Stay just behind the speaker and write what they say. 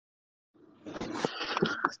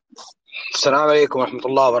السلام عليكم ورحمة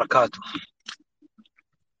الله وبركاته.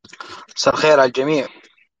 مساء الخير على الجميع،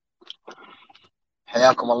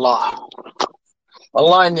 حياكم الله.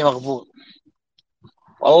 والله إني مغبون،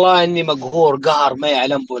 والله إني مقهور قهر ما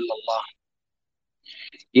يعلم به إلا الله.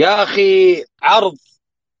 يا أخي عرض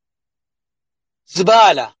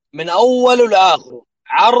زبالة من أوله لآخره،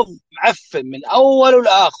 عرض معفن من أوله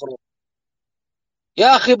لآخره.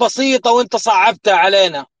 يا أخي بسيطة وأنت صعبتها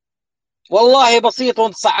علينا، والله بسيطة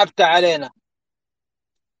وأنت صعبتها علينا.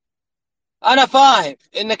 أنا فاهم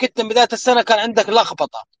إنك أنت من بداية السنة كان عندك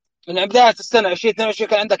لخبطة، من بداية السنة 2022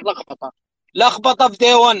 كان عندك لخبطة في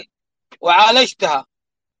دي 1 وعالجتها،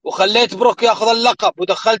 وخليت بروك ياخذ اللقب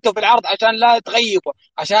ودخلته في العرض عشان لا تغيبه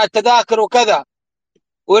عشان التذاكر وكذا،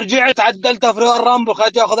 ورجعت عدلته في الرامبل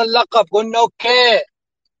خليته ياخذ اللقب. قلنا اوكي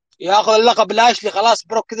ياخذ اللقب لاشلي، خلاص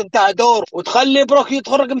بروك كذا انتهى دور، وتخلي بروك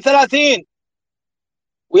يدخل رقم 30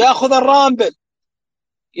 وياخذ الرامبل.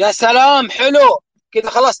 يا سلام حلو كذا،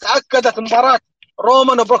 خلاص تأكدت مباراة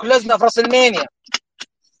رومان وبروك ليزنر في رسلمينيا.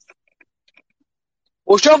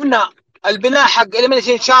 وشفنا البناء حق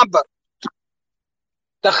إلمنيشن تشامبر،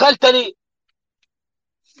 دخلت لي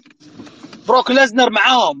بروك ليزنر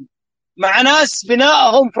معاهم، مع ناس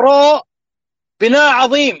بنائهم فرو بناء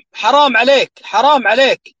عظيم. حرام عليك، حرام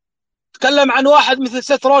عليك. تكلم عن واحد مثل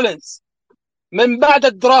سيث رولينز من بعد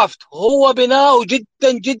الدرافت، هو بناؤه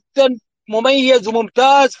جدا جدا مميز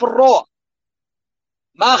وممتاز في الرو،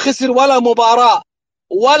 ما خسر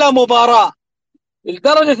ولا مباراة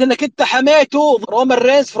لدرجة انك انت حميته رومان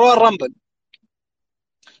رينز في رو الرامبل،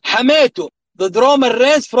 حميته ضد رومان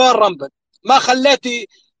رينز في رو الرامبل،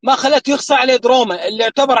 ما خليته يخسر عليه رومان اللي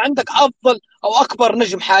يعتبر عندك افضل او اكبر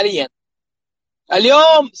نجم حاليا.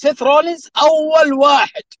 اليوم سيث رولينز اول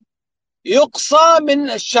واحد يقصى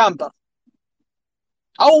من الشامبر،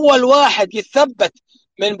 اول واحد يتثبت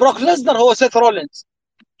من بروك ليزنر هو سيث رولينز،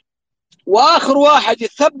 واخر واحد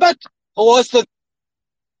يتثبت هو استاذ.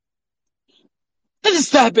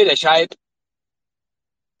 تستهبل يا شايب،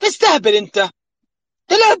 تستهبل انت،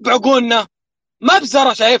 تلعب بعقولنا، ما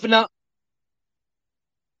بزرة شايفنا،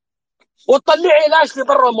 وتطلعي لاشلي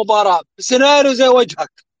برا المباراة بسيناريو زي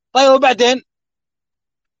وجهك. طيب وبعدين؟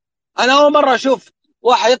 انا اول مرة اشوف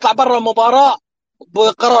واحد يطلع برا المباراة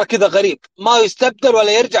بقرار كذا غريب، ما يستبدل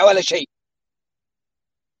ولا يرجع ولا شيء.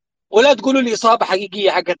 ولا تقولوا لي اصابة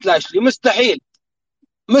حقيقية حقت لاشلي، مستحيل،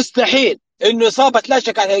 مستحيل انه اصابه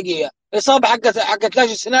لاشلي كانت حقيقيه. اصابه حقت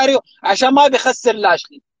لاشلي سيناريو عشان ما بيخسر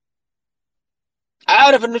لاشلي،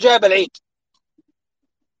 عارف انه جايب العيد.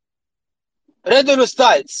 ريدل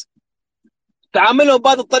وستايلز تعاملهم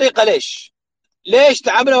بهذه الطريقه ليش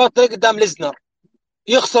تعاملهم بهذه الطريقه قدام ليزنر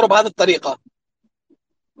يخسروا بهذه الطريقه؟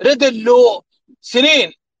 ريدل له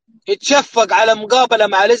سنين يتشفق على مقابله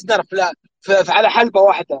مع ليزنر على حلبه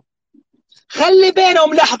واحده. خلي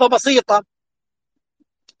بينهم لحظه بسيطه،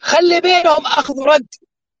 خلي بينهم اخذ ورد.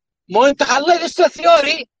 مو انت خليت استاذ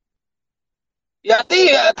ثيوري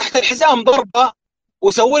يعطيه تحت الحزام ضربه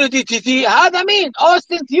وسووا له دي تي تي. هذا مين؟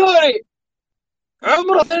 اوستن ثيوري،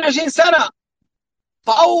 عمره 22 سنه،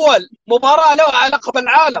 فاول مباراه له على لقب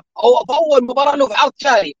العالم او فاول مباراه له في عرض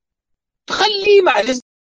شهري تخليه مع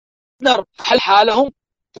ليزنر حل حالهم،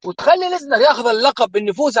 وتخلي ليزنر ياخذ اللقب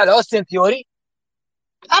بالنفوذ على اوستن ثيوري.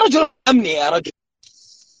 يا رجل امني يا رجل،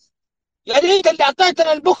 يعني انت اللي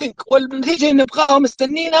اعطيتنا البوكينج والنتيجه اللي نبغاها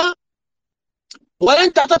مستنينها، ولا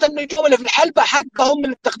انت اعطيت النجوم اللي في الحلبه حقهم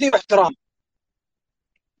من التقدير واحترام؟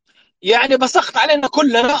 يعني بسخت علينا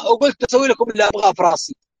كلنا وقلت اسوي لكم اللي ابغاه في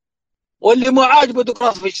راسي، واللي مو عاجبه دق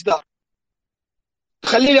راسه في الجدار.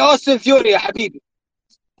 تخلي لي اوستن ثيوري يا حبيبي،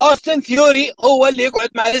 اوستن ثيوري هو اللي يقعد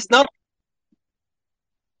مع ليزنر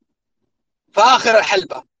في اخر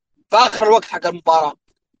الحلبه، في اخر الوقت حق المباراه.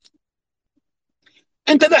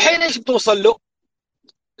 انت دحين ايش بتوصل له؟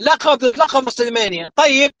 لقب رسلمينيا.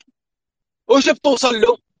 طيب وش بتوصل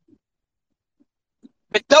له؟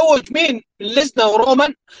 بتتوج مين؟ ليزنر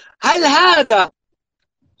ورومان؟ هل هذا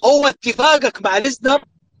هو اتفاقك مع ليزنر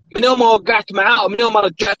من يوم ما وقعت معاه او من يوم ما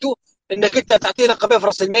رجعته، انك انت تعطيه لقبين في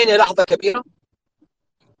رسلمينيا لحظه كبيره؟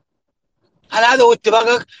 هل هذا هو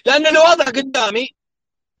اتفاقك؟ لان اللي واضح قدامي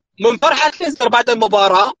من فرحه ليزنر بعد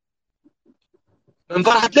المباراه، من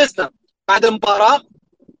فرحه ليزنر بعد المباراه،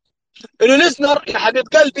 انه ليزنر يا حبيب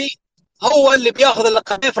قلبي هو اللي بياخذ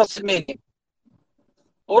اللقبين في رسلمينيا.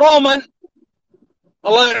 ورومان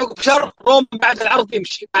الله يعوق بشر، رومان بعد العرض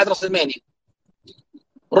يمشي، بعد رسلمينيا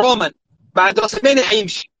رومان بعد رسلمينيا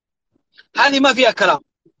حيمشي، هذه ما فيها كلام.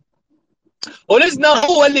 وليزنر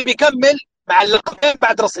هو اللي بيكمل مع اللقبين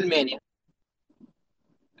بعد رسلمينيا.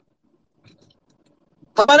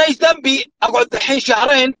 طب انا ايش ذنبي اقعد الحين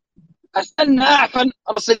شهرين استنى اعفن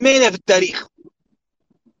رسلمينيا في التاريخ؟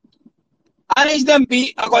 انا ايش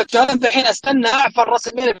ذنبي اقعد شهرين الحين استنى اعفر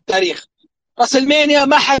رسلمينيا في التاريخ؟ رسلمينيا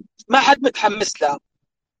ما حد متحمس لها.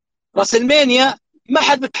 رسلمينيا ما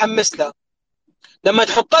حد متحمس لها. لما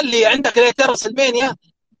تحط لي عندك ليلتين رسلمينيا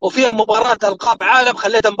وفيها مباراة القاب عالم،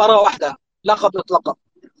 خليتها مباراة واحدة لقب ضد لقب.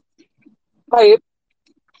 طيب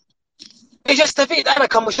ايش استفيد انا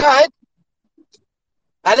كمشاهد؟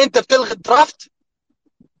 هل انت بتلغي الدرافت؟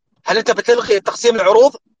 هل انت بتلغي تقسيم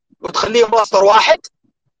العروض وتخليهم راستر واحد؟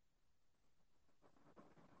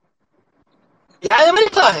 يعني ماني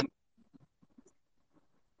فاهم.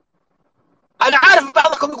 انا عارف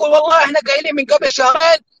بعضكم يقول والله احنا قايلين من قبل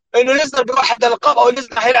شهرين انه ليزنر بيوحد الالقاب او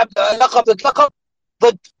ليزنر حيلعب لقب ضد لقب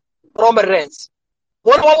ضد رومان رينز.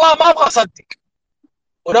 وانا والله ما ابغى اصدق.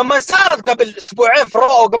 ولما صارت قبل اسبوعين في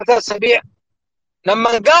رو او قبل 3 اسابيع، لما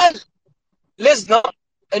قال ليزنر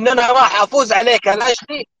ان انا راح افوز عليك يا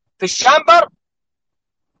لاشلي في الشامبر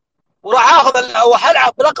وراح اخذ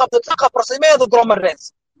وحلعب بلقب ضد لقب رسميه ضد رومان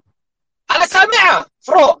رينز، انا سامعها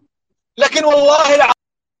في رو. لكن والله العظيم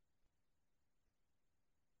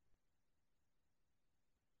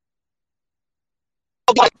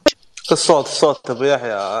الصوت ابو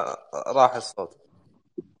يحيى راح الصوت.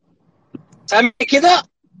 سامع كذا.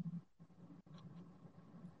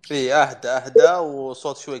 في اهدى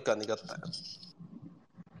وصوت شوي كان يقطع.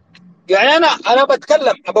 يعني انا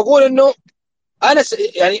بتكلم بقول انه انا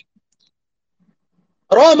يعني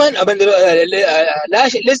رومان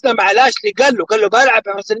لسنا مع لاشلي قال له بلعب في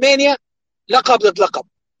رسلمينيا لقب ضد لقب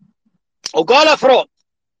وقال فرو.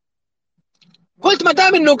 قلت ما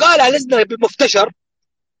دام انه قالها لسنا بمفتشر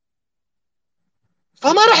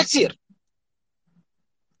فما راح تصير.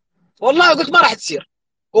 والله قلت ما راح تصير.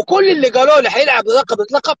 وكل اللي قالوا لي حيلعب لقب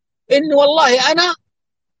ضد لقب انه والله انا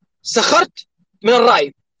سخرت من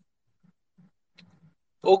الراي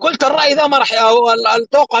وقلت الراي ذا ما راح،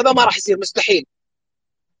 التوقع ذا ما راح يصير، مستحيل.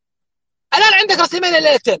 الان عندك رسلمينيا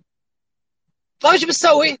ليلتين، طيب ايش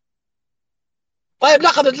بتسوي؟ طيب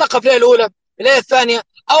لقب ضد لقب في الليله الاولى، في الليله الثانيه،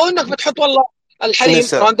 او انك بتحط والله الحريم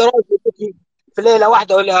نساء. راندا روزي في ليله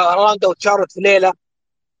واحده، ولا راندا وتشارلوت في ليله،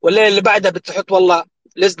 والليله اللي بعدها بتحط والله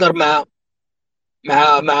ليزنر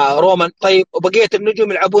مع رومان. طيب وبقيه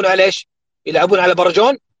النجوم يلعبون على ايش؟ يلعبون على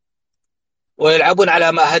برجون ويلعبون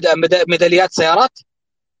على ميداليات سيارات.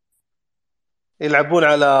 يلعبون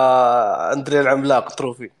على اندريا العملاق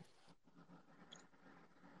تروفي.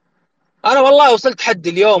 انا والله وصلت حد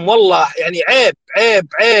اليوم والله، يعني عيب عيب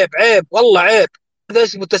عيب عيب والله عيب. هذا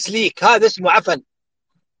اسمه تسليك، هذا اسمه عفن.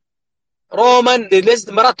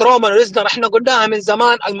 مباراة رومان وليزنر احنا قلناها من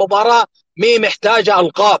زمان، المباراة مي محتاجة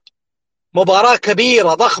ألقاب، مباراة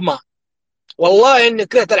كبيرة ضخمة. والله اني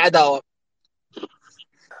كرهت العداوة.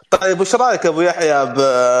 طيب وش رايك ابو يحيى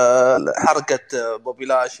بحركه بوبي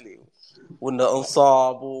لاشلي وانه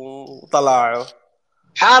انصاب وطلع؟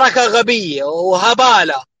 حركة غبية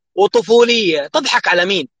وهبالة وطفولية. تضحك على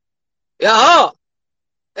مين؟ يا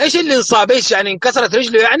ايش اللي انصاب؟ ايش يعني انكسرت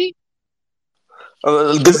رجله يعني؟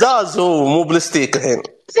 القزاز هو مو بلاستيك الحين.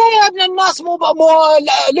 زي يا ابن الناس، مو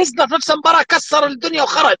ليزنر في نفس المباراة كسر الدنيا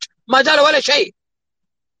وخرج ما جاله ولا شيء.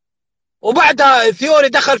 وبعدها ثيوري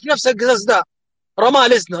دخل في نفس القزاز ده، رماه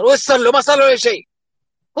ليزنر ويسر له، ما صار له ولا شيء.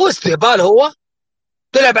 هو استهبال. هو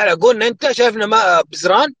تلعب على قولنا، انت شايفنا ما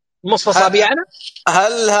بزران مصفى اصابعنا.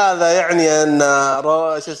 هل هذا يعني ان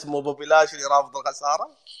شو اسمه بوبي لاشلي رافض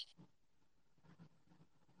الخساره؟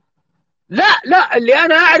 لا اللي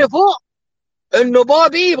انا اعرفه انه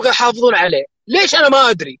بوبي يبغى يحافظون عليه. ليش؟ انا ما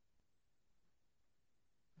ادري.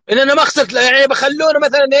 ان انا ما خسرت يعني بخلونه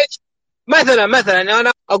مثلا ايش؟ مثلا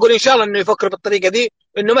انا اقول ان شاء الله انه يفكر بالطريقه دي،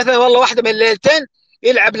 انه مثلا والله واحده من الليلتين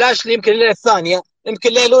يلعب لاشلي، يمكن الليله الثانيه، يمكن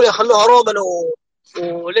الليله الاولى يخلوها رومان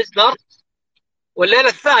وليزنر، والليله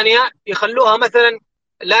الثانيه يخلوها مثلا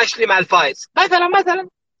لاشلي مع الفايز، مثلا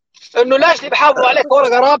انه لاشلي بيحافظوا عليك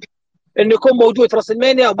ورقه رابح انه يكون موجود في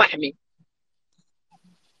رسلمينيا ومحمي.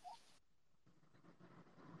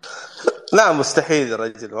 لا مستحيل يا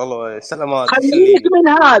رجل والله. سلامات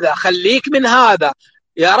خليك من هذا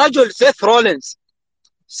يا رجل.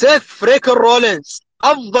 سيث فريكن رولينز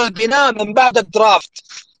افضل بناء من بعد الدرافت،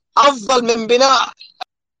 افضل من بناء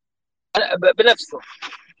بنفسه،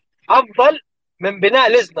 افضل من بناء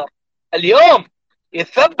ليزنر. اليوم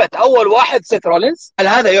يثبت اول واحد سيث رولينز، هل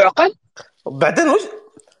هذا يعقل؟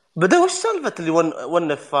 بعدين وش سالفه اللي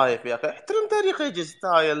ون اف 5 يا اخي؟ احترم تاريخ ايجي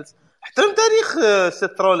ستايلز، احترم تاريخ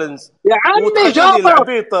سيث رولينز، يا عمي وتخلي لي جابر،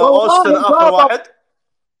 العبيط والله اوستن اخر جابر. واحد.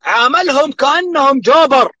 عاملهم كانهم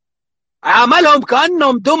جوبر، عاملهم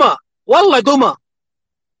كانهم دمى، والله دمى.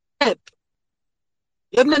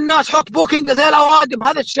 يا ابن الناس حط بوكينج زي الاوادم.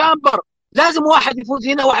 هذا تشامبر لازم واحد يفوز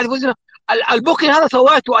هنا واحد يفوز هنا. البوكينج هذا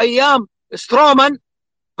سويته ايام سترومان،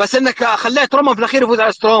 بس انك خليت رومان في الاخير يفوز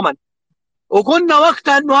على سترومان، وقلنا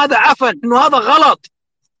وقتها انه هذا عفن، انه هذا غلط،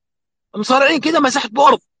 مصارعين كذا مسحت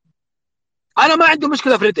بورض. انا ما عندي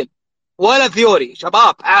مشكله في ريدل ولا ثيوري،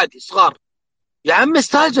 شباب عادي صغار. يا عم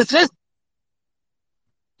ستايلز ثريت،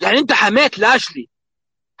 يعني انت حميت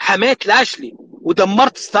لاشلي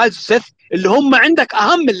ودمرت ستايلز وسيث اللي هم عندك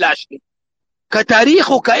اهم من لاشلي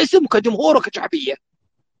كتاريخ وكاسم وكجمهور وكشعبيه.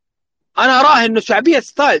 انا اراهن انه شعبيه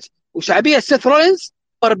ستايلز وشعبيه سيث رولينز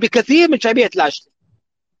اكبر بكثير من شعبيه لاشلي.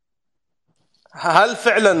 هل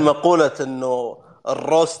فعلا مقولة انه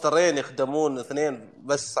الروسترين يخدمون اثنين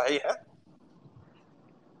بس صحيحة؟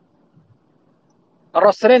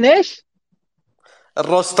 الروسترين ايش؟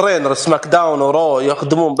 الروسترين سماك داون ورو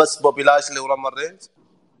يخدمون بس بوبي لاشلي ورومان رينز.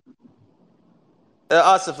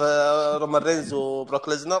 اسف، رومان رينز وبروك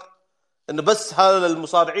ليزنر، انه بس هذا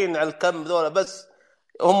المصارعين على الكم ذولا بس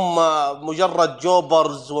هم مجرد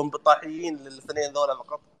جوبرز وانبطاحيين للاثنين ذولا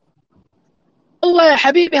فقط. والله يا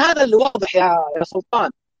حبيبي هذا اللي واضح يا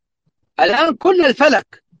سلطان. الان كل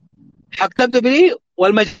الفلك حق دبليو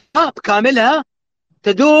والمجالات كاملها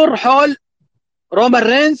تدور حول رومان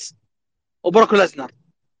رينز وبروك ليزنر،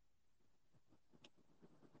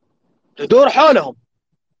 تدور حولهم.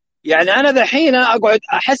 يعني انا ذحين اقعد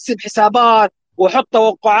احسب حسابات واحط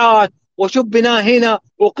توقعات واشوف بناء هنا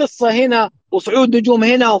وقصه هنا وصعود نجوم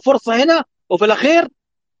هنا وفرصه هنا، وفي الاخير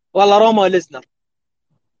والله روما ليزنر.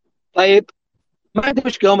 طيب ما عندي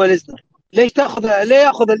مشكله روما ليزنر، ليه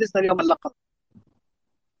ياخذ ليزنر يوم اللقب؟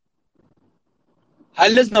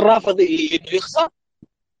 هل ليزنر رافض انه يخسر؟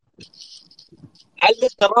 هل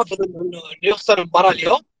ليزنر رافض انه يخسر المباراه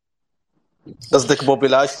اليوم؟ قصدك بوبي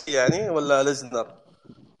لاشلي يعني ولا ليزنر؟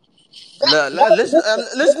 لا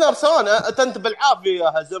ليزنر سواء انت بالعافيه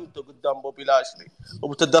هزمته قدام بوبي لاشلي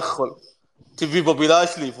وبتدخل تبي بوبي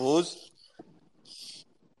لاشلي يفوز.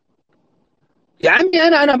 يا عمي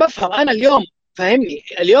انا بفهم. انا اليوم فهمني،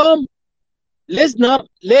 اليوم ليزنر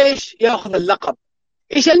ليش ياخذ اللقب؟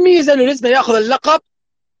 ايش الميزه انه ليزنر ياخذ اللقب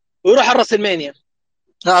ويروح على رسلمينيا؟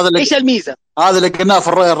 هذا اللي ايش الميزه؟ هذا اللي قلناه في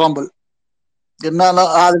الرويال رامبل. قلنا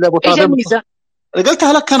هذا اللي ابو ايش طارق الميزه؟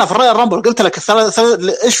 قلتها لك انا في الرويال رامبل، قلت لك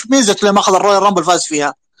ايش ميزه لما اخذ الرويال رامبل فاز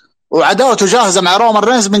فيها وعداوته جاهزه مع رومان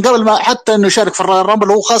رينز من قبل ما حتى انه يشارك في الرويال رامبل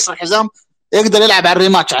وهو خسر الحزام يقدر يلعب على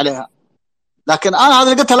الريماتش عليها. لكن انا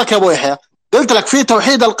هذا اللي قلت لك يا ابو يحيى، قلت لك في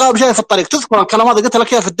توحيد القاب جاي في الطريق. تذكر الكلام هذا قلت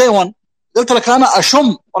لك اياه في الدي 1، قلت لك انا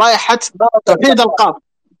اشم رايحه توحيد القاب.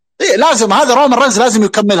 إيه لازم هذا رومان رينز لازم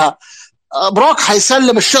يكملها. بروك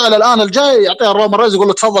حيسلم الشغل الان الجاي يعطيه رومان رينز يقول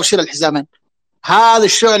له تفضل شيل الحزامين. هذا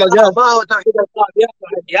الشغل جاي. ما هو توحيد القاب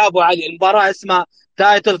يا ابو علي. المباراه اسمها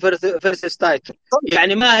تايتل فيرسس تايتل،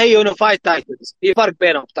 يعني ما هي يونيفايد تايتلز، في فرق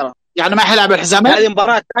بينهم ترى. يعني ما حيلعب الحزامين. هذه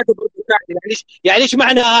مباراه تايتل يعني ايش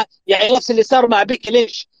معناها؟ يعني نفس اللي صار مع بيكي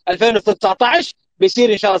لينش 2019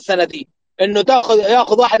 بيصير ان شاء الله السنه دي، انه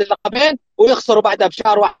ياخذ واحد اللقبين ويخسروا بعدها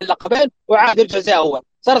بشهر واحد اللقبين وعاد يرجع زي اول.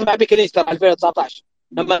 صارت مع بيكي لينش ترى 2019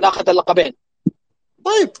 لما اخذ اللقبين.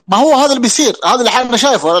 طيب ما هو هذا اللي بيصير، هذا اللي انا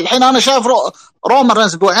شايفه الحين. انا شايف رومان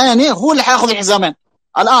رينز بعيني هو اللي حياخذ الحزامين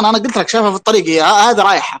الان. انا قلت لك شايفها في الطريق، هذه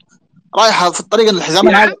رايحه في الطريق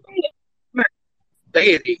الحزامين هذا.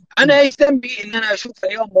 دقيقة انا ايش ذنبي ان انا اشوف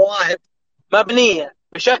اليوم مواهب مبنيه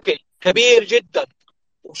بشكل كبير جدا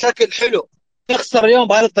وشكل حلو تخسر اليوم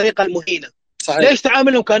بهذه الطريقه المهينه؟ صحيح. ليش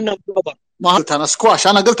تعاملهم كانهم جوبر؟ ما قلت انا سكواش،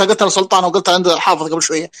 انا قلت لسلطان وقلت عند حافظ قبل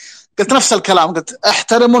شويه، قلت نفس الكلام، قلت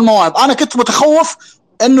احترموا المواهب. انا كنت متخوف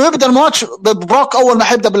انه يبدا الماتش ببروك اول ما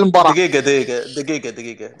حيبدا بالمباراه. دقيقه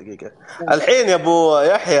الحين يا ابو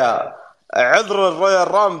يحيى عذر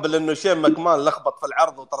الرويال رامبل انه شين ماكمان لخبط في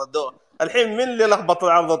العرض وطردوه. الحين مين اللي لخبط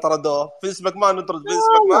العرض وطردوه؟ فينس ماكمان يطرد فينس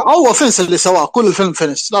ماكمان؟ هو فينس اللي سواه كل الفيلم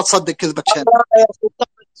فينس، لا تصدق كذبة شين. يا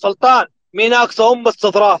سلطان مين اقصى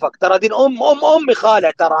استظرافك؟ ترى دين امي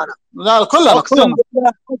خالع ترى انا. لا كلنا اقسم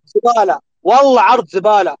بالله زباله، والله عرض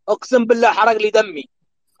زباله، اقسم بالله حرق لي دمي.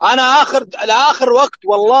 انا اخر وقت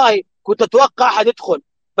والله كنت اتوقع احد يدخل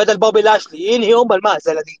بدل بوبي لاشلي ينهي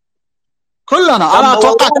المهزله دي كلنا. انا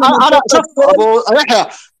توقعت انا شوف ابو يحيى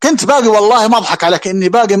كنت باقي والله ما اضحك عليك اني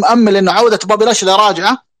باقي مأمل انه عوده بوبي لاشلي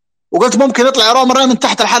راجعه، وقلت ممكن يطلع رومان رينز من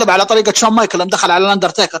تحت الحلبة على طريقه شون مايكل لما دخل على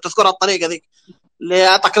الاندرتيكر. تذكر الطريقه ذيك اللي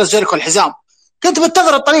اعطى كريس جيريكو الحزام؟ كنت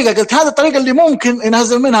بتغير الطريقه، قلت هذه الطريقه اللي ممكن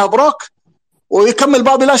ينهزم منها بروك ويكمل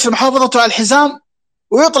بوبي لاشلي محافظته على الحزام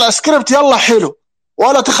ويطلع سكريبت يلا حلو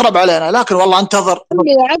ولا تخرب علينا. لكن والله انتظر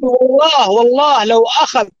يا عم، والله لو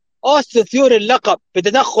اخذ اوستن ثيوري اللقب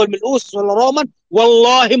بتدخل من اوس ولا رومان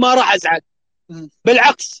والله ما راح ازعل،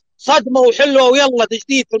 بالعكس صدمه وحلوه ويلا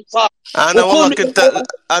تجديد في المصارعه. انا والله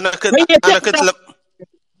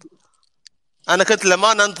انا كنت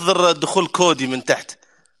لما انتظر دخول كودي من تحت.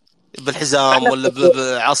 بالحزام ولا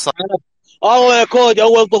بعصا. والله يا كودي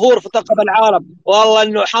اول ظهور في لقب العالم والله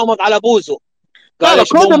انه حامض على بوزه. لا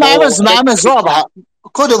كودي مع مز واضحه،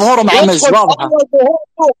 كودي ظهوره مع مز واضحه. اول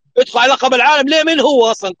ظهور يدخل على لقب العالم ليه؟ من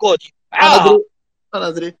هو اصلا كودي؟ انا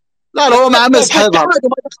ادري لا هو مع مز حيظهر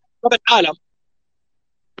لقب العالم.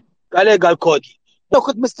 قال ايه؟ قال كودي. لو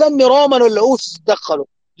كنت مستني رومان ولا اوس دخلوا،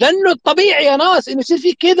 لانه الطبيعي يا ناس انه يصير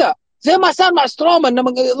في كذا زي ما صار مع سترومان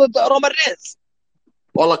لما ضد رومان رينز.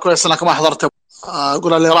 والله كويس انك ما حضرت.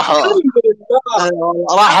 اقول لي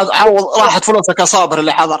راحت فلوسك يا صابر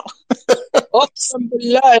اللي حضر. اقسم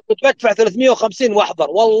بالله كنت بدفع 350 واحضر،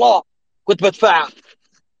 والله كنت بدفعها.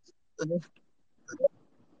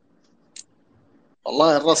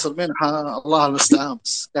 والله الرسلمينيا الله المستعان،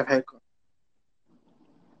 بس كيف حيكون؟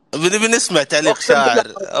 بنسمع تعليق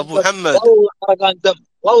شاعر ابو محمد. والله حرقان دم،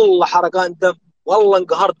 والله حرقان دم، والله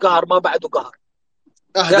انقهرت قهر ما بعده قهر.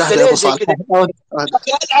 يا اخي ليه زي كذا؟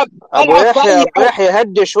 ابو يحيى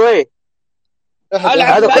هدي شوي.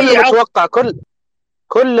 هذا كله متوقع.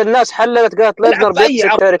 كل الناس حللت قالت ليزنر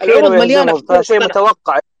بيكسب تاريخيا ويهزمهم، شيء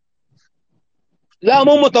متوقع. لا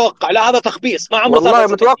مو متوقع، لا هذا تخبيص ما عمره والله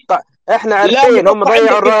متوقع. احنا عارفين هم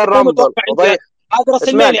ضيعوا الرويال رامبل. هذا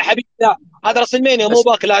رسلمينيا يا حبيبي، لا هذا رسلمينيا مو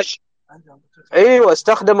باكلاش. ايوه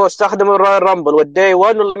استخدموا الرويال رامبل والدي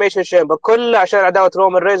 1 والميشن شامبر كله عشان عداوه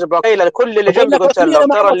رومان رينز وبراك. كل اللي جنبي قلت له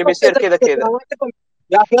ترى اللي بيصير كذا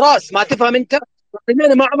يا فراس ما تفهم انت.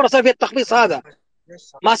 رسلمينيا ما عمره صار فيه التخبيص هذا،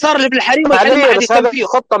 ما صار اللي بالحريم بس هذا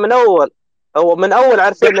خطه من اول. هو من اول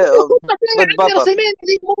عارفين ضد بطل.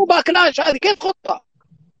 مو باكلاش هذه كيف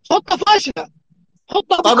خطه فاشله.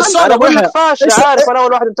 طيب انا اقول لك فاشله، عارف انا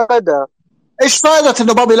اول واحد انتقدها. ايش فائده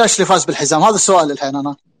انه بابي لاشلي فاز بالحزام؟ هذا السؤال الحين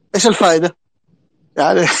انا. ايش الفائده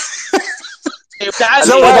يعني؟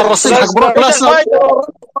 زود الرصيد حق بروك ليسنر،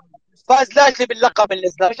 فاز لاشلي باللقب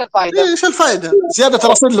الليزنر. ايش الفائده؟ زياده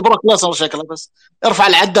رصيد لبروك ليسنر شكله، بس ارفع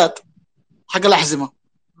العداد حق الاحزمه.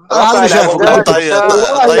 هذا اللي شايفه.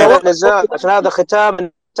 عشان هذا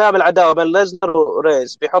ختام العداوه بين ليزنر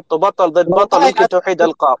وريز، بيحطوا بطل ضد بطل يمكن توحيد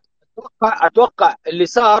القاب. اتوقع اللي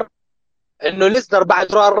صار انه ليزنر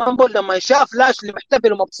بعد رويال رامبل لما شاف لاشلي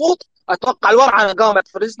محتفل ومبسوط، اتوقع الورعه قامت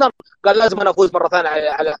في ليزنر، قال لازم انا افوز مره ثانيه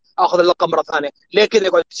على اخذ اللقب مره ثانيه. ليه كذا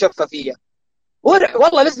يقعد يتشفى فيا؟ ورع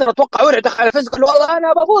والله ليزنر، اتوقع ورع دخل على فيس قال والله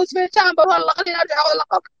انا بفوز في تشامبر، والله خليني ارجع اخذ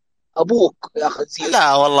اللقب. ابوك يا اخي زين.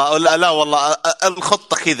 لا والله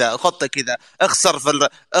الخطه كذا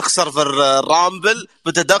اخسر في الرامبل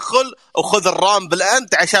بتدخل، وخذ الرامبل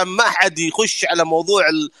انت عشان ما حد يخش على موضوع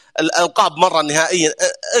الالقاب مره نهائيا.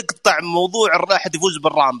 اقطع موضوع احد يفوز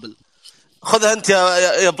بالرامبل، خذها انت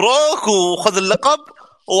يا بروك وخذ اللقب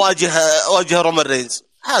وواجه رومان رينز.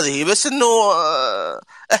 هذه بس انه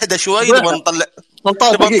اهدى شوي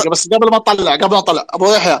ونطلع دقيقه بس قبل ما نطلع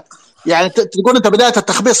ابو يحيى. يعني تقول انت بدايه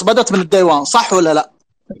التخبيص بدات من الديوان صح ولا لا؟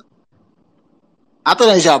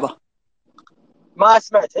 اعطينا اجابه. ما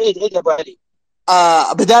سمعت. عيد يا ابو علي.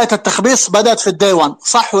 بدايه التخبيص بدات في الديوان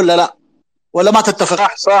صح ولا لا؟ ولا ما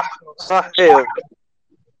تتفق؟ صح ايوه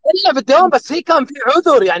الا في الديوان، بس هي كان في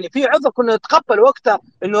عذر، يعني في عذر كنا نتقبل وقتها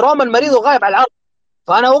انه رومان مريض وغايب على العرض.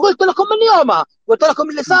 فانا قلت لكم من يومها، قلت لكم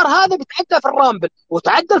اللي صار هذا بيتعدى في الرامبل،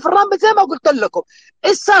 وتعدل في الرامبل زي ما قلت لكم.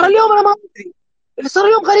 ايش صار اليوم انا ما ادري. اللي صار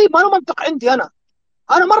اليوم غريب، ما له منطق عندي. انا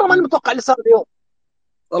مره ما متوقع اللي صار اليوم.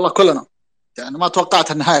 والله كلنا يعني ما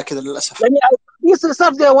توقعت النهايه كذا للاسف. يعني اللي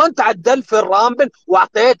صار ده وانت عدل في الرامبل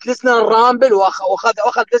واعطيت لسنا الرامبل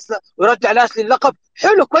واخذ لسنا ورجع لاسلي اللقب.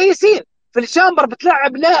 حلو كويسين. في الشامبر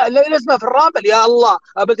بتلعب لسنا في الرامبل، يا الله.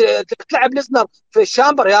 بتلعب لسنا في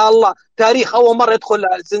الشامبر، يا الله. تاريخ اول مره يدخل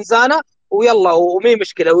الزنزانه ويلا ومي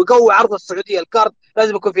مشكله، ويقوي عرض السعوديه الكارد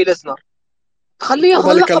لازم يكون في لسنا. تخليه ياخذ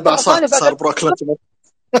اللقب صار بروك ليسنر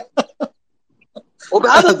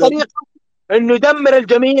وبهذه الطريقه انه يدمر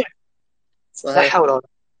الجميع. لا حول ولا قوه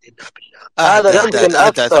الا بالله. هذا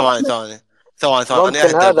يمكن ثواني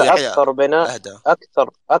ممكن هذا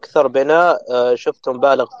اكثر بناء شفته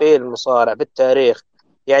مبالغ فيه المصارع بالتاريخ.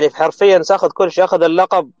 يعني حرفيا اخذ كل شيء، اخذ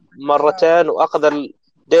اللقب مرتين واخذ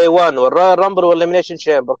الدي 1 والرويال رامبل والإلمنيشن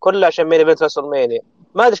شامبر كله عشان مين ايفنت رسلمينيا.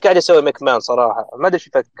 ما ادري ايش قاعد يسوي مكمان صراحه، ما ادري ايش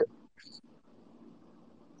يفكر.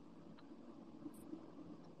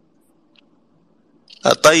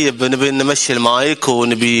 طيب نبي نمشي المايك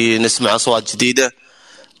ونبي نسمع أصوات جديدة.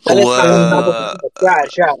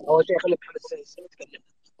 شاعر أول شيء خلي محمد سبيس يتكلم.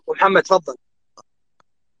 ومحمد تفضل.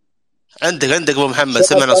 عندك أبو محمد،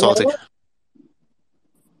 سمعنا صوتك.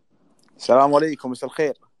 السلام عليكم، مساء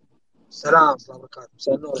الخير. السلام عليكم.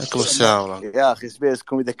 عليكم السلام. يا أخي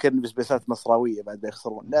سبيسكم يذكرني بسبيسات مصراوية بعد ما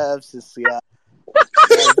يخسرون نفس الصيام.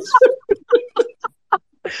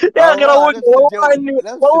 يا أخي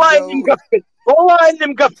والله إني مقفل. والله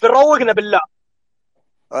اني مقفل، روقنا بالله.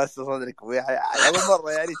 بس صدرك ابو يحيى اول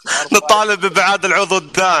مره يعني نطالب بابعاد العضو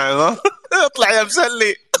الداعم. اطلع يا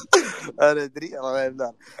مسلي. انا ادري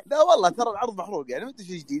لا والله ترى العرض محروق يعني، ما ادري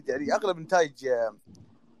شيء جديد يعني. اغلب نتائج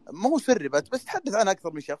ما هو سربت، بس تحدث عنها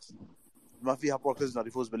اكثر من شخص. ما فيها بروك ليزنر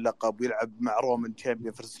يفوز باللقب ويلعب مع رومان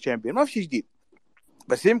تشامبيون فرس تشامبيون، ما في شيء جديد.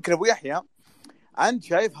 بس يمكن ابو يحيى انت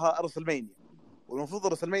شايفها رسلمينيا، والمفروض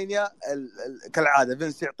رسلمينيا كالعاده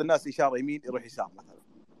فينس يعطي الناس اشاره يمين يروح يسار مثلا.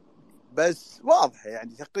 بس واضح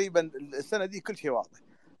يعني تقريبا السنه دي كل شيء واضح،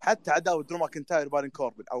 حتى عداوه درو ماكنتاير وبارن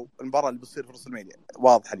كوربن او المباراه اللي بتصير في رسلمينيا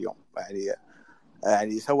واضح اليوم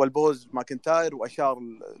يعني سوى البوز ماكنتاير واشار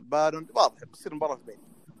البارن، واضح بتصير مباراه في بين.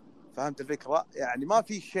 فهمت الفكره يعني؟ ما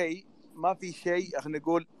في شيء خلينا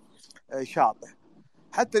نقول شاطح.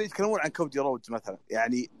 حتى اللي يتكلمون عن كودي رودز مثلا،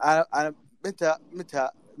 يعني انا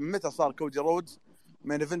متى صار كودي رودز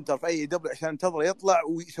من فينتر في اي دبل عشان انتظر يطلع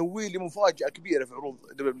ويسوي لي مفاجاه كبيره في عروض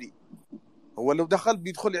دبليو؟ هو لو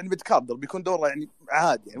بيدخل يعني بتكادر بيكون دوره يعني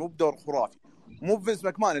عادي يعني، مو بدور خرافي، مو فينس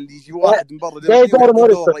ماكمان اللي يجي واحد من برا زي دور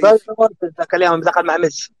دور رئيسي. ذاك اليوم دخل مع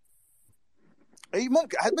ميز. اي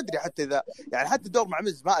ممكن ما ادري، حتى اذا يعني حتى دور مع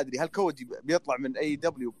ميز ما ادري هل كودي بيطلع من اي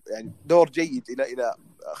دبليو يعني دور جيد الى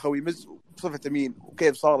خوي ميز بصفه مين،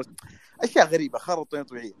 وكيف صارت اشياء غريبه خرطين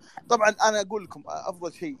طبيعيه. طبعا انا اقول لكم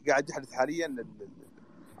افضل شيء قاعد يحدث حاليا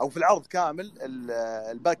او في العرض كامل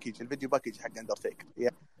الباكيج، الفيديو باكيج حق اندرتيكر.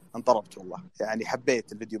 يعني انطربت والله يعني،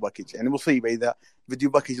 حبيت الفيديو باكيج. يعني مصيبه اذا فيديو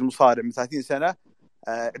باكيج المصارع من 30 سنه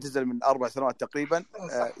اعتزل من 4 سنوات تقريبا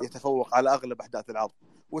يتفوق على اغلب احداث العرض.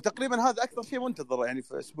 وتقريبا هذا اكثر شيء منتظر يعني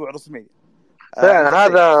في اسبوع رسلمينيا فعلا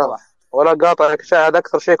هذا ولا قاطعك شيء، هذا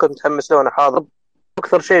اكثر شيء كنت متحمس له انا حاضر.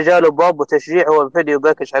 اكثر شيء جاله بوب وتشجيع هو الفيديو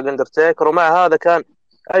باكج حق اندرتيكر، ومع هذا كان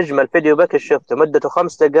اجمل فيديو باكج شفته، مدته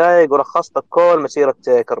 5 دقائق ولخصت كل مسيره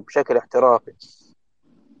تيكر بشكل احترافي.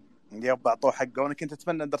 يبا اعطوه حقه. وانا كنت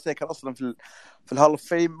اتمنى اندرتيكر اصلا في الهول اوف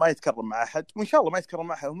فيم ما يتكرم مع احد، وان شاء الله ما يتكرم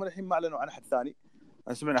مع احد. هم الحين ما اعلنوا عن احد ثاني،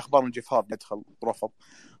 انا سمعنا اخبار من جيف هارد يدخل رفض.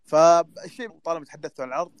 فالشيء طالما تحدثت عن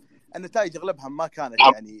العرض النتائج اغلبها ما كانت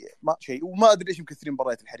يعني ما شيء، وما ادري ليش مكثرين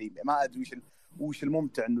مباريات الحريم يعني. ما ادري وش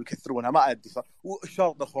الممتع انه يكثرونها، ما ادري صار.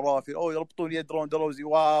 والشرط الخرافي يربطون يد روندا روزي،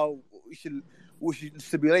 واو وش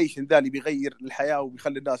السبيريشن ذا اللي بيغير الحياه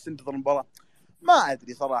وبيخلي الناس تنتظر المباراه. ما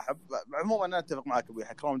ادري صراحه. عموما انا اتفق معك ابو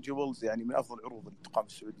يحيى، كراون جيولز يعني من افضل العروض اللي تقام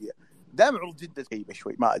في السعوديه. دائما عروض جدا غريبه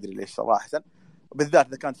شوي، ما ادري ليش صراحه، بالذات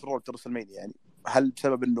اذا كانت في رول رسلمينيا. يعني هل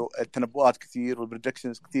بسبب انه التنبؤات كثير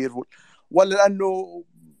والبريدكشنز كثير، ولا لانه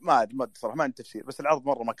ما ادري صراحه ما عندي تفسير. بس العرض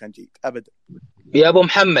مره ما كان جيد ابدا. يا ابو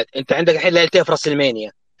محمد انت عندك الحين ليلتين في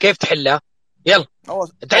رسلمينيا، كيف تحلها؟ يلا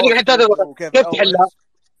انت عندك الحين كيف تحلها؟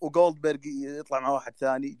 وجولدبرغ يطلع مع واحد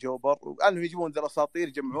ثاني جوبر، وقالوا يجيبون ذا الاساطير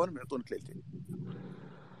يجمعونهم ويعطونك ليلتين.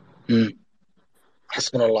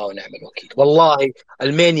 حسبنا الله ونعم الوكيل. والله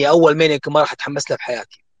المانيا اول مانيا يمكن ما راح اتحمس لها في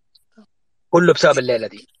حياتي كله بسبب الليله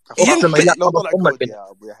دي.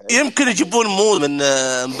 يمكن يجيبون مو من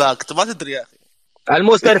باكت، ما تدري يا اخي.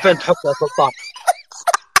 الموز تعرف انت تحطه يا سلطان؟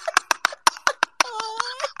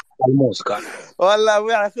 الموز قال والله ابو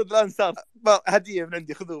يحيى خذ الانسار هديه من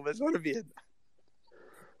عندي، خذوه بس وانا فيه.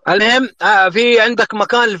 المهم في عندك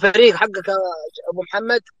مكان الفريق حقك يا ابو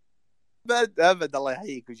محمد؟ ابد الله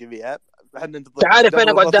يحييكم جميعا. تعرف اين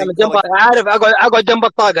اقعد دائما جنب، عارف اقعد جنب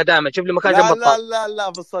الطاقه دائما، شوف لي مكان جنب الطاقه.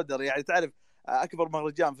 لا في الصدر يعني. تعرف اكبر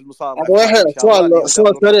مهرجان في المصارعه ابو يحيى سؤال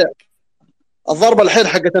سريع، الضربه الحين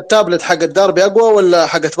حقت التابلت حق الداربي اقوى ولا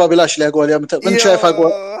حقت بابي لاشلي اقوى اليوم؟ انت شايف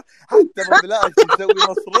اقوى؟ حتى بابي لاشلي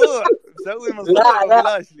مسوي مصروع بابي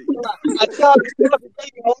لاشلي. التابلت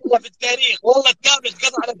والله في التاريخ، والله التابلت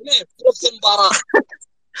قطع على اثنين في نفس المباراه.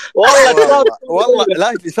 والله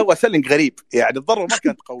لاشلي سوى سيلينج غريب يعني. الضربه ما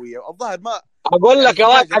كانت قويه، الظاهر ما اقول لك يا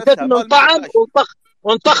واحد حسيت انه انطعن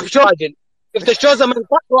وانطخ بشوزن. شفت الشوزن من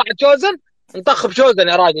انطخ واحد شوزن انطخ بشوزن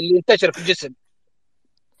يا راجل اللي ينتشر في الجسم.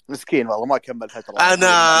 مسكين والله ما كمل فتره.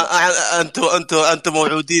 انتم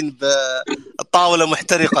موعودين بالطاوله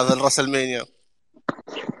محترقه في الرسلمينيا.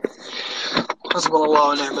 حسبنا الله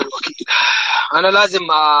ونعم الوكيل. انا لازم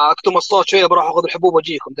اكتم الصوت شويه، بروح اخذ الحبوب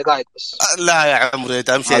واجيكم دقائق بس. لا يا عمري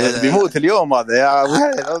امشي، بيموت اليوم هذا يا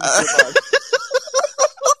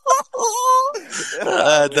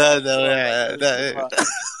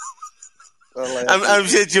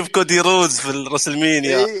امشي تشوف كودي روز في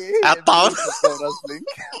الرسلمينيا عطاون.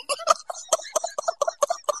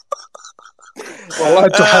 والله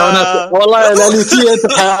انتم حيوانات، والله الاليتيه انتم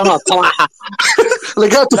حيوانات صراحه.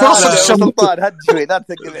 لقيت فرصه لا الشمس. سلطان هد شوي لا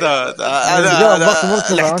تثقل.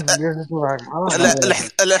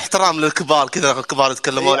 الاحترام للكبار كذا، الكبار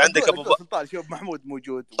يتكلمون. عندك ابو سلطان، شوف محمود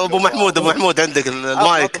موجود، ابو محمود عندك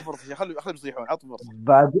المايك. عطوا فرصه، خليهم يصيحون، عطوا فرصه.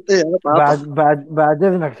 بعد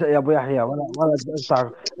اذنك يا ابو يحيى، ولا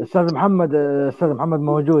استاذ محمد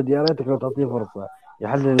موجود، يا ريتك لو تعطيه فرصه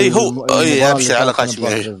يحلل. هو ابشر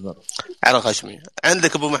على خشمي.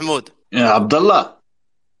 عندك ابو محمود. يا عبد الله.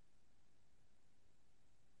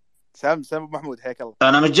 سام ابو محمود، حياك الله.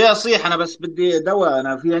 انا مش جاي اصيح، انا بس بدي دواء،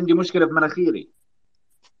 انا في عندي مشكله في مناخيري.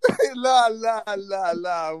 لا لا لا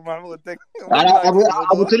لا ابو محمود انا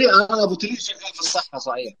ابو تلي شغال في الصحه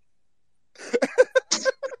صحيح.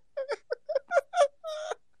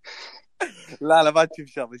 لا ما تشوف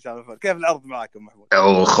شر ان شاء الله. كيف العرض معاكم محمود؟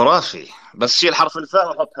 خرافي، بس شيل حرف الفاء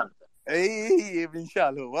وحط خمسه. اي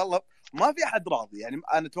بنشال. هو والله ما في احد راضي، يعني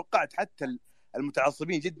انا توقعت حتى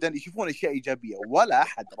المتعصبين جدا يشوفون اشياء ايجابيه، ولا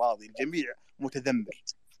احد راضي، الجميع متذمر.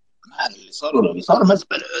 هذا اللي صار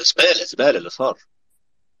زباله اللي صار.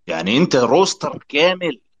 يعني انت روستر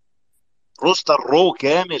كامل، روستر رو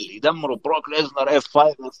كامل يدمروا بروك ليزنر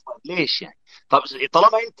F5. ليش يعني؟ طب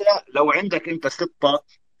طالما انت لو عندك انت خطه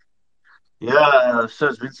يا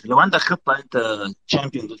استاذ بنس، لو عندك خطه انت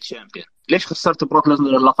تشامبيون ضد تشامبيون، ليش خسرت بروك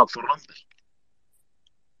ليزنر اللقب في الرامبل؟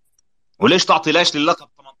 وليش تعطي لاش للقب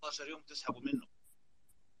 18 يوم تسحبوا منه؟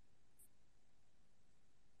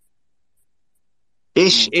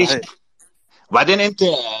 ايش وبعدين انت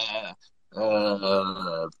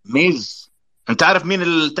ميز، انت عارف مين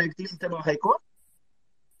التاج تيم تبعه هيكون؟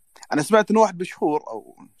 انا سمعت انه واحد بشهور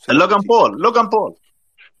او لوغان بول.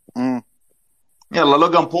 يلا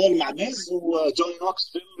لوغان بول مع ميز وجوني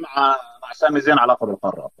نوكس مع سامي زين على لقب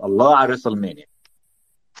القارات. الله على رسلمينيا،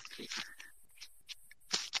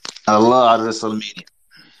 الله على رسلمينيا.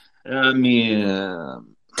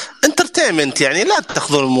 انترتينمنت، يعني لا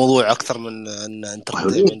تاخذون الموضوع اكثر من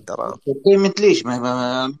انترتينمنت. ترى انترتينمنت ليش؟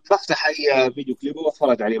 ما بفتح اي فيديو كليب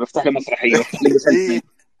واتفرج عليه، بفتح لي مسرحيه، بفتح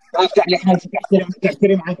لي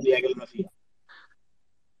احترم عقلي اقل ما فيها.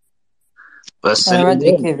 بس انا ما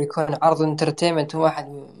ادري كيف يكون عرض انترتينمنت وواحد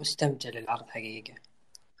مستمتع للعرض حقيقه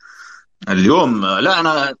اليوم. لا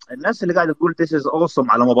انا الناس اللي قاعده تقول this is awesome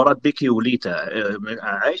على مباراه بيكي وليتا،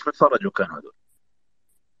 عايش بتفرج وكانوا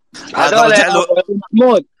هذول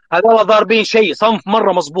محمود، هذول ضاربين شيء صنف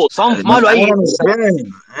مره مضبوط، صنف ما له اي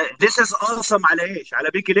this is awesome على ايش؟ على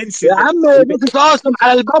بيكي لينش يا عمي. this is awesome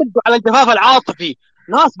على البرد وعلى الجفاف العاطفي.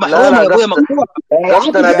 ناس محرومه يا ابوي مقطوعه.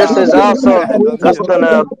 قصدنا this is awesome،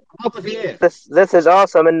 قصدنا this is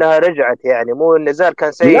awesome انها رجعت، يعني مو النزال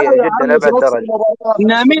كان سيء جدا ابعد درجه.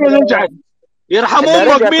 مين اللي رجعت؟ يرحم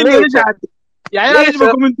امك، مين اللي رجعت؟ يا عيال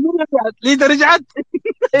اجيبكم انتم رجعت ليدا رجعت.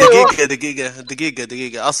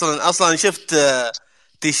 دقيقة اصلا شفت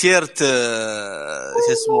تيشيرت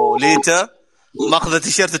شو اسمه ليتا ماخذ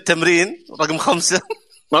تيشيرت التمرين رقم 5.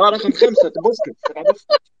 رقم 5 تبوسك.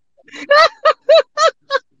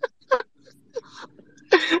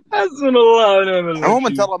 حسبنا الله ونعم الوكيل. عموما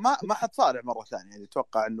ترى ما حد صارع مره ثانيه، يعني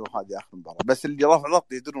اتوقع انه هذه اخر مباراه. بس اللي رافع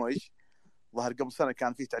ضغط يدرون ايش، ظهر قبل سنه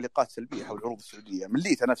كان في تعليقات سلبيه حول العروض السعوديه من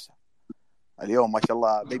ليتا نفسها. اليوم ما شاء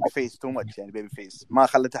الله بيبي فيس تو ماتش، يعني بيبي فيس ما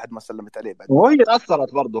خلت احد ما سلمت عليه بعد. وهي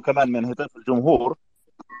اثرت برضه كمان من هتاف الجمهور،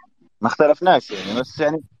 ما اختلفناش يعني، بس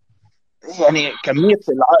يعني كميه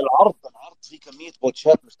العرض فيه كميه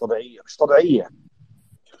بوتشات مش طبيعيه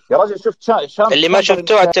يا راجل. شفت اللي ما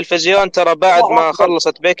شفتوه على التلفزيون ترى بعد ما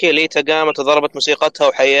خلصت بيكي ليتا قامت وضربت موسيقتها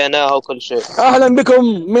وحييناها وكل شيء. اهلا بكم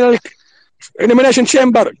من المنيشن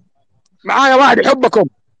تشامبر، معايا واحد يحبكم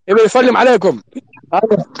يبي يسلم عليكم.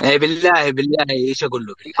 اي بالله ايش اقول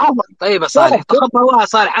له؟ طيب يا صالح، تقبل الله يا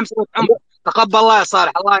صالح، امسك عمرك، تقبل الله يا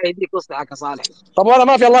صالح، الله يهديك ويصلحك يا صالح. طب وانا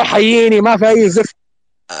ما في الله يحييني، ما في اي زفت.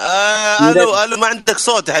 الو ما عندك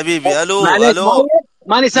صوت يا حبيبي. الو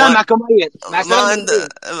ماني سامعك مؤيد.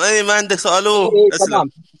 ما عندك صوت. الو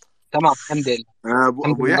تمام الحمد لله.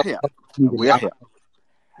 ابو يحيى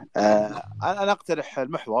انا اقترح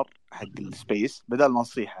المحور حق السبيس، بدل ما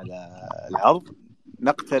نصيح على العرض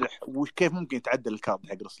نقترح كيف ممكن يتعدل الكارد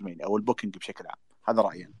حق رسلمينيا او البوكينج بشكل عام. هذا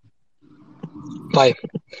رايي. طيب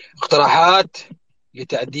اقتراحات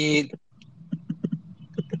لتعديل،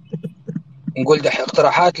 نقول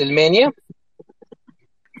اقتراحات للمانيا.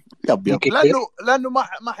 يب لانه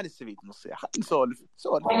ما حنستفيد من الصياح، نسولف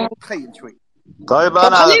تخيل شوي. طيب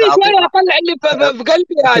انا خليني شوي اطلع اللي في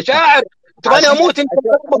قلبي يا شاعر. تبغاني اموت؟ انت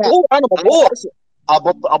مضغوط، انا مضغوط.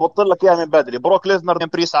 ابطل لك اياها من بدري. بروك ليزنر ضد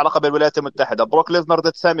بريس على لقب الولايات المتحده، بروك ليزنر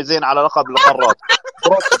ضد سامي زين على لقب القارات،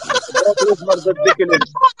 بروك ليزنر ضد بيكي لينش.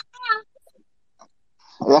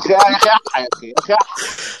 يا اخي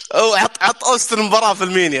او حط اوستن مباراه في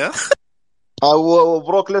المينيا. او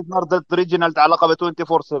بروك ليزنر ضد ريجينالد على لقب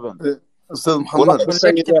 24/7. استاذ محمد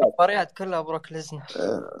المباريات كلها بروك ليزنر.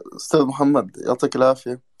 استاذ محمد يعطيك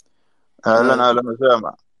العافيه. اهلا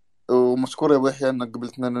وسهلا، ومشكور يا ابو يحيى انك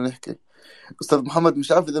قبلتنا نحكي. استاذ محمد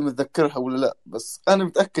مش عارف اذا متذكرها ولا لا، بس انا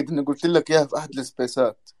متاكد اني قلت لك اياها في احد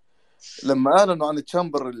السبيسات لما اعلنوا عن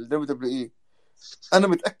تشامبر الدبليو دبليو اي. انا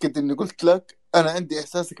متاكد اني قلت لك انا عندي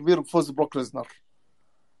احساس كبير بفوز بروك ليزنر.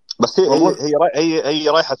 بس هي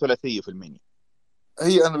رايحه ثلاثيه في الميني.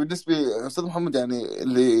 هي انا بالنسبه لي استاذ محمد يعني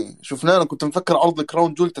اللي شفناه، انا كنت مفكر عرض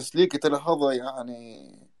كراون جول تسليكي، طلع هذا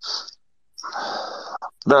يعني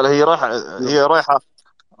لا هي رايحه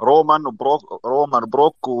رومان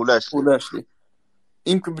بروك ولاشلي.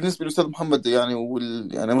 يمكن بالنسبه لاستاذ محمد يعني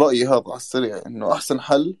يعني رايي هذا على السريع انه احسن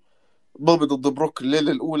حل بوبي ضد بروك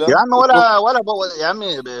الليله الاولى. يا عم يا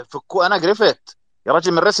عمي فكوا انا جريفت يا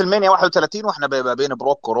راجل من رسلمينيا 31 واحنا بين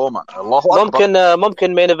بروك ورومان. الله اكبر.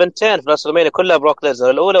 ممكن مين ايفنتين في رسلمينيا كلها بروك ليزنر،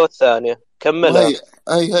 الاولى والثانيه كملها.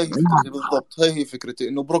 هي فكرتي بالضبط. هي فكرتي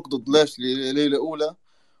انه بروك ضد لاشلي ليله اولى،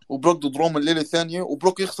 وبروك ضد رومان ليله ثانيه،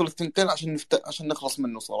 وبروك يخسر الثنتين عشان نخلص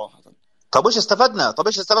منه صراحه. طب ايش استفدنا؟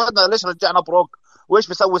 ليش رجعنا بروك؟ وايش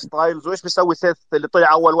بيسوي ستايلز؟ وايش بيسوي سيث اللي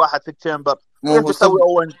طلع اول واحد في التشامبر؟ وايش بيسوي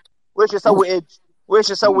اوين؟ وايش يسوي ايج؟ وايش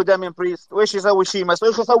يسوي دامين بريست؟ وايش يسوي شيماس؟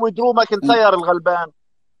 وايش يسوي درو ماكنتاير الغلبان؟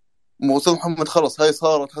 استاذ محمد خلص هاي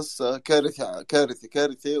صارت هسه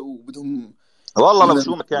كارثه وبدهم والله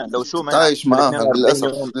لو شو ما تعايش معاها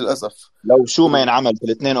للاسف. لو شو ما ينعمل في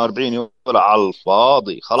ال 42 يوم على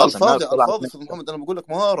الفاضي. خلاص على الفاضي استاذ محمد. انا بقول لك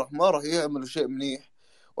ما راح يعملوا شيء منيح.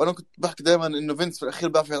 وانا كنت بحكي دائما انه فينس في الاخير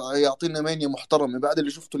بيعرف يعطينا مانيا محترمه. بعد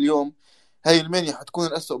اللي شفته اليوم هاي المانيا حتكون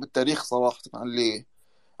الأسوأ بالتاريخ صراحه على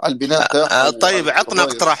البناء تاعها. طيب عطنا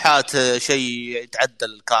اقتراحات شيء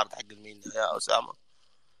يتعدل الكارد حق المانيا يا اسامه.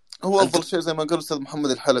 هو افضل شيء زي ما قال الاستاذ محمد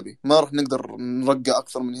الحلبي، ما راح نقدر نرجع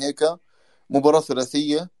اكثر من هيك. مباراة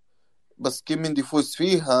ثلاثية بس كم من يفوز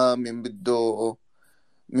فيها،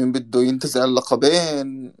 من بده ينتزع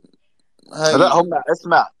اللقبين. هاي لا هم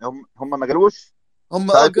اسمع هم ما قالوش.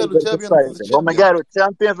 هم قالوا تشامبيون. هم قالوا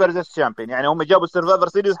تشامبيون فيرسس تشامبيون، يعني هم جابوا السرفايفر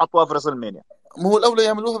سيريز حطوها في رسلمينيا. ما هو الاولى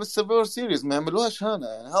يعملوها بالسرفايفر سيريز، ما يعملوهاش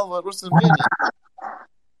هنا يعني. هذا رسلمينيا.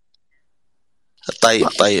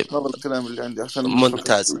 طيب هذا الكلام اللي عندي عشان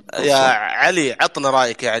ممتاز. يا علي عطنا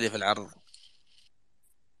رايك يا علي في العرض.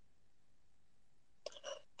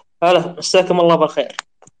 هلا، مساكم الله بالخير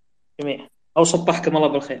جميعا، او صبحكم الله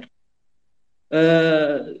بالخير.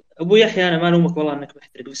 ابو يحيى انا ما الومك والله انك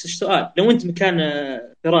محترق، بس السؤال لو انت مكان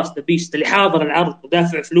فراس سبيس اللي حاضر العرض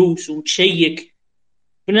ودافع فلوس ومتشيك،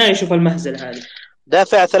 في النهايه شوف المهزله هذه،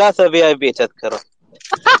 دافع 3 VIP تذكره.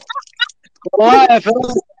 والله يا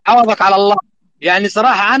فراس عوضك على الله. يعني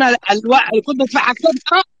صراحه انا اللي كنت بدفعك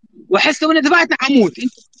تذكره واحس لو اني دفعت حموت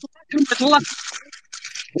انت والله.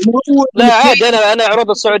 لا عادي، انا عروض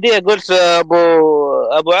السعوديه قلت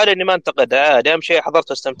ابو علي اني ما انتقدها عادي، اهم شيء حضرت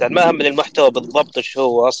واستمتعت، ما همني المحتوى بالضبط ايش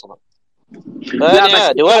هو اصلا.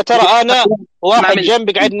 عادي. وانا ترى انا واحد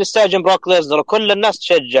جنبي قاعد نستاجن بروك ليزنر وكل الناس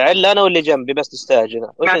تشجع الا انا واللي جنبي بس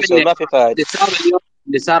نستاجنه، ما في فائده.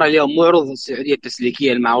 اللي صار اليوم مو عروض السعوديه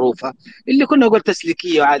التسليكيه المعروفه اللي كنا نقول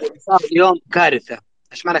تسليكيه وعادي. صار اليوم كارثه.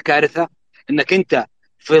 ايش معنى كارثه؟ انك انت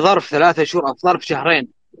في ظرف 3 شهور او في ظرف شهرين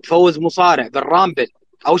تفوز مصارع بالرامبل،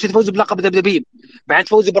 اول شيء تفوز بلقب دبليو، بعدين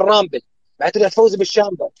تفوز بالرامبل، بعدين تفوز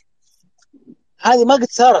بالشامبر. هذه ما قد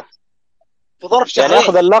صارت في ظرف شهرين. يعني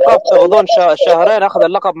اخذ اللقب في غضون شهرين، اخذ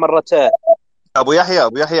اللقب مرتين. ابو يحيى يا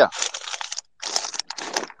ابو يحيى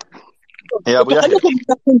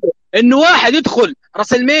انه واحد يدخل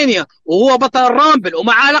رسلمينيا وهو بطل الرامبل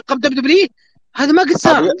ومعاه لقب دبليو، هذا ما قد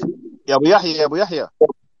صار. يا ابو يحيى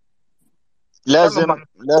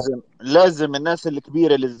لازم الناس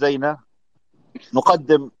الكبيره اللي زينا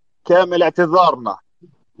نقدم كامل اعتذارنا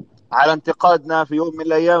على انتقادنا في يوم من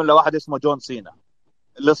الايام لواحد اسمه جون سينا.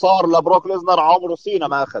 اللي صار لبروك ليزنر عمره سينا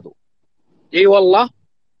ما اخذه. اي والله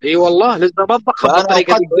ليزنر ما ضخم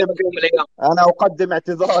بالطريقه دي في يوم من الايام. انا اقدم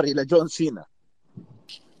اعتذاري لجون سينا،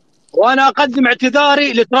 وانا اقدم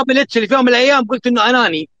اعتذاري لترابل اتش اللي في يوم من الايام قلت انه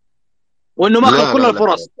اناني وانه ماخذ كل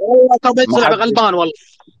الفرص. والله ترابل اتش لعب غلبان والله.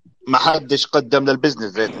 ما حدش قدم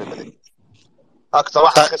للبزنس زي اكثر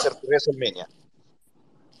واحد خسر في رسلمينيا.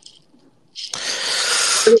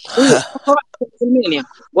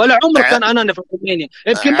 ولا عمر كان اناني في رسلمينيا،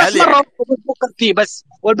 يمكن بس مره فكرت فيه بس،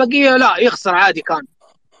 والبقيه لا يخسر عادي. كان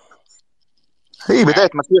هي بدايه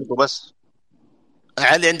مسيرته بس.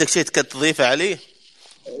 علي عندك شيء تضيفه علي؟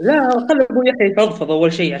 لا خلي ابو يحيى يفضفض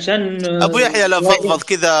اول شيء عشان ابو يحيى لا فضفض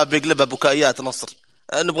كذا بيقلبها بكائيات نصر،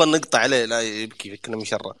 نبغى نقطع عليه لا يبكي كنا من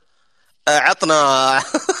شره. عطنا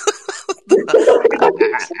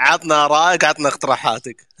رايك، عطنا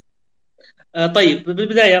اقتراحاتك. طيب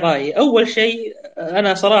بالبداية رأيي أول شيء،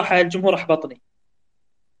 أنا صراحة الجمهور أحبطني.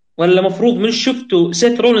 ولا مفروض من شفته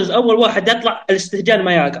سيث رولينز أول واحد يطلع الاستهجان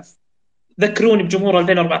ما يقف. ذكروني بجمهور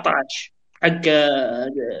 2014 حق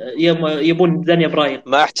يوم يبون دانيا براين.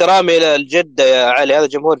 مع احترامي للجدة يا علي، هذا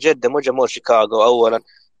جمهور جدة مو جمهور شيكاغو أولا.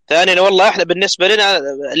 ثانيا والله احنا بالنسبة لنا،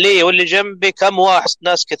 لي واللي جنبي كم واحد،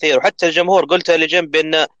 ناس كثير، وحتى الجمهور قلت اللي جنبي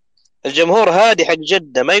ان الجمهور هادي حق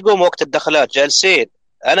جدة، ما يقوم وقت الدخلات جالسين.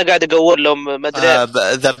 انا قاعد اقول لهم ما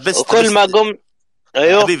ادري وكل ما قم.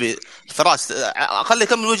 ايوه حبيبي فراس، خلي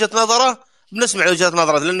يكمل وجهة نظره، بنسمع وجهة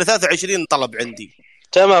نظره لأنه 23 طلب عندي.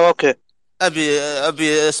 تمام اوكي.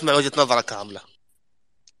 ابي اسمع وجهة نظرك كاملة.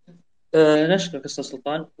 نشكرك أستاذ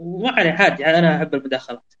سلطان، وما علي عادي، أنا أحب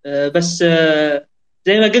المداخلات. بس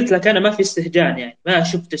زي ما قلت لك أنا ما في استهجان، يعني ما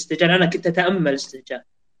شفت استهجان. أنا كنت أتأمل استهجان،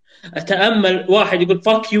 أتأمل واحد يقول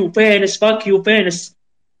فاك يو فينس فاك يو فينس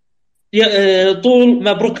طول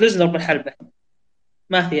ما بروك ليزنر بالحلبة،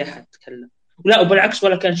 ما في أحد تكلم. لا وبالعكس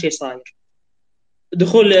ولا كان شيء صاير.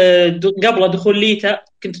 دخول قبل دخول ليتا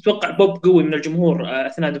كنت أتوقع بوب قوي من الجمهور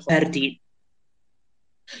أثناء دخول باردين.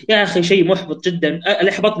 يا أخي شيء محبط جدا،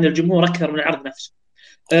 اللي أحبطني الجمهور أكثر من العرض نفسه.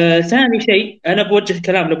 ثاني شيء أنا بوجه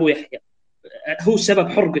كلام لأبو يحيى، هو سبب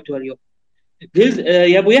حرقته اليوم. قلت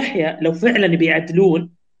يا أبو يحيى لو فعلا بيعدلون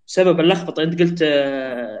سبب اللخبطة، أنت قلت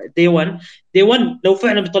دي 1 دي 1 لو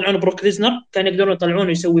فعلا بيطلعون بروك ليزنر كان يقدرون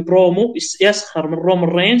يطلعونه يسوي برومو يسخر من رومان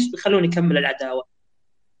رينز ويخلونه يكمل العداوة.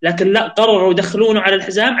 لكن لا، قرروا يدخلونه على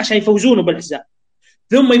الحزام عشان يفوزونه بالحزام،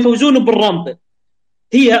 ثم يفوزونه بالرامبل.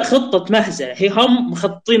 هي خطة مهزلة، هي هم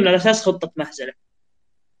مخططين من الأساس خطة مهزلة.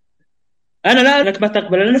 أنا لا أنك ما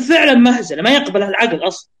تقبل، لأنه فعلا مهزلة ما يقبلها العقل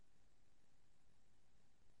أصلا.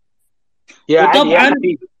 يا علي يا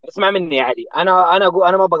حبيبي اسمع مني يا علي،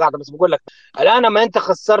 انا ما بقاطع، بس بقول لك الان ما انت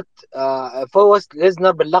خسرت فوزت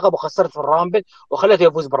ليزنر باللقب وخسرت في الرامبل وخليته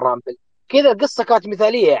يفوز بالرامبل، كذا القصه كانت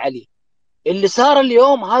مثاليه يا علي. اللي صار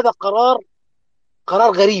اليوم هذا قرار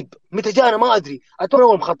غريب، متى جاء انا ما ادري،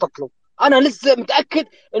 اتوقع مخطط له. انا لسه متاكد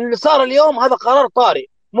ان اللي صار اليوم هذا قرار طارئ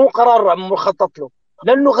مو قرار مخطط له،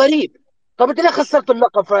 لانه غريب. طب انت ليه خسرت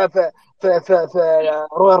اللقب في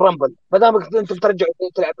رويال رامبل ما دام انتم بترجعوا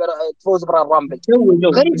تلعب تفوز بالرامبل؟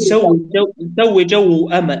 نسوي جو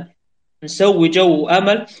امل، نسوي جو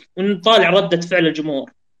امل ونطالع رده فعل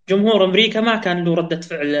الجمهور. جمهور امريكا ما كان له رده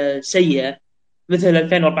فعل سيئه مثل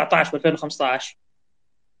 2014 و2015،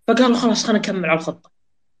 فقالوا خلاص خلينا نكمل على الخطه،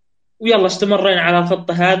 ويلا استمرينا على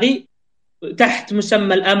الخطه هذه تحت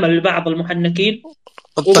مسمى الامل لبعض المحنكين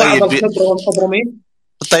وبعض الخبره والمخضرمين.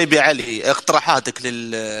 طيب يا علي، اقتراحاتك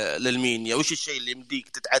للمينيا، وش الشيء اللي يمديك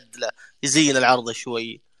تتعدله يزين العرض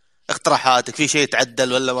شوي؟ اقتراحاتك، في شيء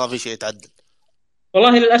يتعدل ولا ما في شيء يتعدل؟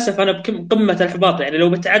 والله للأسف أنا بقمة الإحباط، يعني لو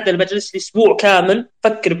بتعدل بجلس لي أسبوع كامل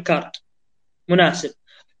فكر بكارت مناسب.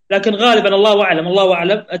 لكن غالبا الله أعلم الله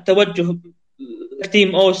أعلم التوجه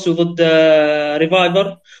تيم أوسو ضد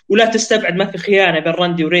ريفايفر، ولا تستبعد ما في خيانة بين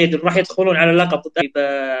راندي وريد راح يدخلون على اللقب ضد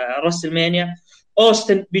رسلمينيا.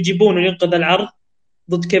 أوستن بيجيبونه ينقذ العرض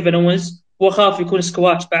ضد كيفن أوينز، وخاف يكون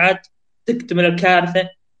سكواتش بعد تكتمل الكارثة.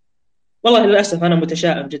 والله للأسف أنا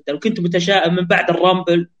متشائم جدا، وكنت متشائم من بعد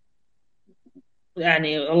الرامبل،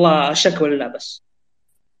 يعني والله شكوى لله. بس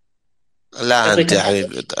لا أنت يا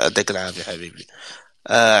حبيبي يعطيك العافية حبيبي.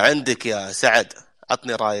 عندك يا سعد،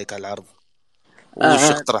 عطني رأيك على العرض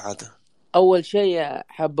وش اقتراحاته. أول شيء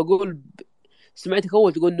حاب أقول سمعتك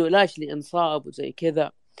أول تقول إنه لاشلي انصاب وزي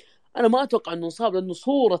كذا. أنا ما أتوقع إنه انصاب، لأنه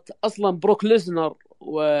صورة أصلا بروك ليزنر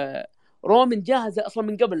ورومن جاهزة أصلا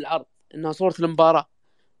من قبل العرض، إنها صورة المباراة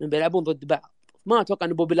من بيلعبون ضد بعض. ما أتوقع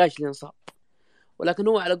إنه بوبي لاشلي انصاب، ولكن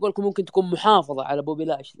هو على قولكم ممكن تكون محافظة على بوبي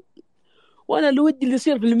لاشلي. وأنا اللي ودي اللي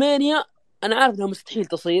يصير في المانيا، أنا عارف إنها مستحيل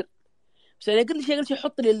تصير، بس أنا قلت لي شيء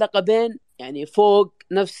يحط لي اللقبين يعني فوق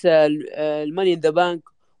نفس الماني إن ذا بانك،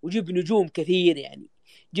 وجيب نجوم كثير، يعني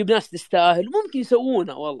جيب ناس تستاهل، ممكن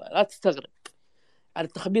يسوونها. والله لا تستغرب على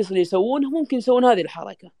التخبيص اللي يسوونه، ممكن يسوون هذه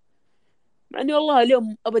الحركة. مع أني والله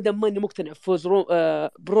اليوم أبدا ماني مقتنع بفوز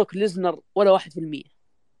بروك ليزنر ولا 1%.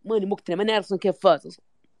 ماني مقتنع، ماني عارف كيف فاز أصلا.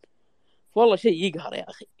 والله شيء يقهر يا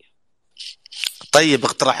أخي. طيب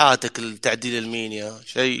اقتراحاتك لتعديل المينيا،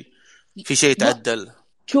 في شيء يتعدل؟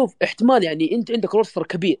 شوف احتمال، يعني انت عندك روستر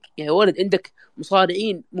كبير، يعني ولد عندك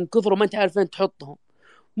مصارعين من كثر ما انت عارف فين تحطهم.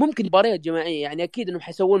 ممكن مباريات جماعيه، يعني اكيد انهم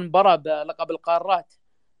حيسوون مباراه بلقب القارات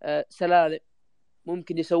سلالم،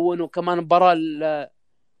 ممكن يسوونه كمان مباراه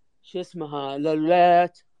شو اسمها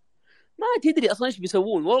للولايات. ما تدري اصلا ايش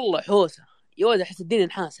بيسوون، والله حوسه يا ولد، احس الدين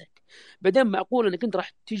انحاسك. بعدين معقول انك انت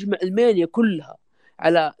راح تجمع المانيا كلها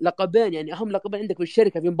على لقبين، يعني اهم لقبين عندك في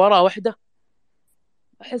الشركه في مباراه واحده؟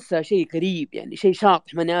 احسها شيء غريب، يعني شيء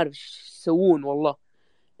شاطح، ماني عارف ايش يسوون والله.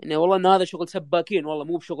 يعني والله ان هذا شغل سباكين والله،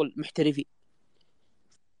 مو بشغل محترفين.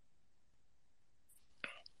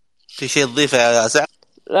 في شيء تضيفه يا سعد؟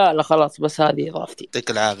 لا خلاص، بس هذه اضافتي.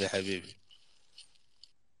 يعطيك العافيه حبيبي.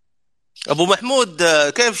 ابو محمود،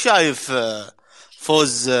 كيف شايف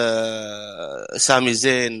فوز سامي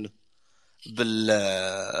زين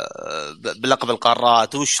بلقب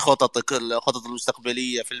القارات؟ وش خططك، الخطط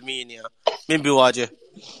المستقبليه في المينيا؟ مين بيواجه؟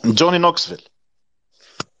 جوني نوكسفيل.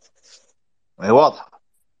 هي واضحه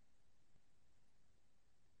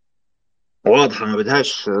ما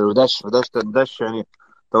بدهاش يعني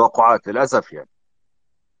توقعات للاسف. يعني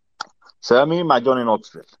سامي مع جوني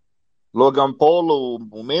نوكسفيل، لوغان بول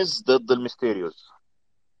وميز ضد الميستيريوز.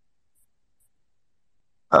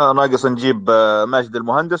 ناقص نجيب ماجد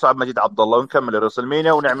المهندس وعبد المجيد عبد الله ونكمل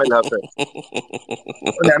رسلمينيا ونعملها في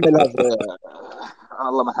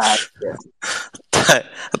الله ما عارف يعني.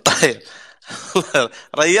 طيب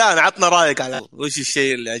ريان، عطنا رايك على وش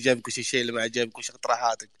الشيء اللي عجبك وش الشيء اللي ما عجبك، وش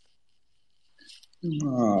اقتراحاتك؟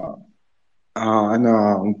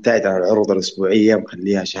 أنا مبتعد عن العروض الأسبوعية،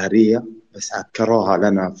 مخليها شهرية، بس عكروها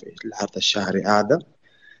لنا في العرض الشهري هذا.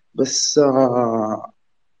 بس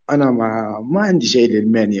أنا ما عندي شيء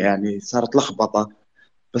للمانيا، يعني صارت لخبطة.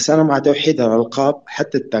 بس أنا مع توحيد الألقاب،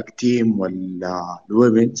 حتى التاك تيم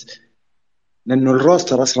والويمنز، لأنه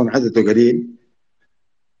الروستر أصلا عدده قليل.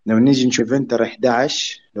 لو نيجي نشوف انتر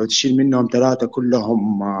 11، لو تشيل منهم 3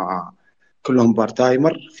 كلهم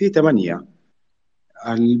بارتايمر، في 8.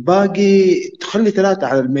 الباقي تخلي 3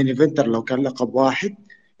 على المين ايفنتر لو كان لقب واحد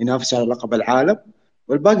ينافس على لقب العالم،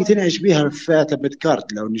 والباقي تنعش بيها فئة الميد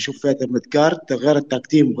كارت. لو نشوف فئة الميد كارت غير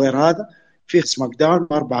التكتيم وغير هذا، في سماك داون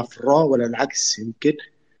 4 في الرو، ولا العكس، يمكن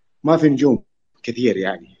ما في نجوم كثير.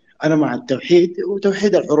 يعني أنا مع التوحيد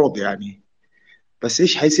وتوحيد العروض يعني، بس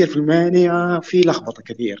إيش حيصير في المانيا؟ في لخبطة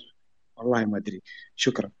كثير، والله ما أدري.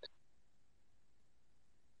 شكرا.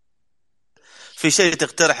 في شيء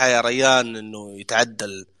تقترحه يا ريان انه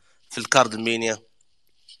يتعدل في الكارد المينيا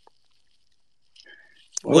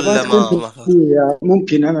والله ولا ما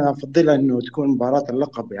ممكن انا افضلها انه تكون مباراة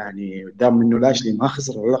اللقب، يعني دام انه لاشلي ما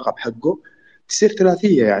خسر اللقب حقه، تصير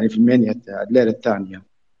ثلاثية يعني في المانيا الليلة الثانية.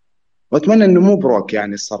 واتمنى انه مو بروك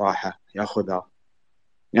يعني الصراحة ياخذها،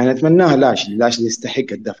 يعني اتمناها لاشلي يستحق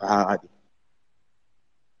الدفعة هذه.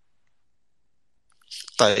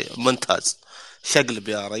 طيب ممتاز، شقلب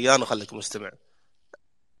يا ريان وخليك مستمع.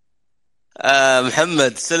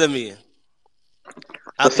 محمد سلمي،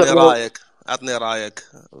 عطني رايك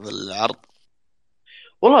بالعرض.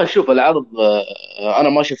 والله شوف العرض، انا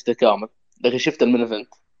ما شفته كامل، لكن شفت من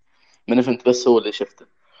ايفنت بس هو اللي شفته.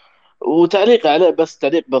 وتعليقي عليه بس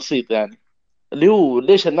تعليق بسيط، يعني اللي هو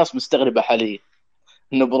ليش الناس مستغربه حاليا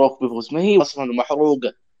انه بروك بيفوز؟ ما هي اصلا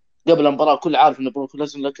محروقه قبل المباراه، كل عارف انه بروك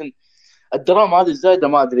لازم. لكن الدراما هذه الزايده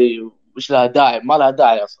ما ادري وش لها داعي، ما لها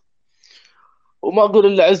داعي اصلا. وما اقول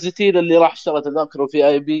الا عزتي للي راح اشترى تذاكره في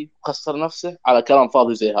اي بي وخسر نفسه على كلام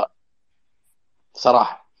فاضي زي هذا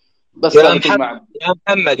صراحه. بس يا هذا كل محمد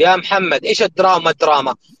ما يا محمد ايش الدراما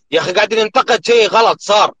يا اخي؟ قاعدين ننتقد شيء غلط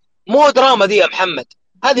صار، مو دراما دي يا محمد،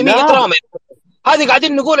 هذه مية لا دراما. هذه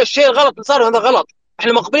قاعدين نقول الشيء الغلط اللي صار، هذا غلط.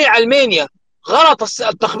 احنا مقبلين على المانيا، غلط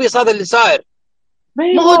التخبيص هذا اللي صاير. ما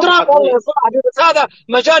هي ما هو دراما واضحه. والله يا طيب صاحبي، بس هذا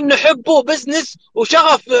مجال نحبه، بزنس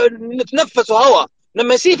وشغف نتنفسه هوا.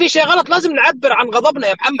 لما يصير في شيء غلط لازم نعبر عن غضبنا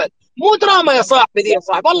يا محمد. مو دراما يا صاحبي دي يا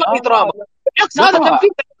صاحبي، والله مي دراما. بالعكس هذا لا تنفيذ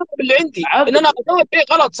الغضب اللي عندي، ان عبر انا اقول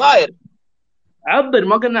شيء غلط صاير. عبر،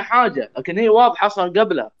 ما قلنا حاجه، لكن هي واضحه اصلا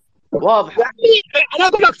قبلها، واضحه. يعني انا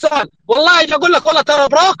اقول لك سؤال، والله اجي اقول لك والله ترى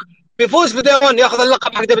بروك بيفوز في ديون ياخذ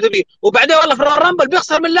اللقب حق دبليو، وبعدين والله في الرامبل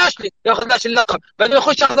بيخسر من لاشلي ياخذ لاشلي اللقب، بعدين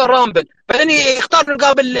يخش ياخذ الرامبل، بعدين يختار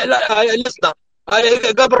قابل ليسنر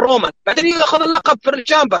قابل رومان، بعدين ياخذ اللقب في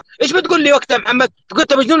التشامبر. ايش بتقول لي وقتها محمد؟ تقول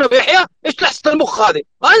انت مجنون ابو يحيى؟ ايش لحسه المخ هذه؟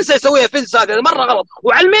 انسى يسويها فينس، هذه مره غلط.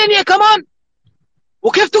 وعلى المانيا كمان،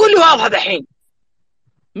 وكيف تقول لي واضحه دحين؟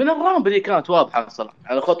 من الرامبل اللي كانت واضحه اصلا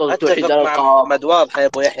على خطوه توحيد اتفق مع الالقاب، محمد، واضحه يا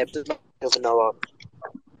ابو يحيى، بتشوف انها واضحه.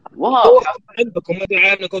 واضحه. عندكم ما ادري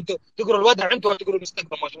عنكم تقروا الوضع، انتم تقروا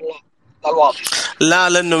المستقبل ما شاء الله. الواضح لا،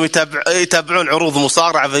 لانهم يتابعون عروض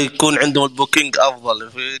مصارعه، فيكون عندهم البوكينج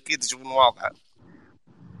افضل، اكيد يشوفون واضحه.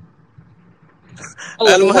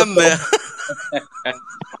 المهم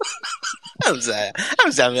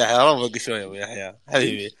امزح يا يحيى، روق شويه ابو يحيى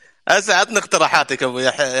حبيبي. اسعدنا اقتراحاتك ابو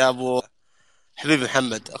يحيى يا ابو حبيبي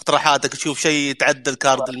محمد، اقتراحاتك تشوف شيء يتعدل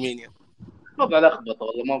كارد المينيا. طبعا لخبطه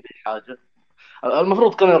والله، ما في حاجه.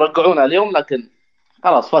 المفروض كانوا يرجعونها اليوم، لكن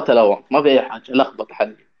خلاص فات الاوان، ما في اي حاجه، لخبطه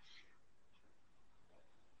حاليا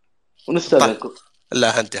ونستاذنكم.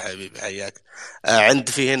 لا انت حبيبي حياك. عند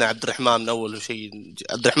في هنا عبد الرحمن من اول شيء.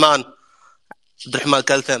 عبد الرحمن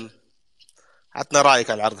كلثم، عطنا رايك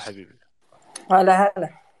على العرض حبيبي. هلا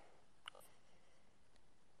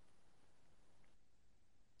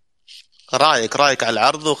رايك على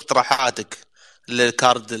العرض واقتراحاتك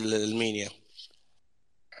للكارد المينيا.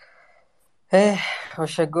 ايه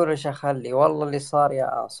وش اقول وش اخلي؟ والله اللي صار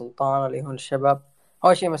يا سلطان اللي هو الشباب،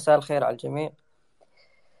 اول شيء مساء الخير على الجميع.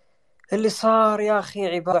 اللي صار يا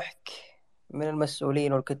اخي عبارة ضحك من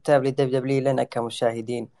المسؤولين والكتاب للدبليو لنا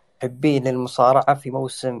كمشاهدين محبين للمصارعة في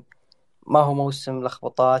موسم ما هو موسم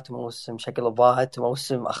لخبطات وموسم شقلبات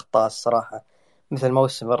وموسم اخطاء الصراحة، مثل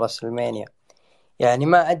موسم الرسلمينيا. يعني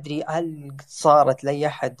ما ادري هل صارت لاي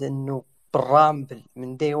احد انه بالرامبل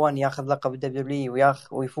من دي 1 ياخذ لقب دبليو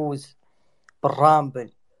ويفوز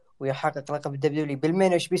بالرامبل ويحقق لقب الدبليو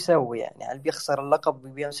بالمين؟ وش بيسوي يعني؟ هل بيخسر اللقب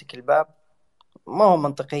وبيمسك الباب؟ ما هو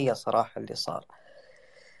منطقية صراحة اللي صار.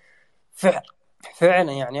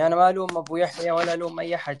 فعلا يعني أنا ما ألوم أبو يحيى ولا ألوم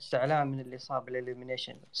أي أحد زعلان من اللي صار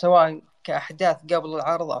بالإلمنيشن، سواء كأحداث قبل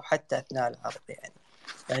العرض أو حتى أثناء العرض.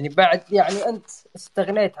 يعني بعد يعني أنت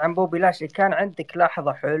استغنيت عن بوبي لاشلي، كان عندك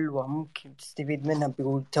لحظة حلوة ممكن تستفيد منها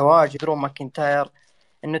بتواجد درو ماكنتاير،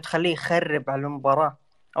 إنه تخليه يخرب على المباراة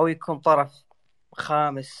أو يكون طرف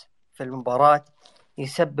خامس في المباراة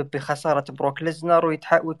يسبب بخسارة بروك ليزنر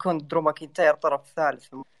ويكون درو ماكنتاير طرف ثالث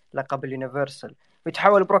في لقب اليونيفرسال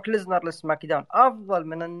ويتحول بروك ليزنر لسماك داون، أفضل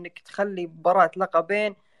من أنك تخلي مباراة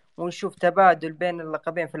لقبين ونشوف تبادل بين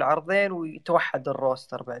اللقبين في العرضين ويتوحد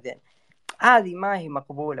الروستر بعدين. هذه ما هي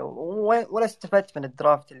مقبولة ولا استفدت من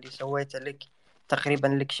الدرافت اللي سويته لك تقريبا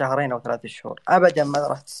لك 2 أو 3 شهور، أبدا ما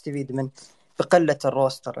راح تستفيد من بقلة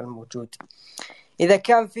الروستر الموجود. إذا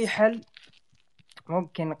كان في حل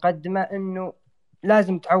ممكن نقدمه إنه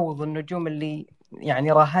لازم تعوض النجوم اللي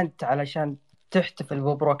يعني راهنت علشان تحتفل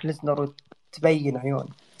ببروك ليزنر وتبين عيون.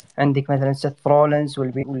 عندك مثلا سيث رولينز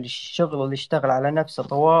والشغل اللي اشتغل على نفسه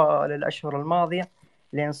طوال الأشهر الماضية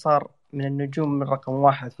لين صار من النجوم من رقم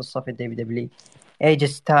 1 في الصف الدبليو. ايج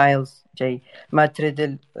ستايلز جاي، مات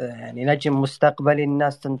ريدل يعني نجم مستقبلي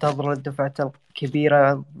الناس تنتظر الدفعة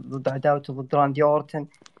الكبيرة ضد عداوته ضد راندي أورتن،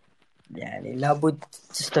 يعني لابد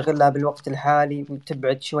تستغلها بالوقت الحالي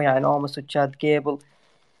وتبعد شوي عن أومس وتشاد جيبل.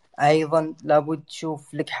 أيضا لابد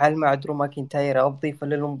تشوف لك حل مع درو ماكنتاير أو تضيفه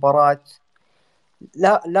للمباراة.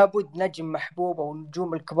 لابد نجم محبوب أو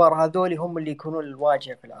النجوم الكبار هذول هم اللي يكونون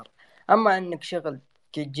الواجهة في العرض. أما أنك شغل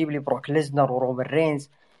تجيب لي بروك ليزنر ورومان رينز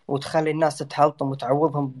وتخلي الناس تتحلطم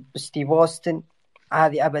وتعوضهم بستيف أوستن،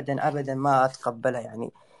 هذه أبدا ما أتقبلها.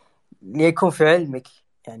 يعني ليكون في علمك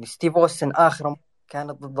يعني ستيف أوستن آخر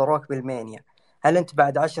كانت ضد روك بالمانيا، هل أنت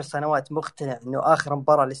بعد 10 سنوات مقتنع أنه آخر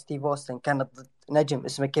مباراة لستيف أوستن كانت ضد نجم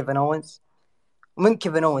اسمه كيفن أوينز؟ من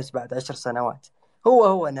كيفن أوينز بعد 10 سنوات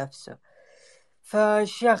هو نفسه.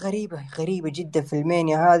 فأشياء غريبة جدا في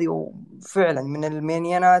المانيا هذه، وفعلا من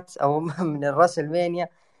المانيانات أو من الرسلمينيا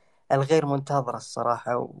الغير منتظرة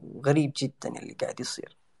الصراحة، وغريب جدا اللي قاعد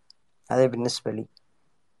يصير. هذا بالنسبة لي.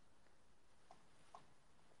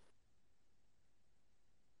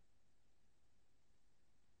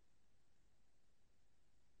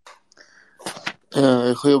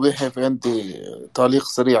 يا أخوي يحيى، في عندي تعليق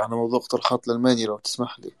سريع على موضوع اقتراحات للمانيا لو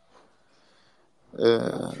تسمح لي.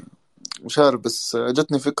 مش عارف بس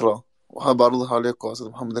جتني فكرة وحاب أعرضها عليكم يا أستاذ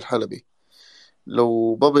محمد الحلبي.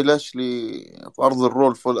 لو بابي لاشلي في عرض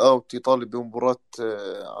الرول فول أوت يطالب بمباراة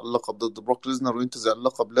على اللقب ضد بروك ليزنر وينتزع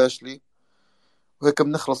اللقب لاشلي، وهيك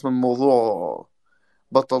بنخلص من موضوع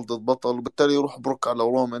بطل ضد بطل، وبالتالي يروح بروك على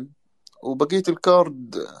رومان وبقية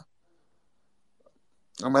الكارد.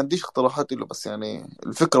 ما عنديش اقتراحات له، بس يعني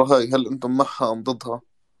الفكرة هاي هل أنتم معها أم ضدها؟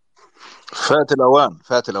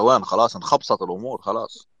 فات الأوان خلاص، انخبصت الأمور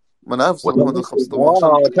خلاص. ما أنا عارف أستاذ وتم محمد الخبص طبعا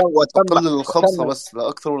عشان وتم أقلل الخبصة بس لا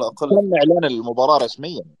أكثر ولا أقل. تم إعلان المباراة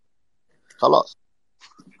رسميا خلاص.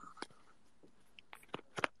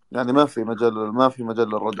 يعني ما في مجال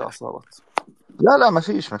للرجعة صارت. لا ما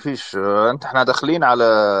فيش. انت احنا داخلين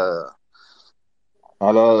على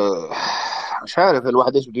مش عارف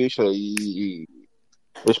الواحد ايش بده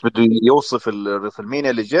ايش بده يوصف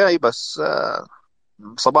الرسلمينيا اللي جاي، بس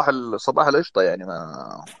صباح القشطه يعني.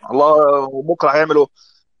 ما الله بكره هيعملوا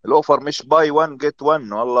الاوفر مش باي 1 جيت 1،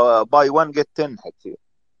 والله باي 1 جيت 10 حتصير.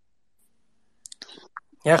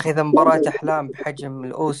 يا أخي إذا مباراة أحلام بحجم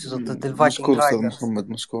الأوسس ضد الفايكنج مشكور أستاذ رايدرز محمد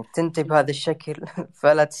مشكور تنتهي بهذا الشكل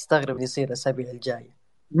فلا تستغرب يصير الأسابيع الجاية.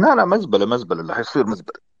 لا مزبله اللي حيصير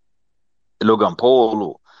مزبله. لوغان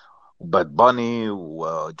بول وباد باني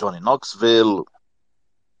وجوني نوكسفيل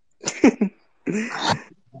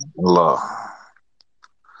الله،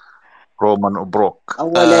 رومان وبروك.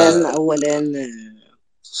 اولا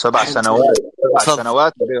 7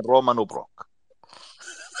 سنوات بين رومان وبروك.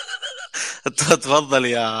 تفضل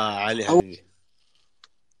يا علي حبيبي.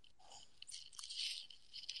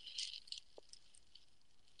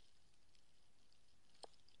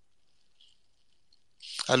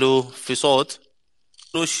 الو في صوت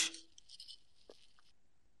وش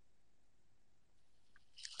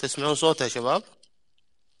تسمعون صوته يا شباب؟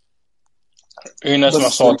 اي نسمع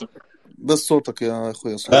بس صوتك. بس صوتك يا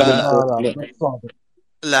اخوي لا بس صوتك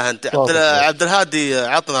لا انت صوتك عبد الهادي،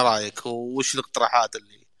 عطنا رايك وش الاقتراحات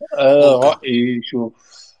اللي ممكن. رأيي شوف،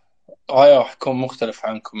 رأيي راح يكون مختلف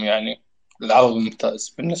عنكم. يعني العرض ممتاز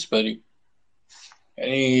بالنسبة لي.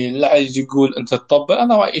 يعني لا يجي يقول أنت تطبق،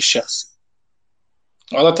 أنا رأيي الشخصي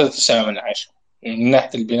على 9/10 من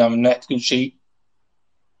ناحية البناء، من ناحية كل شيء،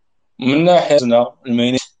 من ناحية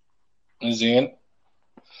المنيشن. زين،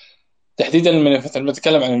 تحديدا المنيشن.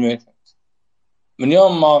 بتكلم عن المنيشن. من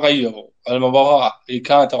يوم ما غيروا المباراة اللي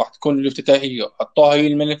كانت راح تكون الافتتاحية وحطوها هي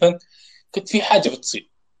المنيشن، كنت في حاجة بتصير،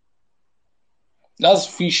 لازم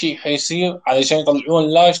في شيء حيصير علشان يطلعون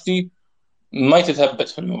لاشتي ما يتثبت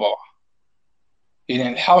في المباراة.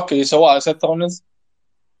 يعني الحركة اللي سواها سيث رولينز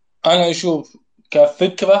أنا أشوف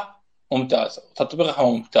كفكرة ممتازة وتطبيقها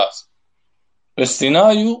ممتاز.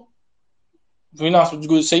 السيناريو في ناس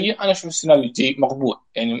بتقول سيء، أنا أشوف السيناريو جيد مقبول.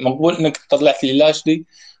 يعني مقبول إنك طلعت لي لاشلي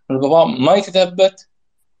من المباراة ما يتثبت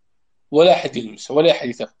ولا أحد يلمسه ولا أحد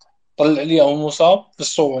يثبته. طلع لي أو مصاب في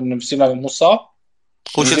الصورة إنه بالسيناريو مصاب.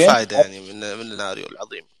 وش الفائدة يعني من السيناريو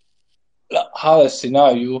العظيم؟ لا، هذا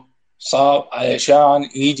السيناريو صار علشان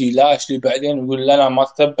يجي لاشلي بعدين ويقول لنا ما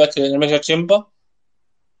تثبت لأن مشى تشامبر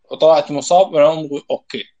وطلعت مصاب. وانا أقول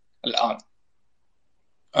اوكي، الان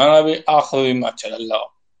انا ابي اخذ الماتش على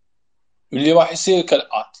اللعب اللي راح يصير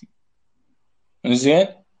كالاتي. زين،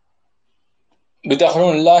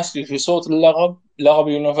 بيدخلون لاشلي في صوت لقب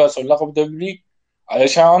يونيفرسال ولقب دبلي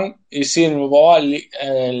علشان يصير المباراة اللي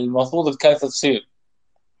المفروض اللي كانت تصير.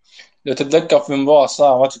 لو تتذكر في مباراة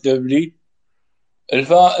صارت دبلي،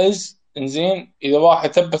 الفائز انزين اذا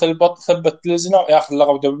واحد ثبت البط ثبت لزنر ياخذ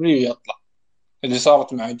لقب دبلي ويطلع. اللي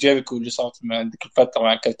صارت مع جيريكو واللي صارت مع ذيك الفترة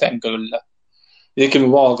مع كرتانجل ولا ذيك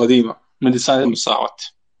المباراة القديمة من السنة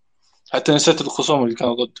صارت. حتى نسيت الخصوم اللي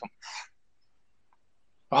كانوا ضدهم.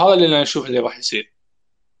 وهذا اللي أنا أشوف اللي راح يصير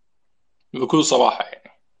بكل صراحة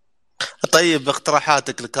يعني. طيب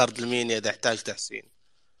اقتراحاتك لكارد المينيا إذا يحتاج تحسين؟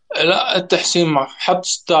 لا، التحسين ما حط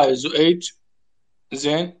ستايلز وإيج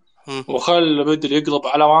زين، وخل بدل يقلب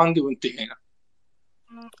على راندي وانتهينا.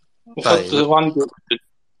 وخط طيب. راندي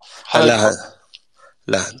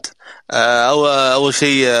لا أنت أول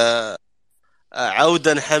شيء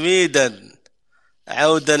عودا حميدا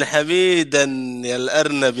يا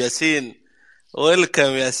الأرنب ياسين. ويلكم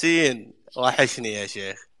ياسين، وحشني يا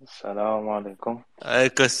شيخ. السلام عليكم.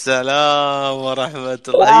 عليكم السلام ورحمة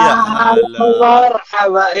الله. يا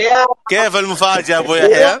مرحبا يا كيف المفاجأة أبو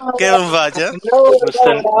يحيى؟ كيف المفاجأة؟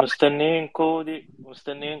 مستنين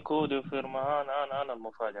كودي وفيرمان. أنا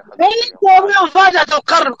المفاجأة. انت مفاجأة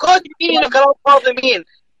القرن. كود مين وكلام فاضي مين؟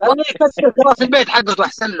 انا يكسر كراس البيت حقه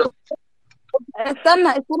واحسن له.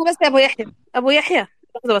 استنى بس يا ابو يحيى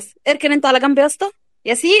لحظة بس، اركن انت على جنب يا اسطى.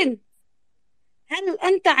 ياسين، هل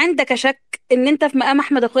انت عندك شك ان انت في مقام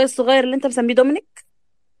احمد اخويا الصغير اللي انت مسميه دومينيك؟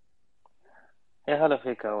 يا هلا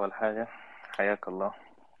فيك. اول حاجة حياك الله.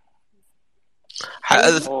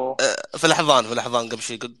 في لحظان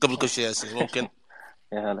قبل كل شيء ياسين ممكن.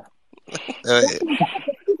 يا هلا.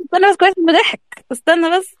 استنى بس كويس بضحك.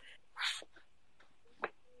 استنى بس.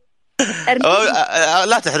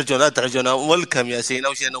 لا تحرجونا. ولكم ياسين،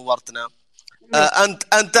 اول شيء نورتنا.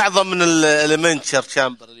 انت اعظم من إلمنيشن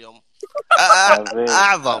تشامبر اليوم.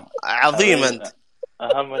 عظيم انت.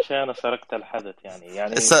 اهم شيء انا سرقت الحدث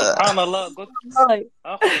يعني سبحان الله. قلت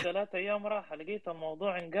اخذ 3 أيام راحه، لقيت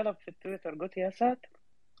الموضوع انقلب في التويتر. قلت يا ساتر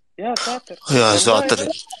يا ساتر.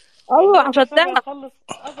 عشان اخلص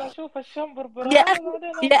ابى اشوف الشامبر يا اخي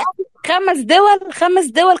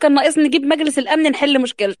 5 دول كان ناقص نجيب مجلس الامن نحل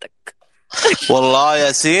مشكلتك. والله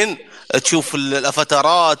ياسين تشوف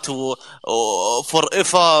الفترات وفور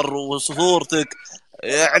ايفر وصورتك،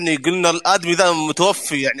 يعني قلنا الادمي ذا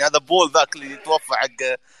متوفي. يعني هذا بول ذاك اللي توفى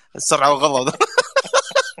حق السرعه والغضب.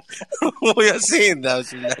 وياسين ذا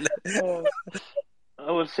بسم الله.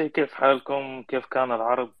 اول شيء كيف حالكم؟ كيف كان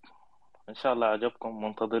العرض؟ ان شاء الله عجبكم.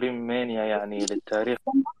 منتظرين مانيا يعني للتاريخ.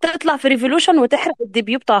 تطلع في ريفولوشن وتحرق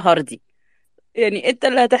الديبيو بتاع هاردي. يعني انت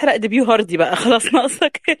اللي هتحرق ديبيو هاردي بقى، خلاص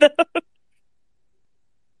ناقصك كده.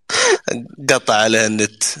 قطع عليه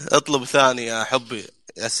النت. اطلب ثاني يا حبي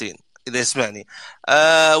ياسين اذا يسمعني.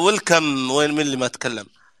 ويلكم. وين من اللي ما تكلم؟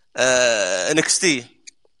 NXT.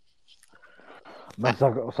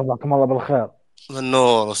 صبحكم الله بالخير. من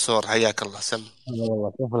نور والسور، حياك الله. سم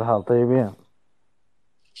والله كيف الحال؟ طيبين؟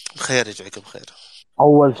 بخير، يجعلك بخير.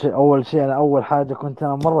 اول شيء انا اول حاجه كنت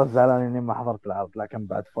انا مره زعلان اني ما حضرت العرض، لكن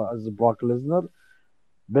بعد فاز بروك ليزنر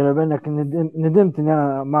بيني وبينك ندمت اني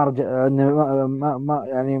انا ما ارجع، اني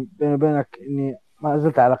يعني بيني وبينك اني ما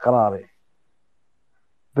زلت على قراري.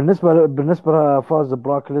 بالنسبه لفوز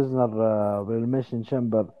براك ليزنر بالميشن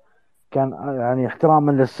تشامبر، كان يعني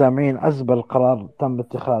احتراما للسامعين أزبل قرار تم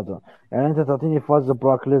اتخاذه. يعني أنت تعطيني فوز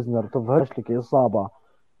براك ليزنر تظهرش لك إصابة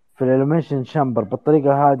في الإلمنيشن شامبر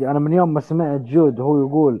بالطريقة هذه. أنا من يوم ما سمعت جود هو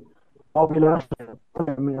يقول بوبي لاشلي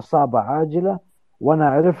طلع من إصابة عاجلة، وأنا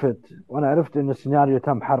عرفت إنه السيناريو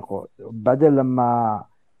تم حرقه. بعدين لما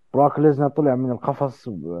براك ليزنر طلع من القفص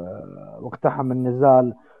واقتحم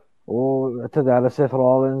النزال واعتدى على سيث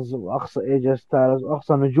رولينز واقصى ايجي ستايلز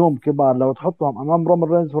واقصى نجوم كبار، لو تحطهم امام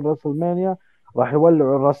رومان رينز في الرسلمينيا راح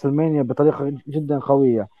يولعوا الرسلمينيا بطريقه جدا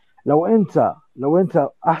قويه. لو انت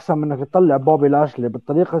احسن من انك تطلع بوبي لاشلي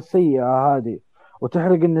بالطريقه السيئه هذه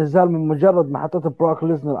وتحرق النزال من مجرد ما حطيت بروك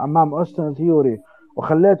ليزنر امام اوستن ثيوري،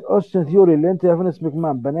 وخليت اوستن ثيوري اللي انت يا فينس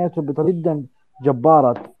مكمان بنيته بطريقه جدا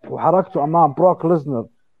جباره وحركته امام بروك ليزنر،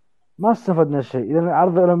 ما استفدنا شيء. اذا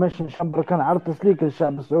عرض إلمنيشن شامبر كان عرض تسليك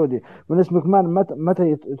للشعب السعودي. بالنسبه كمان متى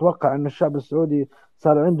يتوقع انه الشعب السعودي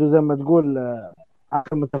صار عنده زي ما تقول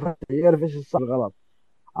عقل متفتح يعرف ايش الصح والغلط؟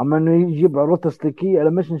 اما انه يجيب عروض تسليكيه.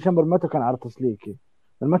 إلمنيشن شامبر متى كان عرض تسليكي؟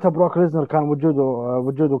 متى بروك ليزنر كان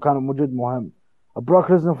وجوده كان وجود مهم.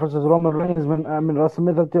 بروك ليزنر فيرسس رومان رينز من راس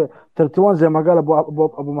 31 زي ما قال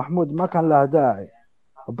ابو محمود ما كان لها داعي.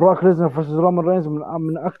 بروك ليزنر فيرسس رومان رينز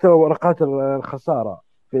من اكثر ورقات الخساره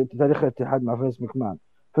في تاريخ الاتحاد مع فينس مكمان.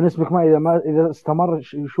 فينس مكمان اذا استمر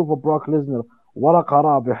يشوف بروك ليزنر ورقه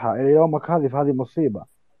رابحه الى يومك هذه، فهذه مصيبه.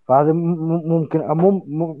 فهذا ممكن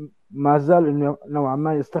ما زال انه نوعا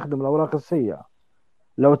ما يستخدم الاوراق السيئه.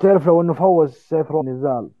 لو انه فوز سيث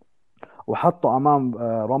نزال وحطه امام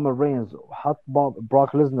رومان رينز وحط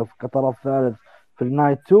بروك ليزنر كطرف ثالث في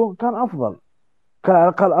النايت 2 كان افضل. كان على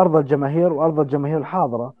الأقل أرض الجماهير وأرض الجماهير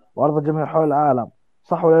الحاضرة وأرض الجماهير حول العالم،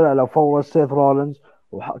 صح ولا لا؟ لو فوز سيث رولينز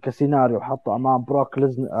كسيناريو وحطه أمام بروك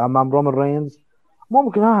ليزنر أمام رومان رينز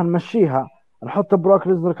ممكن نمشيها، نحط بروك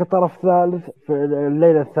ليزنر كطرف ثالث في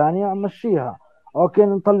الليلة الثانية نمشيها. أوكي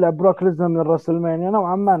نطلع بروك ليزنر من راسلمانيا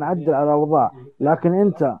نوعا ما نعدل على الأوضاع. لكن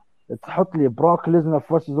أنت تحط لي بروك ليزنر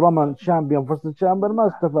فورسز رومان شامبيون فورسز شامبر، ما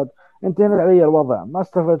استفاد. أنت هنا علي الوضع ما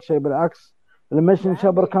استفاد شيء، بالعكس الميشن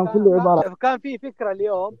شابر كان كله عبارة. كان في فكره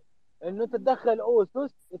اليوم انه تتدخل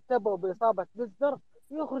اوسوس يتبعوا باصابه ليزنر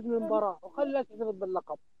ويخرج من المباراه وخلي يحتفظ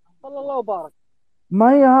باللقب. صلى الله وبارك.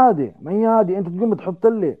 ما هي هذه انت تقوم تحط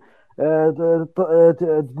لي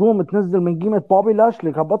تقوم تنزل من قيمه بوبي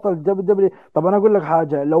لاشلي كبطل دبليو. طب انا اقول لك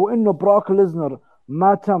حاجه، لو انه بروك ليزنر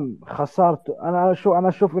ما تم خسارته، انا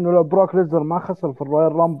اشوف انه لو بروك ليزنر ما خسر في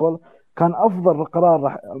الرويال رامبل كان افضل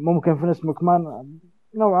قرار. ممكن فينس مكمان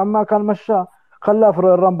نوعا ما كان مشاه، خلاه في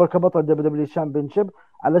الرويال رامبل كبطل دبليو شامبيونشيب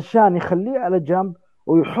علشان يخليه على جنب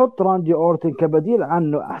ويحط راندي اورتن كبديل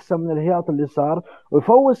عنه احسن من الهياط اللي صار،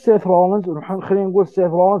 ويفوز سيث رولينز. خلينا نقول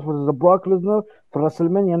سيث رولينز فوز بروك ليزنر في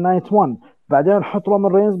رسلمينيا نايت 1، بعدين نحط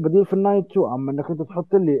رومان رينز بديل في النايت 2. اما انك انت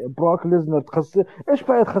تحط لي بروك ليزنر تخسر، ايش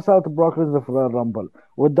فائده خساره بروك ليزنر في الرويال رامبل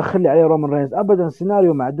وتدخل لي عليه رومان رينز؟ ابدا،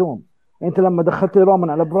 سيناريو معدوم. انت لما دخلت لي رومان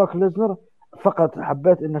على بروك ليزنر فقط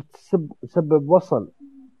حبيت انك تسبب وصل،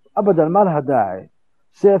 ابدا ما لها داعي.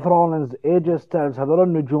 سيث رولينز ايجي ستايلز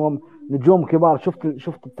هذول نجوم كبار.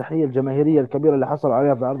 شفت التحيه الجماهيريه الكبيره اللي حصلوا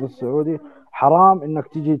عليها في العرض السعودي. حرام انك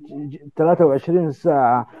تجي 23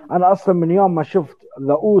 ساعه. انا اصلا من يوم ما شفت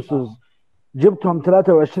ذا اوسوس جبتهم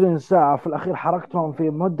 23 ساعه في الاخير حركتهم في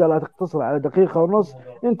مده لا تقتصر على دقيقه ونص.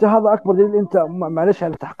 انت هذا اكبر دليل انت معلش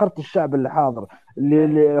على تحقرت الشعب اللي حاضر،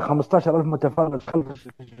 اللي 15,000 متفرج خلف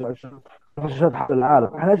شاشات حول العالم.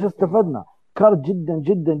 احنا ايش استفدنا؟ كارت جدا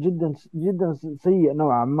جدا جدا جدا سيء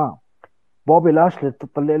نوعا ما. بوبي لاشلي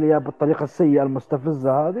تطلع لي اياه بالطريقه السيئه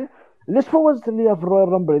المستفزه هذه. ليش فوزت لي اياه في الرويال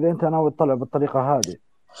رامبل اذا انت ناوي تطلع بالطريقه هذه؟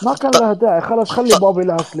 ما كان لها داعي. خلاص خلي بوبي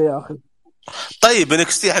لاشلي يا اخي. طيب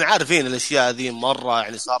انكستي احنا عارفين الاشياء ذي مره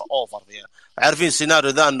يعني صار اوفر فيها، عارفين سيناريو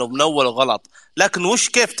ذا انه من اول غلط، لكن وش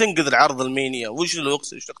كيف تنقذ العرض المينيا؟ وش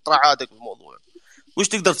اقتراحاتك في الموضوع؟ وش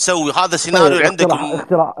تقدر تسوي؟ هذا سيناريو طيب عندك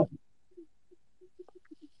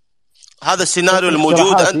هذا السيناريو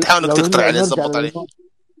الموجود انت حاول تقترح عليه تضبط عليه.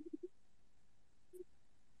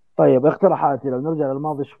 طيب اقتراحاتي لو نرجع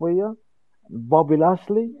للماضي شويه، بوبي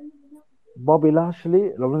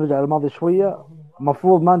لاشلي لو نرجع للماضي شويه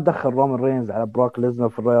مفروض ما ندخل رومان رينز على بروك ليزنر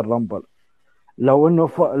في الرويال رامبل. لو انه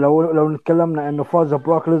لو تكلمنا انه فوز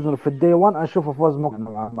بروك ليزنر في الدي 1 اشوفه فوز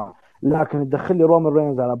مقنع، لكن تدخل لي رومان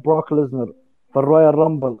رينز على بروك ليزنر في الرويال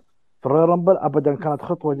رامبل ابدا كانت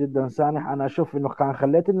خطوه جدا سانحه. انا اشوف انه كان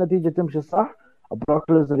خليت النتيجه تمشي صح،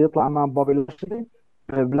 بروك ليزنر يطلع امام بوبي لاشلي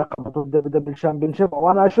بلقب بطولة دبل شامبيونشيب.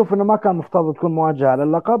 وانا اشوف انه ما كان مفترض تكون مواجهة على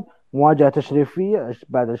اللقب، مواجهة تشريفية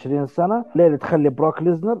بعد 20 سنة. ليه تخلي بروك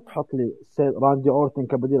ليزنر تحط لي راندي اورتن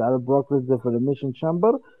كبديل على بروك ليزنر في المنيشن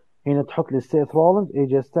تشامبر؟ هنا تحط لي سيث رولينز، اي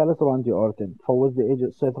جي ستايلز، راندي اورتن. تفوز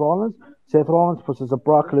لي سيث رولينز فوسز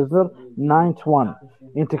بروك ليزنر 9-1.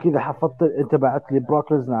 انت كذا حفظت، انت بعت لي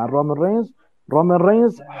بروك ليزنر على رومان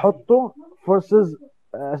رينز حطه فورسز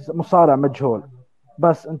مصارع مجهول،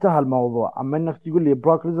 بس انتهى الموضوع. اما انك تقول لي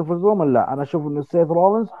بروك ليزنر في رومان، لا، انا اشوف انه سيث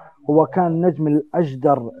رولينز هو كان النجم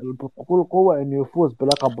الاجدر بكل قوه انه يفوز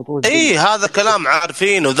بلقب بطوله هذا كلام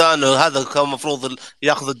عارفين، وذا انه هذا كان المفروض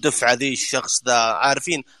ياخذ الدفعه ذي الشخص ذا،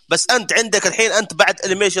 عارفين. بس انت عندك الحين، انت بعد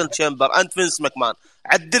إلمنيشن تشامبر، انت فينس ماكمان،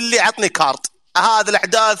 عدل لي، عطني كارد. هذا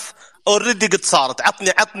الاحداث اوريدي قد صارت،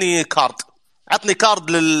 عطني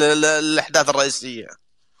كارد للاحداث الرئيسيه.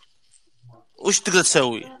 وش تقدر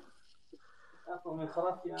تسوي؟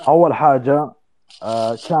 اول حاجه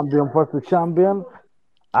شامبيون فورس شامبيون،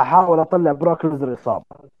 احاول اطلع بروك ليزنر اصابه،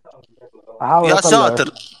 يا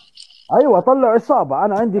ساتر. ايوه اطلع اصابه.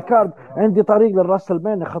 انا عندي كارد، عندي طريق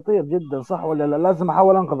للرسلمينيا خطير جدا، صح ولا لا؟ لازم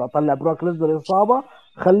احاول انقذ، اطلع بروك ليزنر اصابه،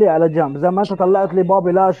 خليه على جنب. زي ما انت طلعت لي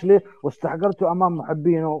بوبي لاشلي واستحقرته امام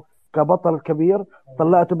محبينه كبطل كبير،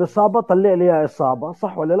 طلعته باصابه، طلع لي اياه اصابه،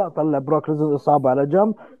 صح ولا لا؟ طلع بروك ليزنر اصابه على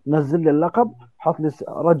جنب، نزل لي اللقب، حط لي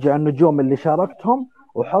رجع النجوم اللي شاركتهم،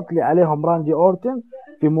 وحط لي عليهم راندي اورتن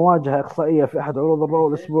في مواجهه اقصائيه في احد عروض الرو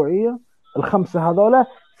الاسبوعيه. الخمسه هذولا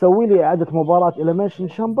سوي لي إعادة مباراة إلمنيشن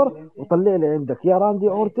شامبر، وطلع لي عندك يا راندي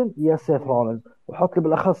أورتن يا سيث رولينز، وحط لي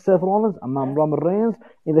بالأخص سيث رولينز أمام رومان رينز.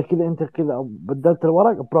 إذا كذا أنت كذا بدلت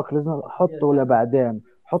الورق، بروك ليزنر حطه لبعدين،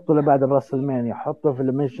 حطه لبعد الرسلمينيا، حطه في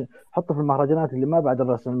الميشن، حطه في المهرجانات اللي ما بعد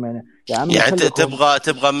الرسلمينيا يا عمي. يعني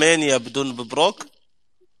تبغى مانيا بدون بروك؟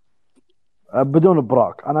 بدون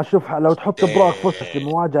بروك. أنا أشوف لو تحط بروك فرصة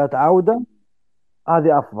لمواجهة عودة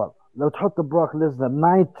هذه أفضل. لو تحط بروك ليزنر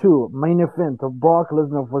نايت 2 مين ايفنت، بروك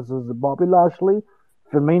ليزنر فيرسز بوبي لاشلي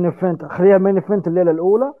في المين ايفنت، خليها مين ايفنت الليله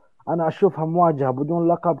الاولى، انا اشوفها مواجهه بدون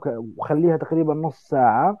لقب وخليها تقريبا نص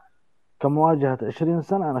ساعه كمواجهه 20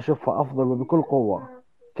 سنه، انا اشوفها افضل وبكل قوه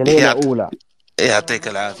كليله اولى. يعطيك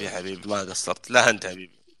العافيه حبيبي، ما قصرت. لا انت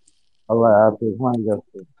حبيبي، الله يعافيك، ما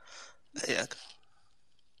قصرت. حياك.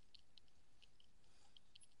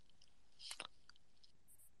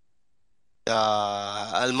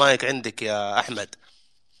 يا المايك عندك يا احمد،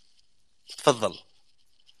 تفضل.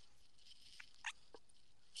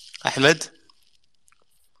 احمد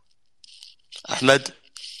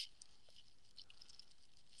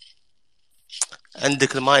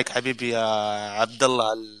عندك المايك حبيبي يا عبد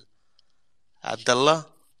الله.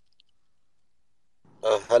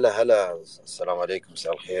 هلا السلام عليكم،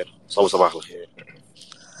 مساء الخير، صباح الخير.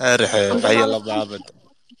 ارحب، حي الله ابو عبد،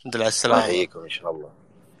 الحمد لله السلامه. الله يحييكم ان شاء الله.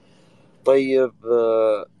 طيب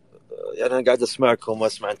يعني انا قاعد اسمعكم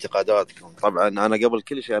واسمع انتقاداتكم. طبعا انا قبل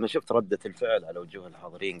كل شيء انا شفت ردة الفعل على وجوه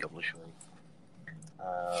الحاضرين قبل شوي،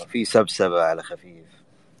 في سبسبة على خفيف،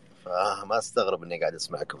 فما استغرب اني قاعد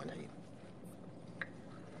اسمعكم الحين.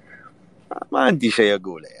 ما عندي شيء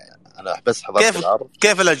اقوله يعني، انا بس حضرت العرض.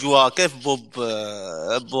 كيف الاجواء؟ كيف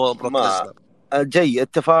بروك ليزنر؟ جيد،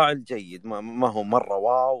 التفاعل جيد، ما هو مره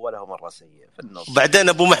واو ولا هو مره سيء، في النص. وبعدين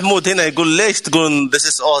ابو محمود هنا يقول ليش تقول ذس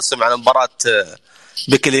از اوسم على مباراه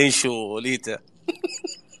بيكلينش وليتا؟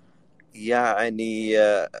 يعني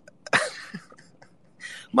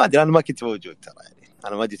ما ادري، انا ما كنت موجود ترى، يعني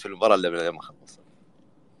انا ما جيت في المباراه الا لما خلصت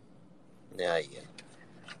نهائيا.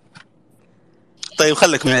 طيب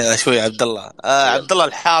خليك معي شوي يا عبد الله. عبد الله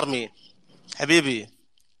الحارمي حبيبي،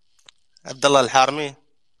 عبد الله الحارمي،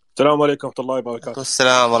 السلام عليكم ورحمة الله وبركاته.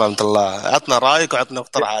 السلام ورحمة الله. عطنا رأيك وعطنا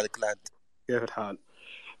اقتراحاتك. كيف الحال؟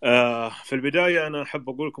 في البداية أنا أحب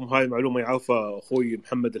أقول لكم هاي معلومة يعرفها أخوي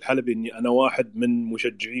محمد الحلبي، إني أنا واحد من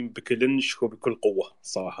مشجعين بكلينش وبكل قوة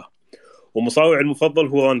صراحة، ومصارعي المفضل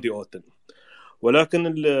هو راندي أورتن. ولكن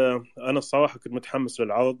أنا الصراحة كنت متحمس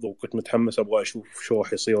للعرض، وكنت متحمس أبغى أشوف شو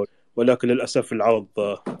راح يصير، ولكن للأسف العرض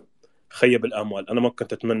خيب الآمال. أنا ما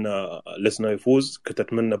كنت أتمنى ليزنر يفوز، كنت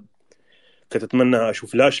أتمنى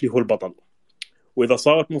أشوف لاشلي هو البطل، وإذا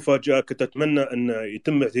صارت مفاجأة كنت أتمنى أن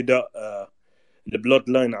يتم اعتداء البلود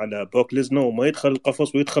لاين على بروك ليزنر وما يدخل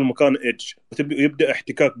القفص ويدخل مكان إيدج، ويبدأ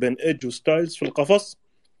احتكاك بين إيدج وستايلز في القفص،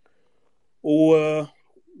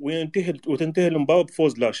 وتنتهي المباراة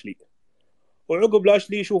بفوز لاشلي. وعقب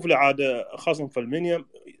لاشلي يشوف له عادة خاصة في المنيا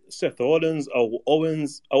سيث رولينز أو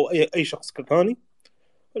أوينز أو أي شخص ثاني،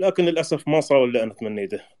 ولكن للأسف ما صار اللي أنا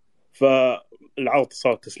تمنيته، فالعرض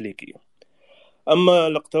صار تسليكي. أما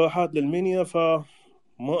الاقتراحات للمنيا فما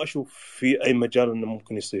أشوف في أي مجال إنه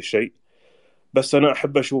ممكن يصير شيء، بس أنا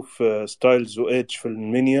أحب أشوف ستايلز وإيدج في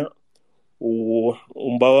المنيا،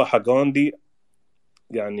 ومباراة حق راندي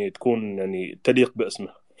يعني تكون يعني تليق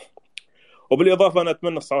باسمه. وبالإضافة أنا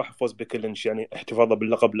أتمنى الصراحة فوز بيكي لينش، يعني احتفاظه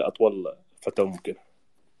باللقب لأطول فترة ممكن.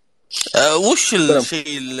 وش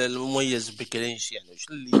الشيء المميز بيكي لينش يعني؟ وش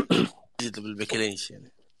اللي جديد بالبيكي لينش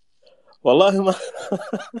يعني؟ والله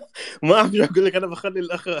ما أعرف أقول لك. أنا بخلي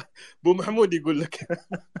الأخ أبو محمود يقول لك.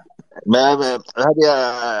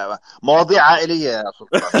 هذه مواضيع عائلية يا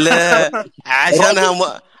سلطان. لا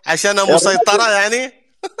عشانها مسيطرة يعني.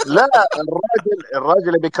 لا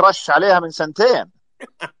الراجل بيكرش عليها من سنتين.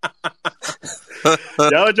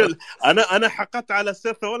 يا رجل أنا حقت على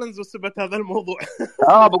سيث رولينز وسبت هذا الموضوع.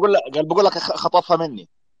 بقول لك خطفها مني.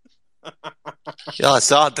 يا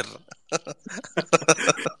ساتر.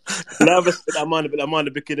 لا بس بالأمانة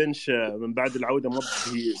بيكي لينش من بعد العودة ما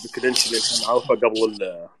بيكي لينش اللي كان عارفه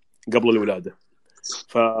قبل الولادة.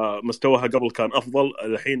 فمستواها قبل كان أفضل.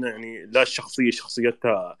 الحين يعني لا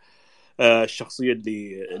شخصيتها الشخصية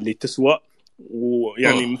اللي تسوى.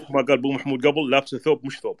 ويعني مثل ما قال أبو محمود قبل، لابسة ثوب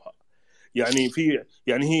مش ثوبها. يعني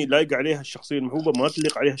هي لايق عليها الشخصية المحبوبة، ما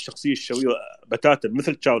تليق عليها الشخصية الشوية بتاتا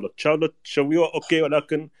مثل شارلوت شوية أوكي،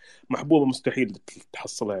 ولكن محبوبة مستحيل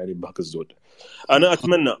تحصلها يعني بهاك الزود. أنا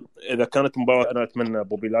أتمنى إذا كانت مباراة، أنا أتمنى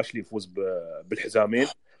بوبي لاشلي يفوز بالحزامين،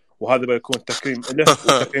 وهذا بيكون تكريم له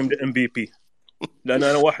وتكريم MVP، لأن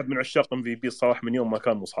أنا واحد من عشاق MVP الصراحة من يوم ما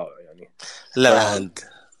كان مصارع يعني. لا عند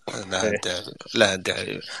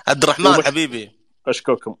عبد الرحمن حبيبي،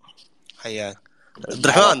 أشكركم. حياك عبد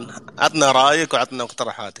الرحمن، عطنا رأيك وعطنا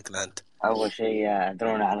مقترحاتك. لا أنت أول شيء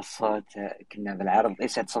أدرونا على الصوت، كنا بالعرض.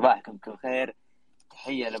 يسعد صباحكم كل خير.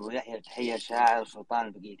 تحية لأبو يحيى، تحية شاعر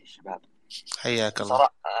سلطان بقية الشباب. حياك الله.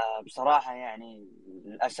 بصراحة يعني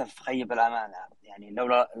للأسف خيب الأمان العرض. يعني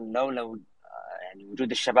لولا يعني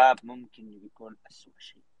وجود الشباب ممكن يكون أسوأ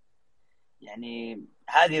شيء. يعني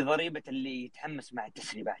هذه ضريبة اللي يتحمس مع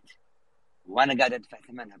التسريبات، وأنا قاعد أدفع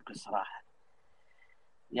ثمنها بكل صراحة.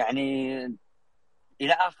 يعني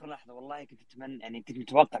إلى آخر لحظة والله كنت أتمنى، يعني كنت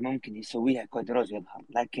متوقع ممكن يسويها كودي روز يظهر،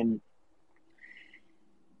 لكن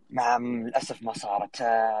مع للأسف ما صارت.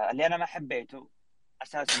 اللي أنا ما حبيته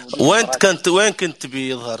أساسا وين كنت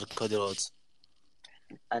بيظهر كودي روز؟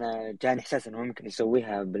 أنا جاني إحساس إنه ممكن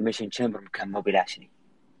يسويها بالميشن تشامبر مكان موبي لاشلي.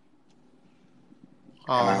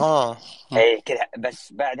 أي كذا،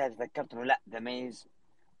 بس بعدها تذكرت إنه لا ذا ميز،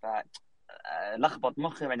 فلخبط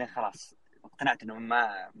مخي. بعدين خلاص اقتنعت إنه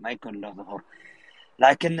ما يكون له ظهور.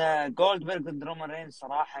 لكن جولدبرغ ضد رومان رينز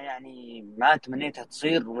صراحة يعني ما تمنيتها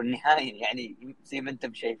تصير، والنهاية يعني زي ما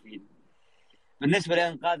انتم شايفين. بالنسبة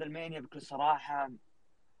لإنقاذ المانيا بكل صراحة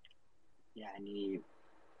يعني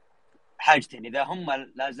حاجتين، إذا هم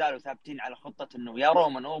لا زالوا ثابتين على خطة إنه يا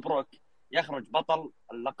رومان أو بروك يخرج بطل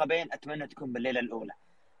اللقبين، أتمنى تكون بالليلة الأولى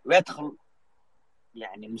ويدخل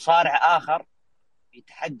يعني مصارع آخر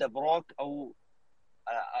يتحدى بروك أو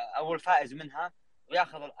الفائز منها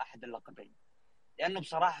ويأخذ أحد اللقبين. لأنه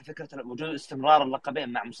بصراحة فكرة وجود استمرار اللقبين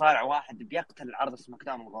مع مصارع واحد بيقتل العرض سماك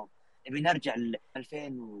داون والرو. نبي نرجع ل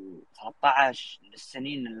 2013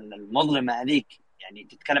 للسنين المظلمة هذيك، يعني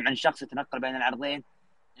تتكلم عن شخص يتنقل بين العرضين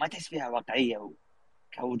ما تحس فيها واقعية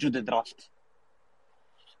كوجود درافت.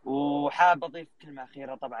 وحاب أضيف كلمة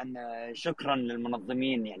أخيرة، طبعا شكرا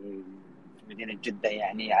للمنظمين يعني في مدينة جدة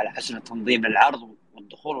يعني على حسن تنظيم العرض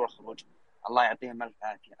والدخول والخروج. الله يعطيهم ألف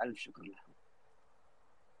عافية، ألف شكر لهم.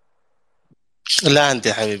 لا أنت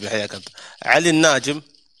يا حبيبي، حياك الله. علي الناجم،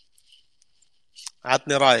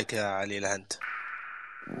 عطني رأيك يا علي. لا أنت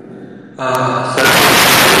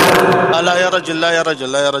لا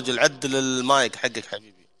يا رجل عدل المايك حقك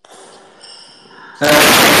حبيبي.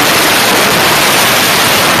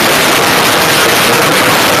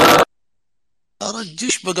 يا رجل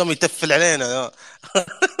ايش بقى يتفل علينا يا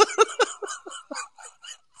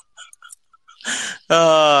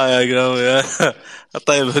يا قوي.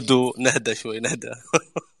 طيب هدوء، نهدى شوي نهدى.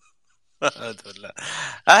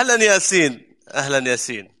 اهلا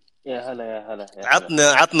ياسين. يا هلا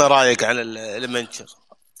عطنا رايك على المنشر.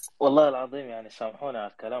 والله العظيم يعني سامحوني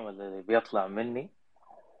على الكلام اللي بيطلع مني.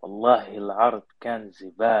 والله العرض كان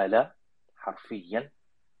زبالة حرفيا.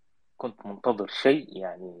 كنت منتظر شيء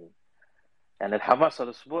يعني الحماس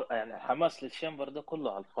الأسبوع، يعني الحماس للشامبر ده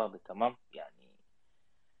كله على الفاضي. تمام يعني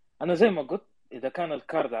أنا زي ما قلت، إذا كان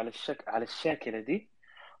الكارد على الشاكلة دي،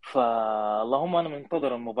 فاللهم أنا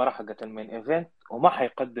منتظر المباراة حقت المين إيفنت، وما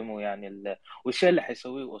حيقدموا يعني والشيء اللي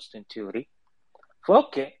حيسويه أوستن تيوري.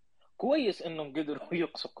 فأوكي كويس إنهم قدروا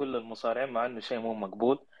يقصوا كل المصارعين، مع إنه شيء مو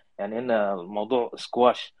مقبول. يعني إن الموضوع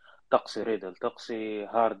سكواش، تقصي ريدل، تقصي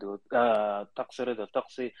هاردو، تقصي ريدل،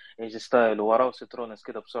 تقصي ايج ستايل، وراه سترونس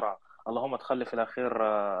كده بسرعة. اللهم تخلي في الأخير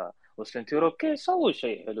وسلنتيرو. اوكي سووا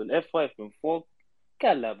شيء حلو. الاف 5 من فوق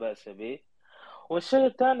كان لا بأس به. والشيء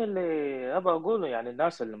الثاني اللي ابى اقوله، يعني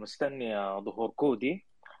الناس اللي مستنيه ظهور كودي،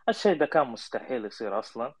 الشيء ده كان مستحيل يصير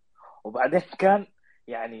اصلا. وبعدين كان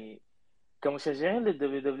يعني كمشجعين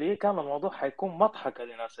للدبليو دبليو كان الموضوع حيكون مضحكه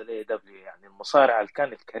لناس الاي دبليو، يعني المصارع اللي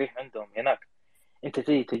كان الكريه عندهم هناك انت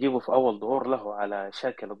تيجي تجيبه في اول ظهور له على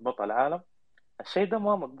شكل بطل عالم، الشيء ده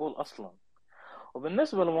ما مقبول اصلا.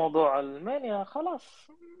 وبالنسبه لموضوع المانيا خلاص،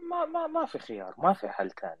 ما في خيار، ما في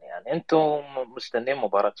حل تاني. يعني انتم مستنيين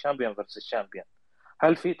مباراه شامبيون فيرسس شامبيون،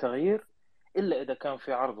 هل في تغيير؟ الا اذا كان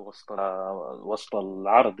في عرض وسط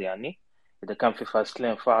العرض، يعني اذا كان في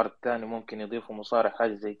فاصلين في عرض تاني ممكن يضيفوا مصارع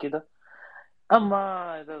حاجه زي كده.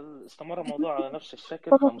 اما اذا استمر الموضوع على نفس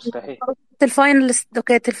الشكل فمستحيل.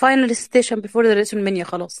 كانت الفاينل ستيشن بيفور ذا ريسلمينيا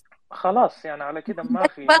خلاص. خلاص يعني على كده بقى ما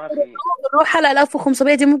في. نروح حلقة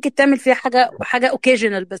 1500 دي ممكن تعمل فيها حاجة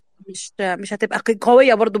اوكيجنال، بس مش هتبقى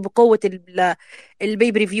قوية برضو بقوة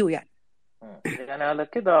البيب ريفيو يعني. يعني على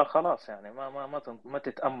كده خلاص، يعني ما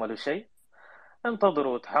تتأملوا شيء،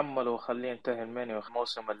 انتظروا وتحملوا وخليه ينتهي المانيا.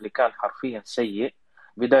 الموسم اللي كان حرفيا سيء،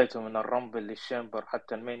 بدايته من الرامبل للشامبر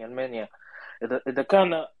حتى المانيا إذا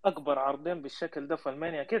كان أكبر عرضين بالشكل ده في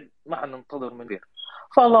المانيا كده ما حننتظر من غير.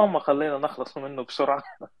 فاللهم خلينا نخلص منه بسرعة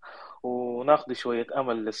وناخذ شوية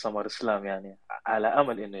أمل للسمر إسلام، يعني على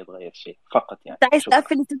أمل إنه يتغير شيء فقط يعني. انت عايز شكرا.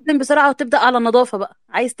 تقفل السيزون بسرعة وتبدأ على النظافة بقى،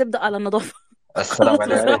 عايز تبدأ على النظافة. السلام خلص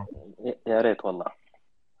يا ريت بسرعة. يا ريت والله.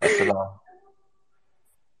 السلام.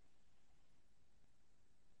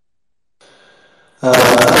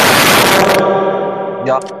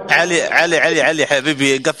 يا علي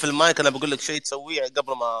حبيبي، قفل المايك. انا بقول لك شيء تسويه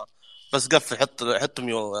قبل ما، بس قفل، حط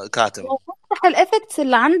كاتم. افتح الافكتس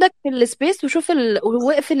اللي عندك في السبيس وشوف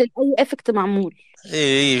واقفل اي افكت معمول.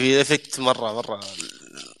 اي في افكت مره.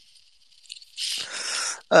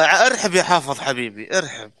 ارحب يا حافظ حبيبي،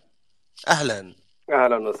 ارحب. اهلا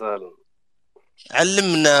وسهلا.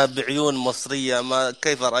 علمنا بعيون مصريه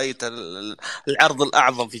كيف رايت العرض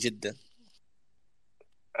الاعظم في جده.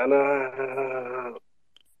 انا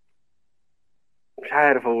مش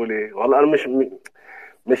عارف اقول ايه والله. انا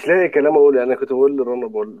مش لاقي كلام اقول. يعني انا كنت بقول لرنا،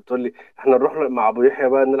 بتقول لي احنا نروح مع ابو يحيى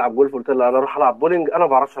بقى نلعب جولف، قلت لها انا اروح العب بولينج، انا ما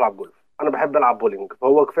بعرفش العب جولف، انا بحب العب بولينج،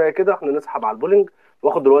 فهو كفايه كده احنا نسحب على البولينج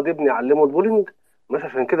واخد الواد ابني اعلمه البولينج، مش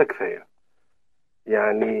عشان كده كفايه.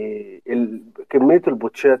 يعني كميه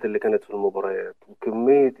البوتشات اللي كانت في المباريات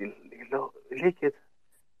وكميه ليه كده؟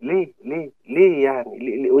 ليه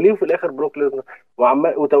يعني؟ وليه في الاخر بروك ليزنر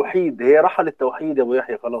وتوحيد؟ هي راحه للتوحيد يا ابو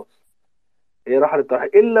يحيى، خلاص هي راحه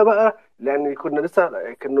للتوحيد. الا بقى لان كنا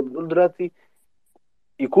بنقول دلوقتي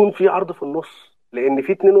يكون في عرض في النص، لان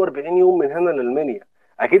في 42 يوم من هنا للمنيا،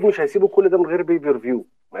 اكيد مش هيسيبوا كل ده من غير بي بير فيو،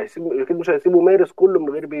 اكيد مش هيسيبوا مارس كله من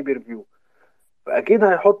غير بي بير فيو، فاكيد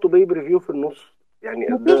هيحطوا بي بير فيو في النص. يعني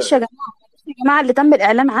مفيش يا جماعة، يا جماعة اللي تم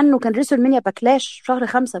الإعلان عنه كان ريسلمينيا باكلاش في شهر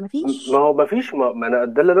 5. مفيش. ما هو ما فيش، ما انا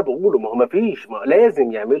ده اللي انا بقوله، ما هو ما فيش، ما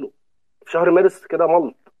لازم يعملوا في شهر مارس كده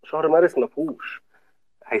ملط. شهر مارس ما فيهوش،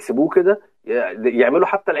 هيسيبوه كده يعملوا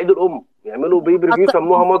حتى العيد الام، يعملوا بيب ريفيو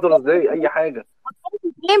يسموها ماذرز داي، اي حاجه.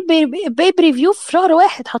 بيب ريفيو في شهر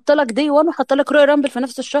 1 حط لك دي 1 وحط لك روي رامبل في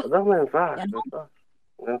نفس الشهر. ده ما ينفعش، يعني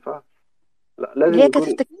ما ينفعش. لا اللي لازم هي كانت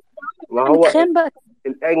يكون. افتكاسة ما هو خام بقى.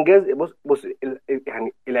 الانجاز، بص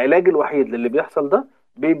يعني العلاج الوحيد للي بيحصل ده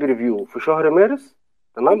بيب ريفيو في شهر مارس،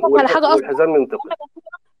 تمام، على حاجة أصلا والحزام ينتقل.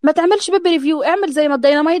 ما تعملش بيب ريفيو، اعمل زي ما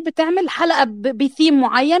الديناميت بتعمل حلقة بثيم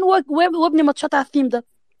معين وابني ماتشات على الثيم ده.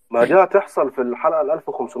 ما دي هتحصل في الحلقه ال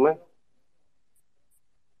 1500،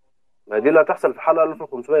 ما دي اللي هتحصل في الحلقه ال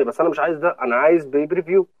 1500، بس انا مش عايز ده، انا عايز بيب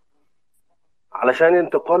ريفيو علشان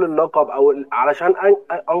انتقال اللقب، او علشان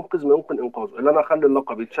انقذ ما يمكن انقاذه، اللي انا اخلي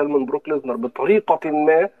اللقب يتشال من بروك ليزنر بطريقه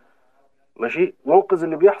ما، ماشي، وانقذ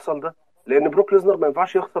اللي بيحصل ده، لان بروك ليزنر ما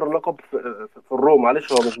ينفعش يخسر اللقب في الرو،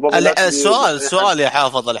 معلش هو مش بابي لاشلي ومش اي حاجه. السؤال يا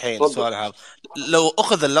حافظ الحين، اتفضل. السؤال يا حافظ، لو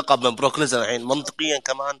اخذ اللقب من بروك ليزنر الحين منطقيا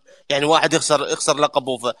كمان، يعني واحد يخسر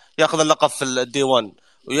لقبه ياخذ اللقب في الدي 1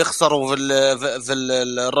 ويخسروا في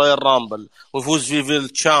الرويال رامبل ويفوز في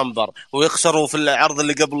التشامبر ويخسروا في العرض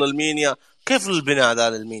اللي قبل المينيا، كيف البناء ذا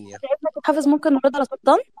للمينيا؟ حافظ ممكن نرد على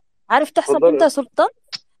سلطان؟ عارف تحصل امتى اتفضل. يا سلطان؟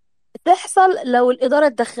 تحصل لو الإدارة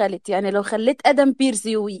اتدخلت، يعني لو خليت آدم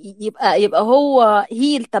بيرسي يبقى هو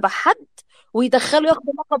هيل تبع حد ويدخله ياخد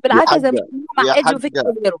اللقب يا بالعافية زي ما حقه عملوا مع يا ايدج وفيكتور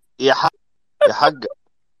حقه غيره. يا حق يا حقه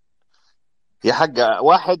يا حقه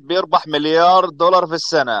واحد بيربح $1,000,000 في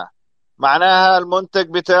السنة، معناها المنتج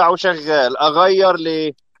بتاعه شغال. اغير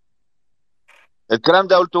ليه؟ الكلام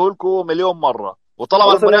ده قلته لكم مليون مرة. وطالما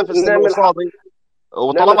خلاص المنافس اللي نعمل قصادي نعمل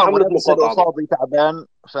وطالما حمله المنافس اللي مقاطعه بقى. قصادي تعبان،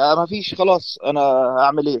 فما فيش، خلاص انا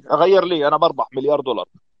اعمل ايه؟ اغير ليه؟ انا بربح $1,000,000،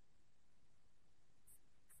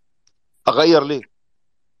 اغير ليه؟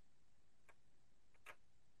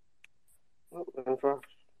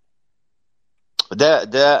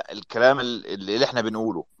 ده الكلام اللي احنا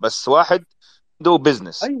بنقوله. بس واحد عنده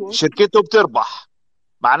بزنس، ايوه شركته بتربح،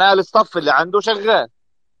 معناها الستاف اللي عنده شغال،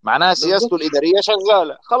 معناها سياسته بالظبط. الإدارية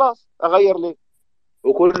شغالة، خلاص أغير ليه؟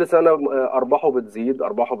 وكل سنه ارباحه بتزيد،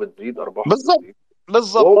 ارباحه بتزيد، ارباحه بالظبط بتزيد.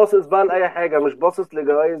 بالظبط. وهو باصص بقى لاي حاجه، مش باصص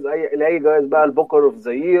لجوائز لاي جوائز بقى، البوكر اوف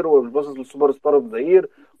ذا يير، ومش باصص للسوبر ستار اوف ذا يير،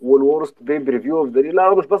 والورست بيب ريفيو اوف ذا يير. لا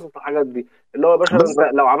هو مش باصص للحاجات دي. اللي هو يا باشا انت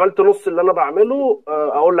بالظبط لو عملت نص اللي انا بعمله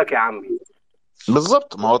اقول لك يا عمي.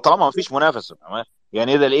 بالظبط. ما هو طالما ما فيش منافسة،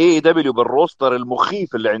 يعني إذا الإي دبليو بالروستر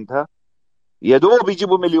المخيف اللي عندها يا دوب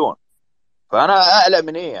يجيبوا مليون، فأنا أقلق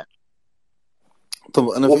من إيه يعني؟ طب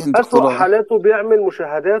انا في وفي عندي أسوأ اقتراح. حالاته بيعمل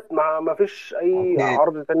مشاهدات مع ما فيش اي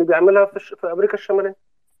عرض تاني بيعملها في امريكا الشماليه.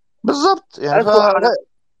 بالظبط يعني أسوأ حالات.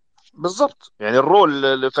 بالظبط يعني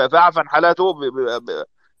الرول في أعفن حالاته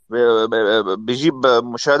بيجيب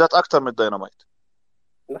مشاهدات أكتر من الديناميت.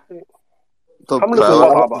 طب حملة ف...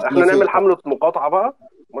 مقاطعة بقى، انا احنا في نعمل حملة مقاطعة بقى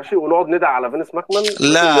ماشي، ونقعد ندعي على فينس ماكمان ما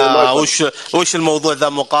لا، يقدم. وش الموضوع ذا؟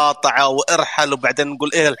 مقاطعة وارحل وبعدين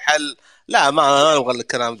نقول ايه الحل؟ لا، ما نبغى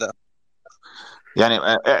الكلام ذا. يعني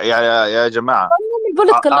يا جماعة،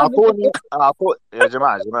 بوليتيكال يا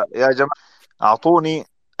جماعة أعطوني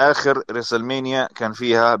آخر رسلمينيا كان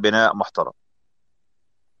فيها بناء محترم.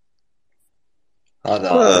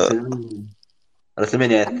 هذا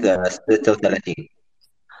رسلمينيا 36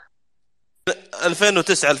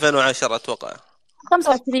 2009 2010 اتوقع.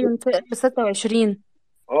 25 ب 26.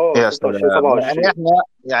 يا 26 سلام. 27.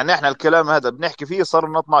 يعني احنا الكلام هذا بنحكي فيه صار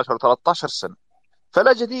لنا 12 13 سنة،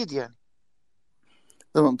 فلا جديد يعني.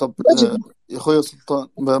 تمام. طب يا اخوي سلطان،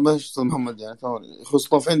 ماشي استاذ محمد، يعني فاهم يا اخوي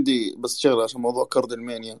سلطان، في عندي بس شغله عشان موضوع كارد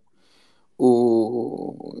المانيا،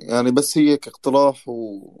 ويعني بس هي كاقتراح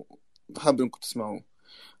وحابب انكم تسمعوه.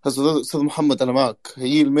 هسه استاذ محمد انا معك،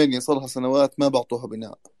 هي المانيا صار لها سنوات ما بعطوها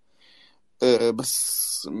بناء.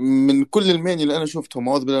 بس من كل المانيا اللي انا شفتهم،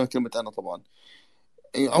 اعوذ بالله من كلمه انا طبعا،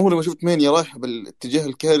 عمري ما شفت مانيا رايحه بالاتجاه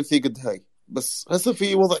الكارثي قد هاي. بس هسه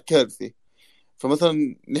في وضع كارثي،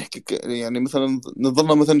 فمثلا نحكي يعني مثلا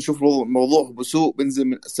نظلنا مثلا نشوف الموضوع بسوء، بنزل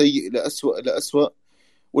من سيء إلى أسوأ إلى أسوأ،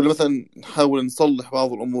 ولا مثلا نحاول نصلح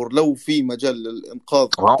بعض الأمور لو في مجال للإنقاذ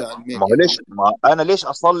بتاع ما هو المانيا. ليش، ما انا ليش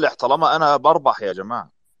اصلح طالما انا بربح يا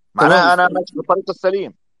جماعة؟ تمام. معناها انا ماشي بالطريق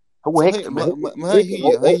السليم. هو هيك صحيح. ما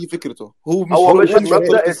هي فكرته، هو مش هو ماشي ماشي بالطريق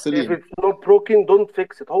بمبدأ if السليم. it's not broken don't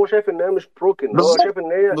fix it. هو شايف ان هي مش broken، هو بالظبط شايف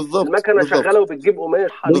ان هي بالضبط المكنة شغالة بالضبط وبتجيب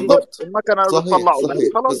قماش حديد. بالظبط. بالضبط. المكنة اللي صحيح بتطلعه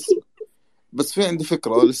صحيح. خلاص. بس في عندي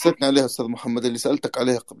فكرة لساتني عليها أستاذ محمد، اللي سألتك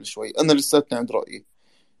عليها قبل شوي. أنا لساتني عند رأيي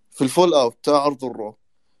في الفول أوت بتاع عرض الرو،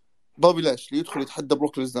 بابي لاشلي يدخل يتحدى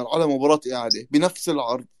بروك ليزنر على مباراة إعادة بنفس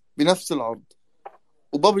العرض،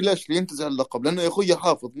 وبابي لاشلي ينتزع اللقب، لأنه يا أخوي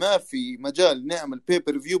حافظ ما في مجال نعمل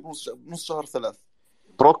بيبر فيو بنص شهر 3.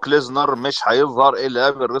 بروك ليزنر مش هيظهر الا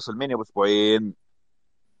قبل رسلمينيا باسبوعين.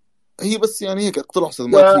 هي بس يعني هيك اقتراح أستاذ،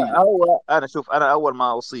 ما تخيل. انا شوف، انا اول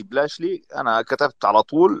ما اصيب لاشلي انا كتبت على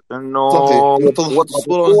طول انه صحيح، اتضحت وضعت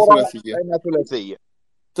الصورة أنها الصورة ثلاثية. انها ثلاثية.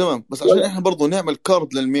 تمام. بس عشان إحنا برضو نعمل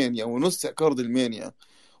كارد للمانيا ونوسع كارد المانيا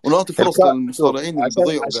ونعطي فرص شوف، للمصارعين اللي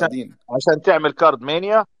بيضيعوا عشان قاعدين. تعمل كارد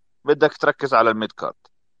مانيا بدك تركز على الميد كارد.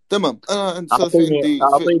 تمام. أنا عندي أستاذ، في عندي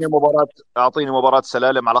اعطيني مباراة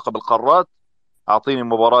سلالم على لقب القارات، اعطيني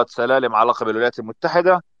مباراة سلالم على لقب الولايات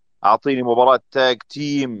المتحدة، اعطيني مباراة تاج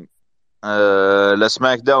تيم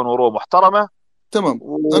لسماك داون ورو محترمة. تمام.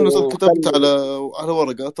 أنا أستاذ كتبت على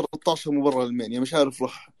ورقة 13 مباراة للمانيا، مش عارف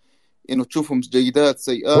راح إنه تشوفهم جيدات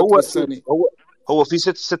سيئات، هو بس يعني هو في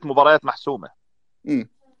ست مباريات محسومة. امم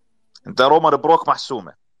انت رومان بروك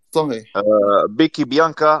محسومة، صحيح بيكي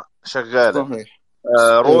بيانكا شغالة، صحيح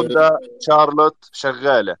روندا شارلوت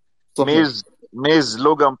شغالة، صحيح ميز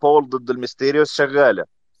لوغان بول ضد الميستيريوس شغالة،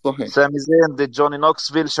 صحيح سامي زين ضد جوني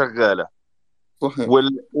نوكسفيل شغالة، صحيح.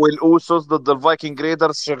 والاوسوس ضد الفايكنج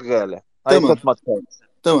ريدرز شغالة. هاي تمام 6 ماتشات.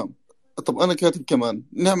 تمام. طب أنا كاتب كمان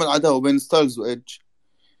نعمل عداوة بين ستايلز وإيدج،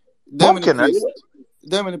 دائما ممكن بريست،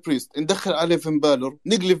 دائما بريست ندخل عليه فين بالور،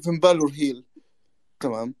 نقلب فين بالور هيل.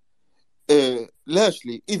 تمام.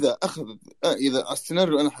 لاشلي إذا أخذ إذا على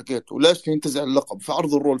السيناريو اللي أنا حكيته لاشلي ينتزع اللقب في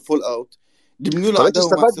عرض الرول فول أوت، جبنوا له طب ايش عداوة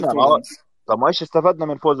مع استفدنا؟ سيرت رولينز. طب ما ايش استفدنا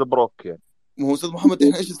من فوز بروك يعني؟ ما هو استاذ محمد،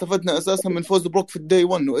 احنا ايش استفدنا اساسا من فوز بروك في الداي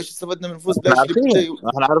 1، وايش استفدنا من فوز احنا لاشلي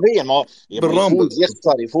عارفين، ما هو بالرامبل؟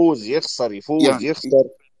 يفوز يخسر يعني يخسر.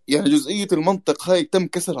 يعني جزئية المنطق هاي تم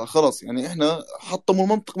كسرها خلاص، يعني احنا حطموا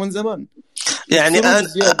المنطق من زمان، يعني يكسروه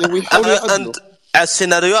بزيادة ويحاولوا يعدلوا. أنت على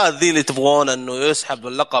السيناريوهات ذي اللي تبغون انه يسحب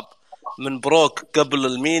اللقب من بروك قبل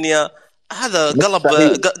المينيا، هذا قلب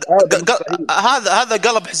مستحيل. هذا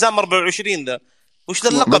قلب حزام 24 ذا. وش ذا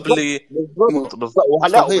اللقب بالضبط اللي بالضبط.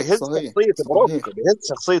 وهلا صحيح وبهز صحيح شخصية بروك، صحيح بهز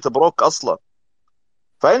شخصية بروك اصلا.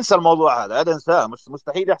 فانسى الموضوع هذا انساه،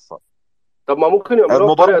 مستحيل يحصل. طب ما ممكن يعملوها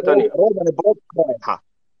المباراة بطريقه تانية.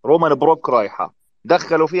 رومان بروك رايحة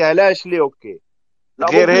دخلوا فيها لاشلي، اوكي، لا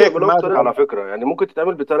غير ممكن هيك يعملوها ما بطريقه على فكره، يعني ممكن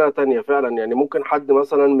تتعمل بطريقه تانية فعلا. يعني ممكن حد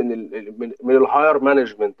مثلا من الهاير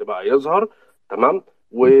مانجمنت بقى يظهر، تمام،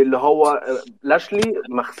 واللي هو لاشلي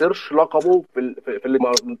ما خسرش لقبه في اللي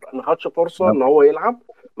ما خدش فرصه ان هو يلعب،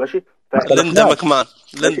 ماشي. ليندا ماشي.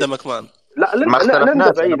 ماكمان لا ما ليندا اختلفناش.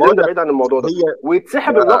 انا بعيد، بقول ليندا لك بعيد عن الموضوع ده، هي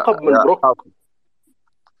ويتسحب يا اللقب من يا بروك. حافظ،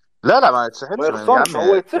 لا ما ما يتسحبش يا يخسرش، عمي.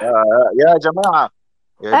 هو يتسحب. يا جماعة،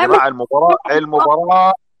 يا اعمل جماعة،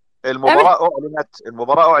 اعمل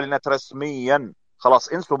المباراة أعلنت رسميا. خلاص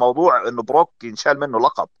انسوا موضوع انه بروك ينشال منه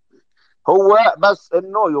لقب. هو بس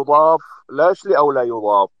انه يضاف لاشلي او لا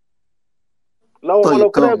يضاف. لو طيب كده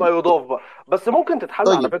تمام. يبقى يضاف بقى. بس ممكن تتحل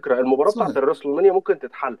على طيب فكره، المباراه بتاعت صحيح. الرسلمينيا ممكن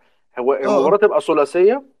تتحل. هو اه المباراه تبقى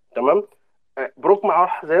ثلاثيه، تمام. بروك معاه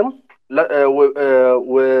حزام، لا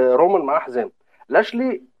ورومان معاه حزام.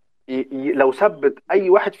 لاشلي لو ثبت اي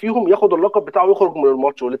واحد فيهم ياخد اللقب بتاعه يخرج من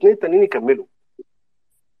الماتش، والاثنين التانيين يكملوا.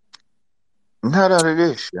 لا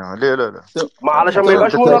ليش يعني؟ ليه؟ لا ما علشان ما تمام.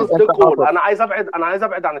 يبقاش وينرز انت تيك اول. حاطط. انا عايز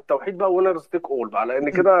ابعد عن التوحيد بقى، وينرز تيك اول بقى،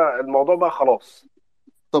 لان كده الموضوع بقى خلاص.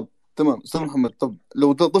 طب تمام استاذ محمد، طب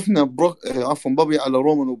لو ضفنا بروك عفوا بابي على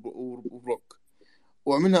رومان وبروك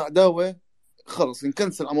وعملنا عداوه، خلص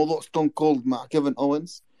نكنسل على موضوع ستون كولد مع كيفن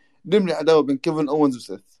اوينز، نبني عداوه بين كيفن اوينز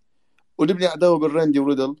وسيث، ونبني عداوه بين راندي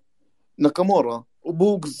وريدل، ناكامورا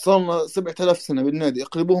وبوغز، صار لنا 7000 سنه بالنادي،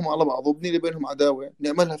 اقلبوهم على بعض وابني لي بينهم عداوه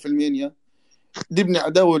نعملها في المانيا. نبني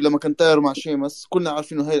عداوه لما كنتاير مع شيمس، كلنا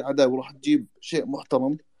عارفين انه هاي العداوه راح تجيب شيء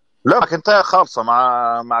محترم. لا ماكنتاير خالصه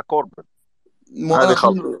مع كوربن، هذه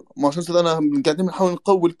خالصه. ما عشان انا قاعدين نحاول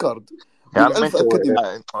نقوي الكارد يا عم والالف انت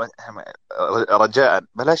اكاديمي. رجاء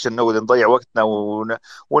بلاش انه نضيع وقتنا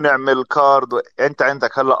ونعمل كارد. انت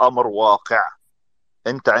عندك هلا امر واقع،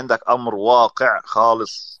 انت عندك امر واقع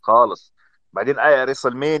خالص. بعدين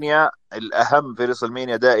ريسلمينيا الاهم في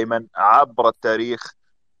ريسلمينيا دائما عبر التاريخ،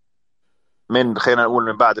 خلينا نقول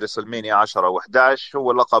من بعد ريسلمينيا 10 و11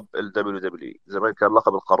 هو لقب الدبليو دبليو. زمان كان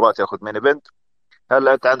لقب القارات ياخذ مين ايفنت،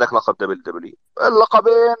 هلا انت عندك لقب دبليو دبليو.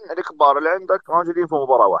 اللقبين الكبار اللي عندك موجودين في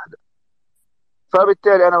مباراة واحدة.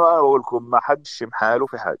 فبالتالي انا ما بقول لكم ما حدش محاله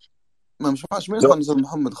في حاجة. ما مش مين اسمه استاذ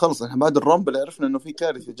محمد، خلص احنا بعد الرامبل عرفنا انه في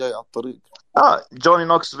كارثه جاي على الطريق. جوني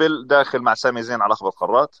نوكسفيل داخل مع سامي زين على لقب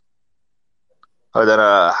القارات، هذا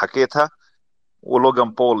انا حكيتها.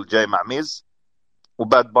 ولوغان بول جاي مع ميز،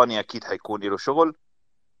 وباد باني اكيد حيكون له شغل.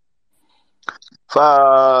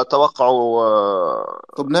 فتوقعوا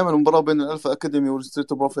طب نعمل مباراه بين الالفا اكاديمي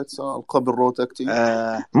والستريت بروفيتس على القاب الرو تاكتي.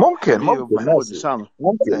 ممكن محمود ماشي. اسامه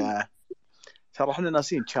ممكن. ترى احنا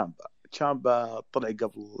ناسين تشامبا طلع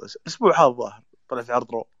قبل اسبوع هذا الظاهر، طلع في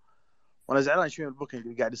عرض رو، وانا زعلان شوي من البوكينج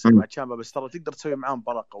اللي قاعد يصير مع تشامبا. بس ترى تقدر تسوي معاه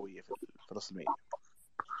مباراه قويه في رسلمينيا.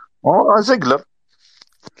 زيجلر.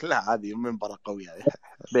 لا هذه من مباراه قويه هذه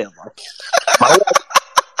بيضة.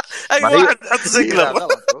 اي واحد حط زيجلر.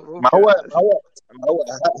 ما هو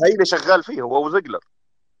هي اللي شغال فيه هو وزيجلر.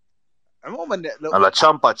 عموما لا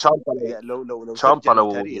تشامبا لو ترجع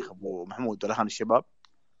للتاريخ ابو محمود والاخوان الشباب،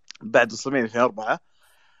 بعد رسلمينيا 2004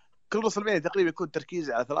 كل رسلمينيا تقريبا يكون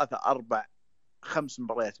تركيز على 3 4 5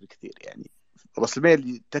 مباريات بالكثير. يعني رسلمينيا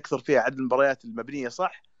اللي تكثر فيها عدد المباريات المبنيه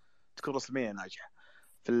صح تكون رسلمينيا ناجحه.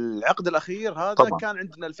 في العقد الاخير هذا طبعا. كان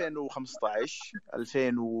عندنا 2015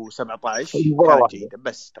 2017 كانت جيده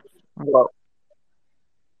بس تقريبا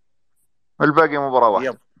الباقي مباراه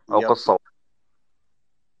واحده او قصه.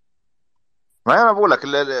 ما انا بقول لك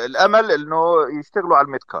الامل انه يشتغلوا على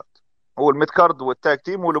الميد كارد. هو الميد كارد والتاج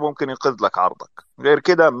تيم هو اللي ممكن ينقذ لك عرضك، غير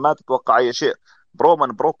كده ما تتوقع اي شيء.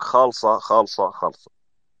 رومان بروك خالصه.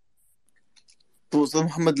 طيب استاذ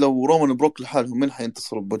محمد، لو رومان بروك لحالهم مين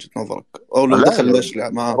حينتصروا بوجهه نظرك؟ او لو دخل لاشلي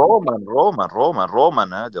معاه؟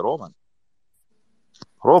 رومان هذه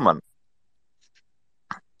رومان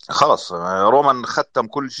خلاص. رومان ختم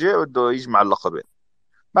كل شيء، بده يجمع اللقبين.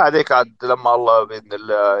 بعد هيك عاد لما الله باذن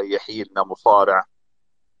الله يحيي لنا مصارع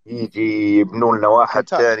يجي يبنوا لنا واحد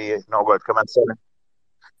ثاني نقعد كمان سنه.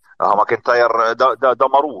 ماكنتاير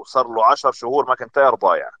دمروه، صار له 10 شهور ماكنتاير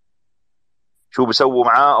ضايع. شو بيسووا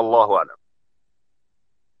معاه الله اعلم.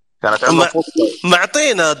 كانت عندهم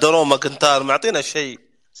معطينا درو ماكنتاير، معطينا شيء.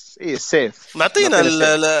 السيف معطينا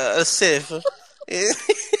السيف.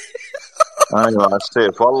 ايوه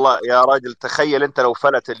السيف. والله يا راجل تخيل انت لو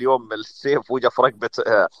فلت اليوم السيف وجا في رقبه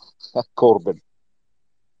كوربن.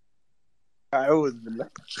 اعوذ بالله.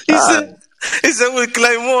 يسوي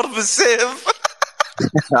كلايمور بالسيف.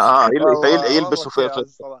 يلبسوا في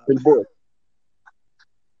البوت.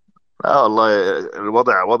 والله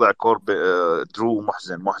الوضع وضع درو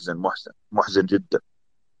محزن جدا.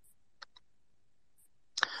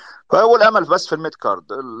 فهو الامل بس في الميد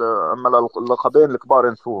كارد. اما اللقبين الكبار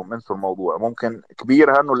انسوهم، انسوا الموضوع. ممكن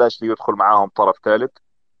كبير انه لاشلي يدخل معاهم طرف ثالث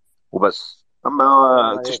وبس. اما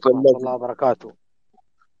السلام عليكم ورحمة الله وبركاته.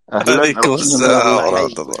 اهلا عليكم السلام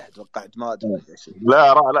ورحمة الله. توقعت ما ادري شيء.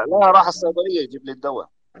 لا راح الصيدليه يجيب لي الدواء.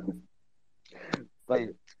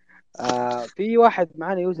 طيب في واحد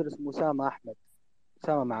معانا يوزر اسمه أسامة أحمد.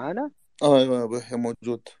 أسامة معانا؟ ايوه يا ابو يحيى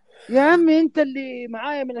موجود. يا عمي انت اللي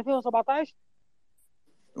معايا من 2017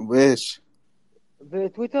 وايش؟ في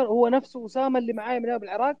تويتر، هو نفسه أسامة اللي معايا من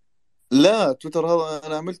بالعراق؟ لا تويتر هذا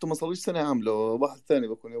انا عملته ما صار ليش سنه عامله، واحد ثاني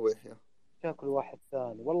بكون يا ابو يحيى. شكله واحد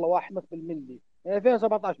ثاني والله. واحمد بالملي من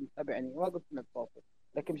 2017 متابعني، ما قلت انك صوتي،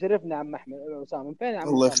 لكن مشرفنا عم احمد أسامة. من فين يا عم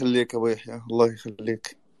الله أسامة؟ يخليك يا ابو يحيى، الله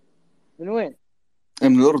يخليك. من وين؟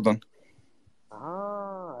 من الاردن.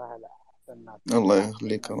 اهلا استناك. الله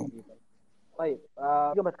يخليك يا رب. طيب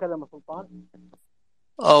اليوم اتكلم سلطان.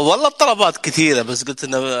 والله الطلبات كثيرة، بس قلت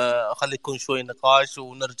انه خلي يكون شوي نقاش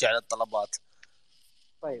ونرجع للطلبات.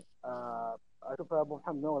 طيب اشوف ابو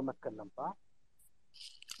محمد اول ما اتكلم صح؟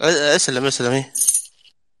 اسلم.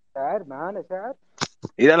 شاعر معانا شاعر؟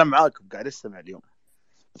 اذا انا معاكم قاعد استمع اليوم.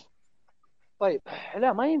 طيب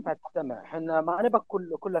لا ما ينفع تستمع، احنا ما نبغى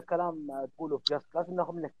كل الكلام تقوله في جلسة، لازم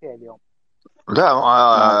ناخذ منك شيء اليوم. لا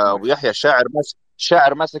ابو يحيى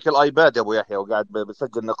الشاعر ماسك الايباد يا ابو يحيى وقاعد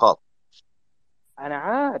بسجل نقاط. انا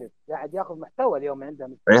عارف قاعد ياخذ محتوى اليوم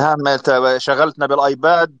عندنا. يا عم انت شغلتنا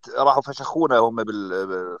بالايباد، راحوا فشخونا هم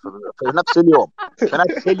في نفس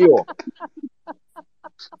اليوم.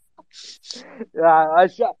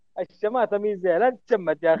 الشماتة ميزة، لا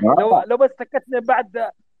تتشمت يا اخي. لو بس سكتني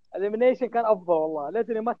بعد إلمنيشن كان افضل والله.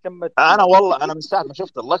 ليتني ما تشمت. انا من ساعه ما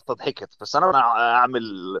شفت اللقطه ضحكت، بس انا اعمل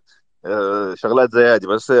شغلات زي هذه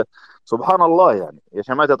بس. سبحان الله يعني يا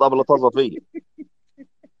شماتة طابله طازه فيه.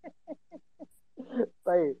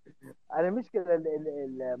 طيب انا مشكله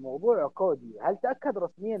الموضوع كودي، هل تاكد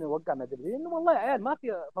رسميا انه وقع مع دبليو؟ انه والله يا عيال ما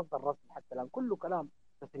في مصدر رسمي حتى الان، كله كلام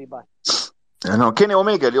تسريبات. يعني كيني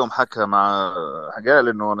اوميجا اليوم حكى قال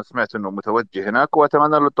انه انا سمعت انه متوجه هناك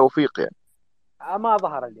واتمنى له التوفيق يعني. ما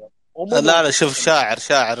ظهر اليوم. لا شوف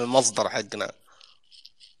شاعر المصدر حقنا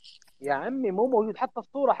يا عمي مو موجود حتى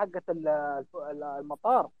الصوره حقت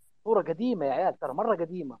المطار، صوره قديمه يا عيال، ترى مره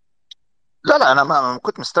قديمه. لا انا ما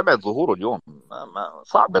كنت مستبعد ظهوره اليوم.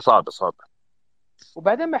 صعب.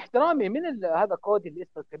 وبعدين مع احترامي من هذا كودي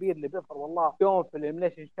الاسم الكبير اللي بيظهر والله يوم في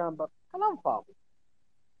المنيشن تشامبر، كلام فاضي.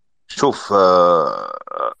 شوف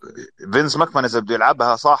فينس ماكمان اذا بده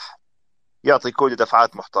يلعبها صح يعطي كودي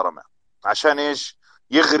دفعات محترمه عشان ايش؟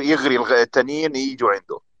 يغري التانيين يجوا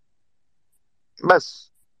عنده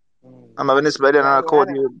بس. اما بالنسبه لي انا يعني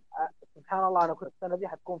كودي سبحان الله انا كنت السنه دي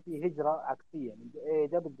حتكون في هجره عكسيه من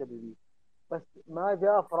دبليو، بس ما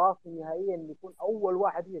جاء في راسي نهائيا ان يكون اول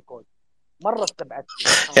واحد هي كودي. مره استبعدت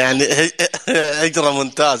يعني هجره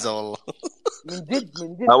ممتازه والله. من جد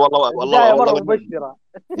والله مره مبشره.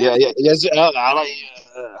 يا زين علي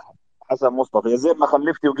حسن مصطفى، يا زين ما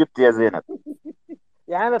خلفتي وجبت يا زينب.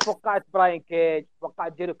 يعني انا توقعت براين كيج،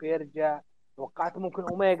 توقعت جيريكو يرجع، توقعت ممكن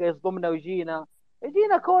اوميجا يصدمنا ويجينا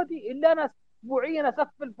كودي اللي انا اسبوعيا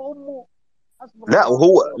اسفل في امه.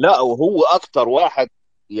 وهو اكثر واحد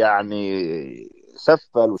يعني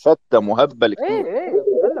سفل وشتم وهبل كثير. ايه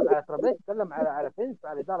تكلم على ترابيز، تكلم على فينس،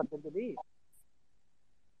 على اداره الدبليو.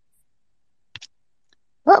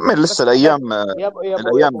 من لسه الايام يا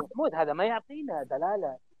ابو محمود هذا ما يعطينا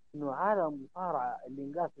دلاله انه عالم مصارعه اللي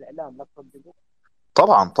انقاس الاعلام لا تصدقوا.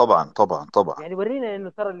 طبعا يعني ورينا انه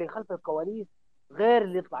ترى اللي خلف الكواليس غير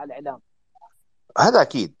اللي يطلع الاعلام. هذا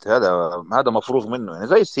اكيد، هذا مفروغ منه يعني.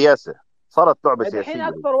 زي السياسه صارت لعبه سياسيه. الحين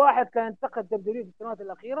اكثر واحد كان ينتقد دبليو في السنوات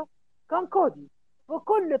الاخيره كان كودي،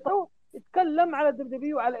 وكل طو يتكلم على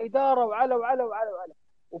دبليو وعلى اداره وعلى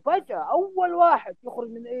وفجاه اول واحد يخرج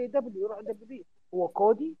من اي دبليو يروح دبليو هو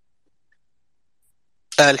كودي.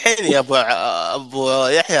 الحين يا ابو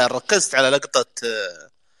يحيى ركزت على لقطه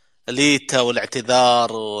ليتا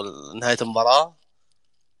والاعتذار ونهايه المباراه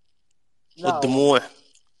والدموع؟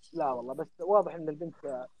 لا والله بس واضح ان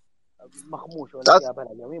البنت مخموشه ولا فيها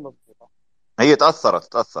بلا اليوميه مضبوطه. هي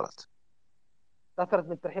تاثرت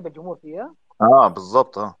من ترحيب الجمهور فيها.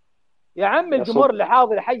 بالضبط. يا عم الجمهور اللي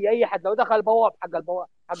حاضر يحيي اي حد لو دخل البواب حق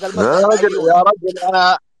يا رجل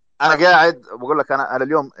انا قاعد بقول لك انا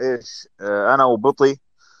اليوم ايش، انا وبطي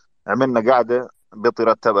عملنا قاعده. بطي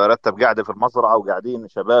رتب قاعده في المزرعه وقاعدين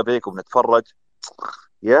شباب هيك وبنتفرج.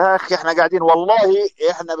 يا اخي احنا قاعدين والله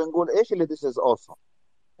احنا بنقول ايش اللي ذيس از اوسم.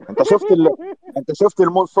 انت شفت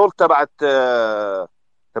المونسولت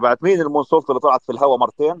تبعت مين؟ المونسولت اللي طلعت في الهواء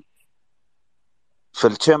مرتين في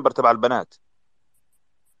التشامبر تبع البنات.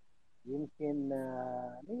 يمكن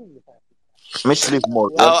مين اللي فات؟ مش ليف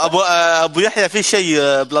مورجان. ابو يحيى في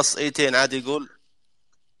شيء بلس 2 عادي يقول.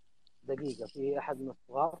 دقيقة، في أحد من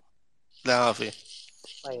الصغار؟ لا ما في.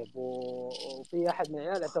 طيب وفي أحد من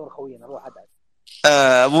العيال يعتبر خوينا، روح أدعي.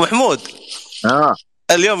 ابو محمود.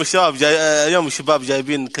 اليوم الشباب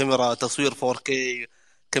جايبين كاميرا تصوير 4K،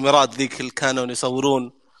 كاميرات ذيك الكانون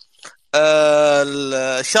يصورون.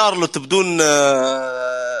 شارلوت بدون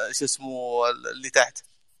شو اسمه اللي تحت.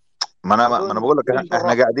 ما انا بقول لك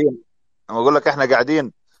احنا قاعدين، بقول لك احنا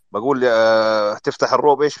قاعدين بقول تفتح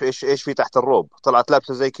الروب ايش في تحت الروب، طلعت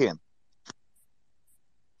لابسه زي كين.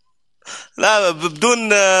 لا بدون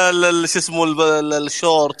شو اسمه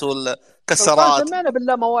الشورت والكسرات. سمعنا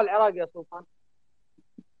بالله موال العراقي يا سلطان.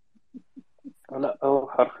 لا هو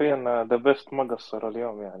حرفيا ذا بيست ما قصر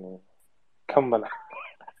اليوم يعني. كمل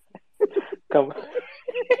كمل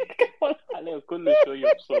عليه كل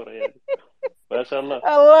شويه بصوره يعني ما شاء الله.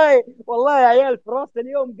 والله يا عيال فراس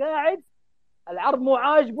اليوم قاعد العرض مو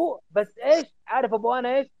عاجبه، بس ايش عارف ابو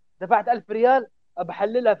انا ايش دفعت 1000 ريال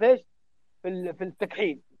بحللها في ايش في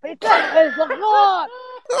التكحيل، فيكحل شغال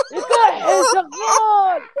يكحل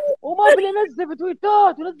شغال وما بينزل في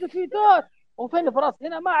تويتات ونزل تويتات. وفين فراس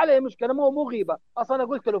هنا ما عليه مشكله، مو غيبه اصلا. انا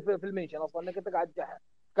قلت له في المنشن اصلا انك انت قاعد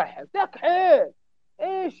تكحل تكحل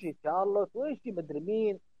ايش شارلوت وايش مدري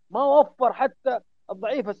مين. ما وفر حتى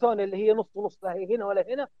الضعيفه سوني اللي هي نص ونص، لا هي هنا ولا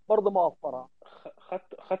هنا برضه ما وفرها.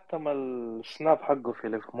 ختم السناب حقه في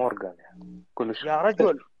ليف مورجان يعني كل شيء يا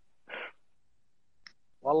رجل.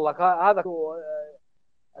 والله هذا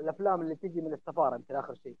الافلام اللي تيجي من السفاره يمكن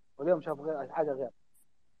اخر شيء، واليوم شاف حاجه غير.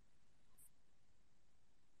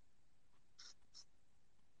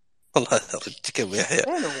 والله رجك ابو يحيى.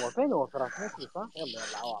 فين هو فراس نسي صح؟ يلا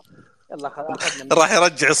عوام يلا اخذنا راح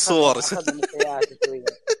يرجع الصور. اخذنا مسيات شويه.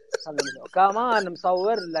 كمان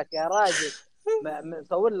مصور لك يا راجل،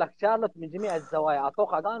 مصور لك شارلوت من جميع الزوايا.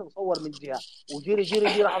 اتوقع كان مصور من جهه وجيري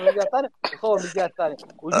جيري راح من الجهه الثانيه وصور من الجهه الثانيه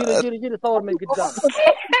وجيري جيري صور من قدام.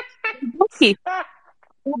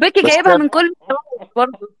 وبيكي جايبها من كل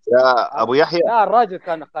برضه. يا ابو يحيى، لا الراجل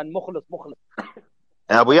كان مخلص.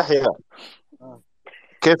 يا ابو يحيى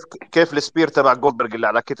كيف السبير تبع جولدبرغ اللي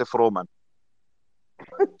على كتف رومان؟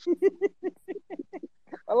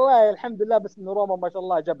 والله الحمد لله، بس انه رومان ما شاء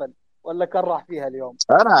الله جبل ولا كان راح فيها اليوم.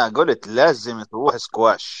 انا قلت لازم تروح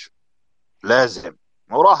سكواش، لازم،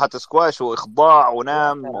 وراحة سكواش واخضاع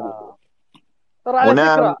ونام ترى على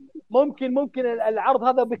فكره ممكن العرض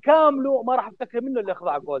هذا بكامله ما راح افتكر منه اللي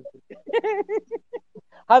اخضع جولد.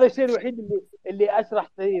 هذا الشيء الوحيد اللي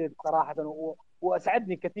اشرح سعيد صراحه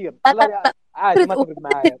واسعدني كثير. عادي ما تفرق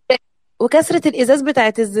معايا. وكسرة الإزاز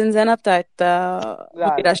بتاعت الزنزانة بتاعت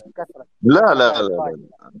لا كسرة. لا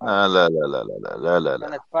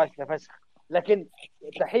كانت فاشلة فشخ. لكن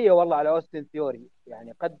تحية والله على أوستن ثيوري،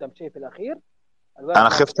 يعني قدم شيء في الأخير. أنا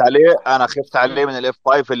خفت عليه من الإف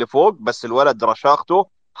 5 اللي فوق، بس الولد رشاقته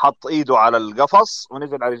حط إيده على القفص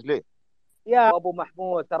ونزل على رجليه. يا أبو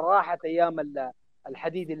محمود ترى راحت أيام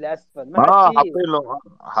الحديد اللي أسفل. حاطين له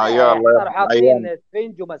حاطين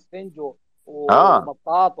سفنجو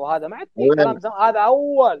ومطاط وهذا ما عاد كلام هذا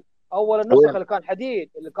اول النسخ اللي كان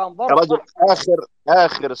حديد اللي كان ضرب. رجل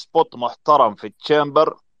اخر سبوت محترم في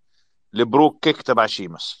تشامبر لبروك كيك تبع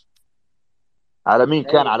شيمس. على مين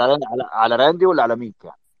كان؟ على راندي ولا على مين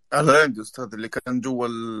كان؟ على راندي استاذ، اللي كان جوا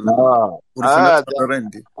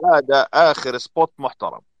هذا اخر سبوت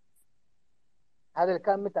محترم. هذا اللي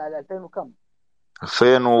كان متى؟ على 2000 وكم؟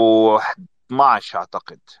 2012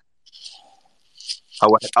 اعتقد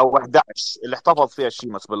او 11 اللي احتفظ فيها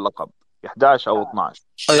شيمس باللقب، 11 او 12.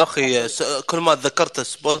 يا اخي كل ما تذكرت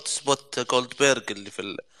سبوت جولدبرغ اللي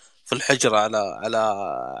في الحجر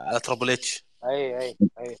على ترابل اتش. اي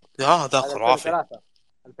هذا خرافي.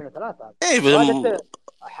 2003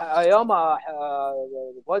 اي يوم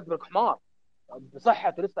جولدبرغ حمار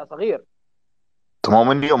بصحته لسه صغير. مو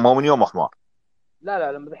من يوم حمار.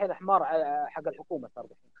 لا لما دحين حمار حق الحكومه صار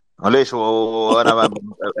دحين. ليش؟ وانا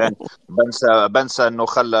بنسى انه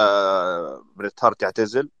خلى بريت هارت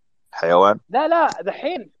يعتزل حيوان. لا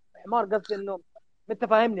دحين حمار، قصدي انه انت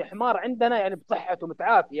فاهمني، حمار عندنا يعني بصحته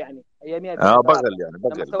متعافي يعني اياميات. بغل يعني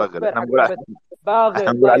بغل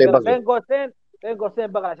نقول عليه بغل. بين قوسين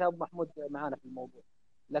بغل عشان ابو محمود معانا في الموضوع.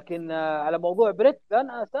 لكن على موضوع بريت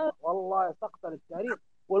كان اساس والله سقط التاريخ.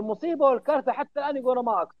 والمصيبه والكارثه حتى الان يقولوا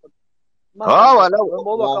ما اقصد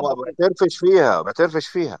بعترفش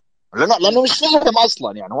فيها لانه مش فاهم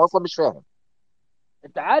اصلا، يعني هو اصلا مش فاهم.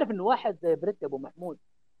 انت عارف انه واحد زي بريت ابو محمود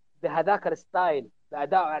بهذاك الستايل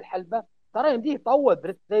باداء على الحلبه ترى يمديه يطول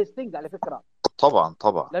بريت زي ستينج على فكره. طبعا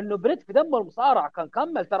لانه بريت في دمه المصارعه كان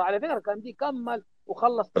كمل ترى على فكره، كان يمديه كمل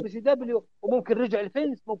وخلص WCW وممكن رجع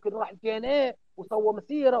الفينس، ممكن راح الTNA وسوى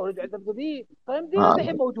مسيره ورجع دبليو، فيمدينا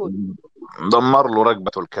الحين موجود. دمر له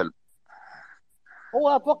رقبته الكلب. هو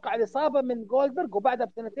اتوقع الاصابه من جولدبرغ وبعدها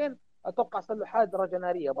بسنتين اتوقع صار له حادثه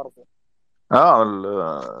ناريه برضه.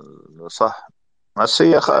 صح، بس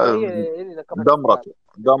هي هي اللي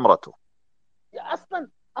دمرته.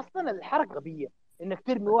 اصلا الحركه غبيه انك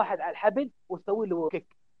ترمي واحد على الحبل وتسوي له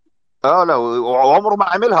كيك. لا وعمره ما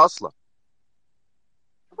عملها اصلا.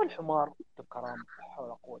 شوف الحمار كرامه حول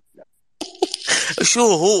ولا قوه. شو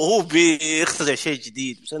هو بيخترع شيء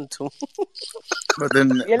جديد بس انتم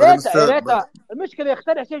بعدين يا ليتا المشكله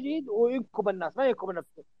يخترع شيء جديد وينكب الناس ما ينكب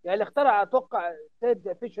نفسه. يعني اللي اخترع اتوقع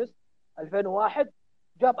سيد فيشس 2001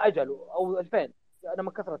 جاب اجله او 2000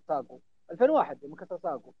 لما كسرت ساقه 2001 لما كسر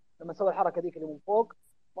ساقه لما سوى الحركه ذيك اللي من فوق.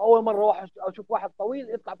 واول مره واحد اشوف واحد طويل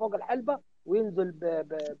يطلع فوق الحلبه وينزل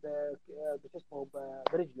اسمه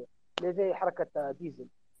برجله اللي زي حركه ديزل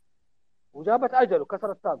وجابت اجله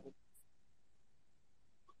كسرت ساقه.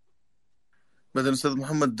 بعدين استاذ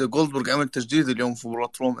محمد جولدبرغ عمل تجديد اليوم في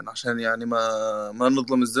مباراة رومان عشان يعني ما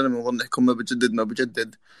نظلم الزلمه ونظن يحكم ما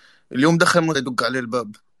بجدد. اليوم دخل يدق عليه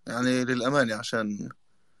الباب يعني للامانه عشان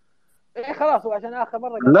خلاص وعشان اخر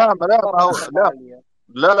مره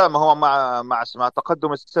لا ما هو مع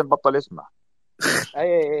تقدم السن بطل يسمع.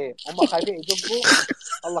 اي هم خايفين يدقوا.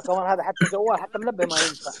 الله كمان هذا حتى جوال حتى منبه ما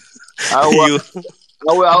ينفع.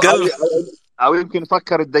 او يمكن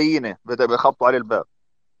فكر الدينه بدا بيخبطوا عليه الباب.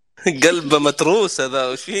 قلبه متروس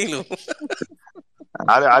هذا وشيله.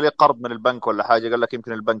 عليه قرض من البنك ولا حاجه، قال لك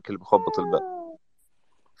يمكن البنك اللي بخبط الباب.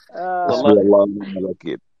 والله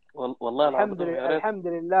اكيد والله الحمد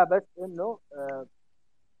لله بس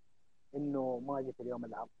انه ما جت اليوم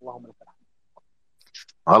العرض. اللهم لك الحمد.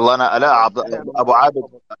 والله انا لا ابو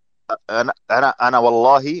عابد، انا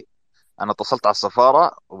والله انا اتصلت على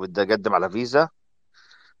السفاره وبدي اقدم على فيزا.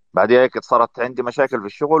 بعدين هيك صارت عندي مشاكل في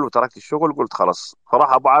الشغل وتركت الشغل، قلت خلاص.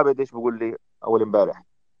 فراح ابو عابد ايش بقول لي اول امبارح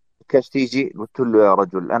كاش تيجي؟ قلت له يا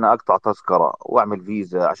رجل انا اقطع تذكره واعمل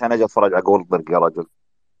فيزا عشان اجي اتفرج على جولدبرغ يا رجل.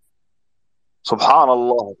 سبحان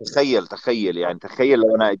الله. تخيل يعني تخيل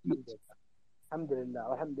لو انا اجيت. الحمد لله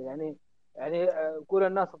والحمد لله. يعني كل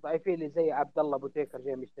الناس الضعيفين اللي زي عبد الله ابو تيكر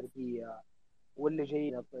جاي من الشرقيه واللي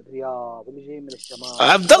جاي من الرياض واللي جاي من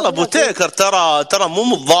الشمال. عبد الله ابو تيكر ترى مو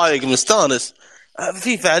متضايق مستانس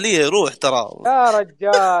في فعاليه يروح ترى يا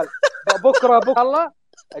رجال. بكره الله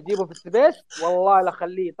اجيبه في السبيس والله لا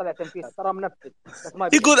خليه طلع تنفيذ ترى منفذ بس ما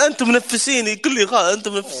يقول انتم منفسين. يقول لي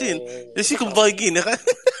انتم منفسين ايش فيكم ضايقين يا اخي.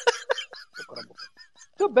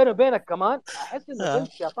 شوف بينه وبينك كمان احس انه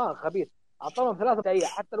بنت شيطان خبيث. اعطاهم 3 دقائق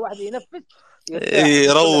حتى الواحد ينفس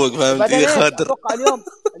يروق فهمت يخدر. اتوقع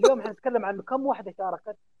اليوم حنتكلم عن كم واحده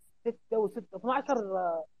شاركت 6 و6 12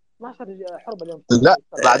 حرب اليوم. لا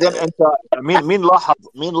بعدين انت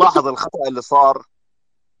مين لاحظ الخطأ اللي صار؟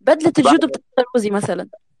 بدلة الجودو بتاع روزي مثلا.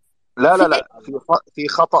 لا في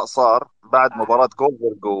خطأ صار بعد مباراة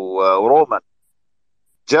جولدبرغ ورومان.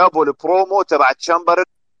 جابوا البرومو تبع تشامبر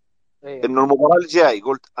انه المباراة الجاي.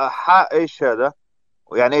 قلت ايش هذا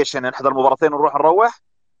يعني؟ ايش يعني نحضر مباراتين ونروح نروح؟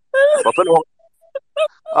 طلعوا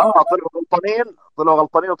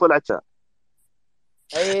غلطانين وطلعت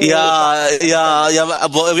يا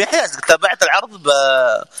ابو يحيى تابعت العرض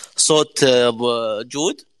بصوت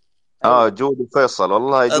جود. جود وفيصل.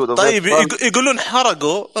 والله جود طيب وفيصل يقولون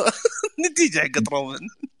حرقوا نتيجة حقت رومان.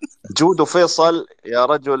 جود وفيصل يا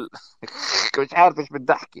رجل مش عارف ايش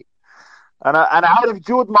بدي احكي. انا عارف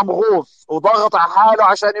جود ممغوص وضغط على حاله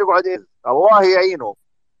عشان يقعد الله يعينه.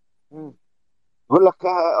 يقول لك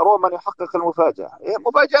رومان يحقق المفاجأة.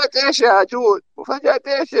 مفاجأة ايش يا جود؟ مفاجأة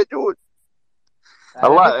ايش يا جود؟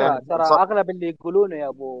 الله يعني ترى اغلب اللي يقولونه يا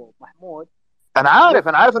ابو محمود انا عارف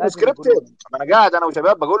انه سكريبتد. انا قاعد انا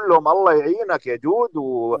وشباب بقول لهم الله يعينك يا جود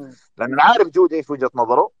لان انا عارف جود ايش وجهة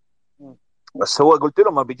نظره. بس هو قلت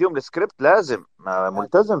له ما بيجيهم السكريبت لازم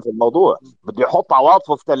ملتزم في الموضوع. بده يحط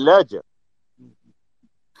عواطفه في ثلاجة.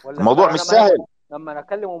 الموضوع مش سهل. لما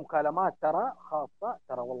اكلمه مكالمات ترى خاصة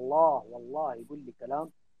ترى والله يقول لي كلام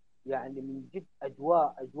يعني من جد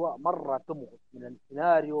اجواء مرة تمغص من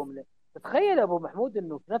السيناريو. تتخيل يا ابو محمود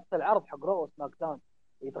انه في نفس العرض حق رو سماك داون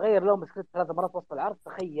يتغير لهم سكريبت 3 مرات وسط العرض.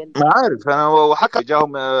 تخيل. ما عارف انا وحكى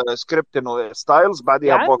جاهم سكريبت انه ستايلز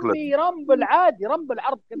بعديها بوكلت رامبل عادي رامبل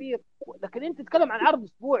عرض كبير. لكن انت تتكلم عن عرض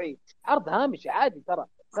اسبوعي عرض هامشي عادي ترى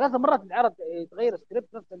 3 مرات العرض يتغير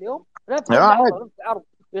سكريبت نفس اليوم نفس العرض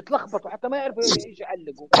يتلخبطوا حتى ما يعرفوا ايش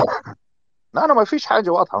يعلقوا. لا ما فيش حاجه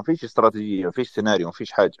واضحه. ما فيش استراتيجيه ما فيش سيناريو ما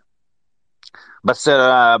فيش حاجه. بس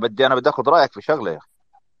بدي اخذ رايك في شغله يا اخي.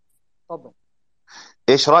 تفضل.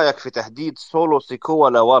 ايش رايك في تحديد سولو سيكوا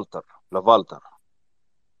لفالتر؟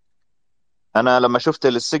 انا لما شفت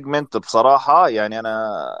السيجمنت بصراحه يعني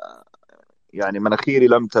انا يعني مناخيري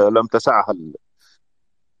لم تسعها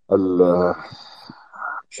ال-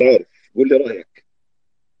 مش عارف، قول لي رايك.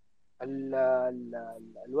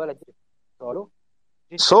 الولد سولو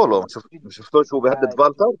سولو جدا ما شفتوش هو بيهدد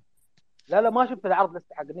فالتر؟ لا ما شفت العرض لسه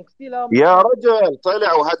حق نيكستي لا يا رجل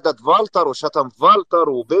طلع وهدد فالتر وشتم فالتر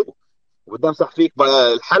وبدمسح فيك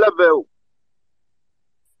بقى الحلبة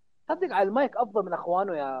صدق على المايك افضل من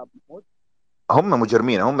اخوانه يا محمود. هم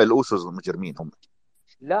مجرمين، هم الأوسوس مجرمين هم.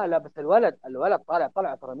 لا بس الولد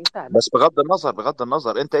طالع ترى مين سهله. بس بغض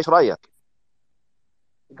النظر انت ايش رايك؟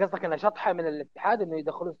 قصدك انه شطحه من الاتحاد انه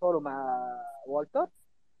يدخلوا سولو مع والتر؟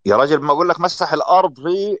 يا راجل ما اقول لك مسح الارض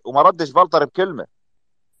فيه وما ردش فالتر بكلمه.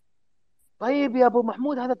 طيب يا ابو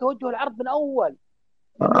محمود هذا توجه العرض من اول،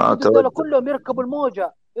 المفروض دول توجه كلهم يركبوا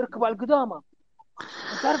الموجه، يركبوا على القدامى.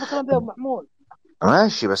 انت عارف الكلام ده يا ابو محمود؟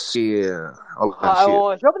 ماشي بس والله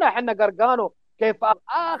شيء. شفنا احنا قرقانو كيف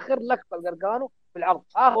اخر لقطه القرقانو في العرض،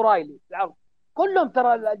 اخر رايلي في العرض كلهم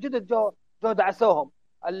ترى جدد جو دعسوهم.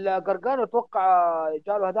 القرقانو اتوقع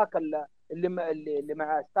جاله هذاك اللي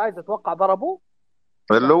مع ستايلز اتوقع ضربوه.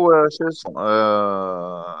 اللي هو شو اسمه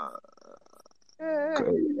آه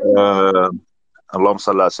اللهم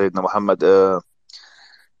صل على سيدنا محمد.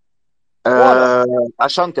 وولر.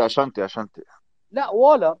 اشانتي. لا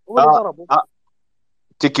وولر هو اللي ضربه.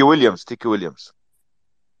 تيكي ويليامز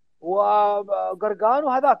وقرقانو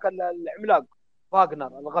هذاك العملاق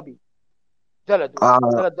فاغنر الغبي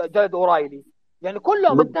جلد اورايلي. يعني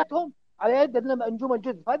كلهم انتهتهم على يد نجوم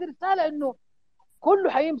الجزء. هذه رساله انه كله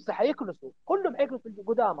حيمسح، حيكنسوا كلهم حيكنسوا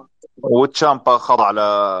قدامه. وتشامبا خضع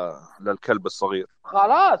للكلب الصغير.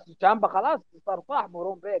 خلاص تشامبر خلاص صار صاحبه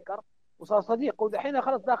روم بيكر وصار صديق، ودحين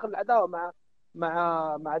خلاص داخل العداوه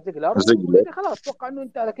مع زيجلر. يعني خلاص اتوقع انه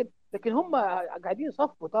انت لكن هم قاعدين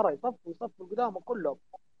يصفوا ترى يصفوا قدامه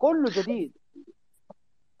كله جديد.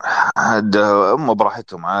 عاد هم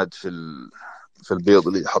براحتهم عاد في البيض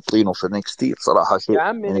اللي حاطينه في نيكستي صراحه شيء. يا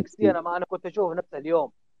عمي نيكستي انا كنت اشوف نفس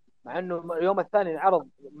اليوم، مع انه اليوم الثاني انعرض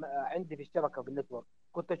عندي في الشبكه في النتورك،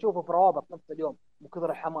 كنت اشوفه في روابط نفس اليوم من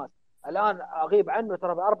كثر الحماس. الان اغيب عنه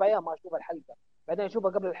ترى ب4 ايام ما اشوف الحلقه، بعدين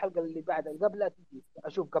اشوفها قبل الحلقه اللي بعدها قبلها تجي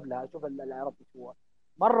اشوف قبلها اشوف العرض شو.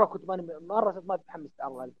 مره كنت مره ما متحمس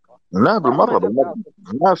على الفكره. لا بالمره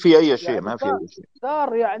ما في اي شيء يعني ما في اي شيء.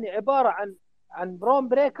 صار يعني عباره عن برون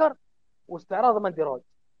بريكر واستعراض ماندي روج،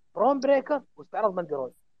 برون بريكر واستعراض ماندي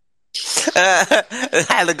روج.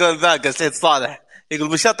 على قول باقة سيد صالح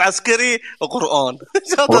يقول مشاط عسكري وقرآن.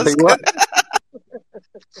 مشاط أيوة. عسكري.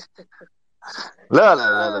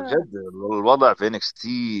 لا بجد الوضع في NXT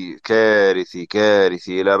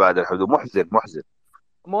كارثي لا بعد الحدود، محزن.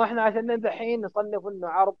 مو احنا عشان الحين نصنف انه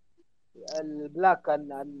عرض البلاك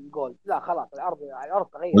الجولد، لا خلاص العرض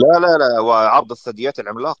تغير. لا وعرض الثدييات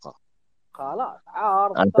العملاقه. خلاص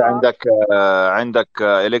عرض انت عندك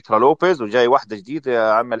الكترا لوبيز وجاي واحده جديده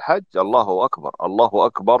يا عم الحج. الله اكبر الله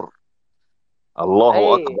اكبر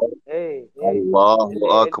الله اكبر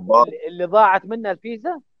الله اكبر. اللي ضاعت منها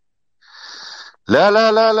الفيزا. لا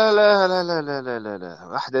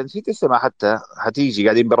واحده نسيت اسمها حتى هتيجي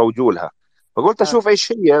قاعدين بروجوا لها، فقلت اشوف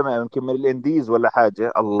ايش هي يمكن من الانديز ولا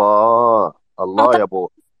حاجه. الله يا ابو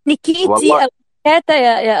نيكيتي والله. او نكاتا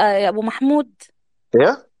يا ابو محمود.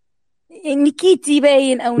 ايه نيكيتي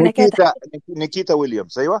باين او نكاتا. نيكيتا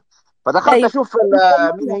ويليامز. ايوه فدخلت أيوة. اشوف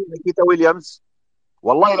مين هي نيكيتا ويليامز.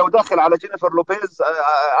 والله لو داخل على جينيفر لوبيز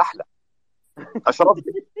احلى.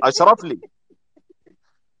 اشرف لي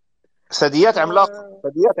ثدييات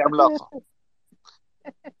عملاقه.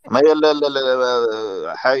 ما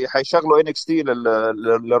هي حيشغلوا NXT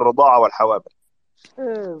للرضاعه والحوامل.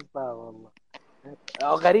 والله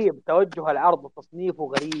غريب توجه العرض وتصنيفه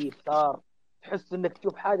غريب، صار تحس انك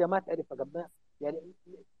تشوف حاجه ما تعرفها قبل.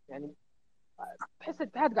 يعني تحس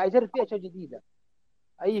الاتحاد قاعد يجرب فيها اشياء جديده،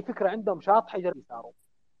 اي فكره عندهم شاطحه يجرب يساروا.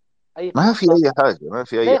 ما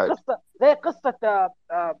في اي حاجه زي قصه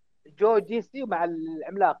جو جيسي مع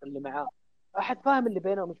العملاق اللي معاه. احد فاهم اللي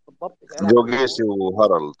بينهم مش بالضبط؟ جو جيسي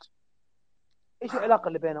وهارلد ايش العلاقه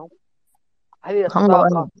اللي بينهم؟ هل هي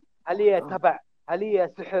صداقه؟ هل هي تبع؟ هل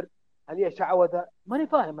هي سحر؟ هل هي شعوذه؟ ماني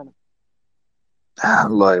فاهم انا.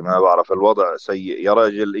 والله ما بعرف. الوضع سيء يا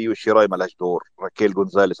راجل. ايو شيراي ملاش دور، راكيل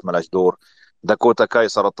جونزاليس ملاش دور، داكوتا كاي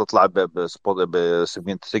صارت تطلع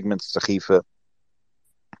بسيجمنت سخيفه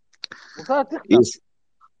وصارت تختم.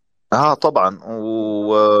 طبعا.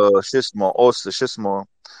 وش اسمه شو اسمه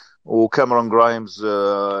وكاميرون جرايمز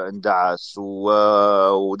اندعس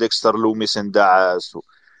وديكستر لوميس اندعس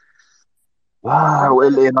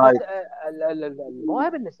وال اي نايت.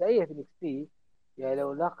 المواهب النسائيه في NXT يعني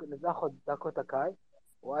لو ناخذ داكوتا كاي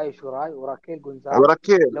واي شوراي وراكيل جونزاليس.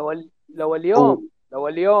 لو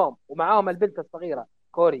اليوم ومعاهم البنت الصغيره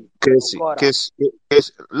كوري كيسي وكورا. كيس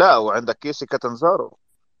لا، وعندك كيسي كاتنزارو.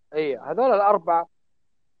 اي هذول الاربعه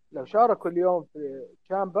لو شاركوا اليوم في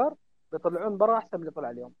تشامبر بيطلعون برا احسن من اللي طلع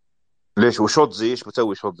اليوم. ليش؟ وشوتزي ايش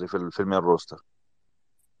بتسوي شوتزي في المين روستر؟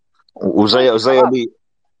 شوتزي وزي خلاص، لي.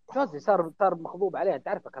 شوتزي صار مغضوب عليه، انت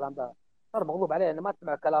عارف الكلام ده، صار مغضوب عليه انه ما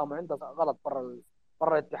تسمع كلامه، عنده غلط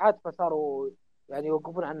برا الاتحاد، فصاروا يعني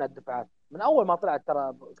يوقفون عنه الدفاعات من اول ما طلعت،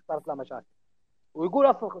 ترى صارت له مشاكل. ويقول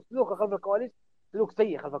اصلا سلوكه خلف الكواليس سلوك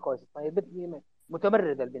سيء خلف الكواليس، طيب البنت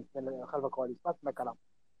متمرده، البنت خلف الكواليس ما تسمع كلام.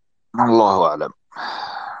 الله اعلم.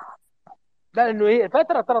 لا انه هي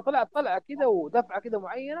فتره ترى طلع كذا ودفعه كذا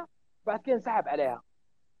معينه، بعد كده انسحب عليها،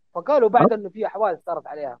 فقالوا بعد انه في احوال صارت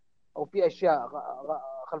عليها او في اشياء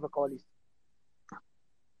خلف الكواليس.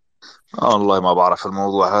 والله ما بعرف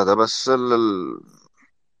الموضوع هذا، بس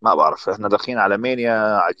ما بعرف، احنا داخلين على مانيا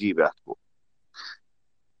عجيبة.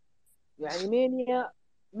 يعني مانيا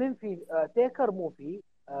من في تيكر مو فيه،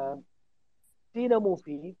 سينا مو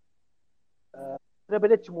فيه،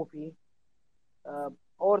 تريبل اتش مو فيه،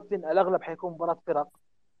 اورتن الاغلب حيكون مباراه فرق،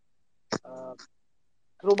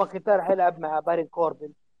 درو ماكنتاير حيلعب مع بارين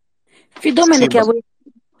كوربن، في دومينيك يا ابوي،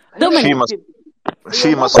 هي دومينيك.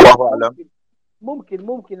 شيماس ممكن الله اعلم.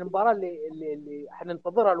 ممكن المباراه اللي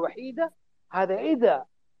حننتظرها الوحيده، هذا اذا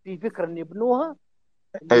في فكره ان يبنوها،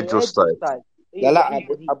 ايدج ستايل. لا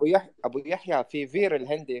ابو يحيى في فير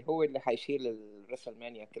الهندي هو اللي حيشيل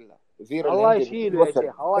الرسلمينيا كلها. فير الله الهندي يشيله يا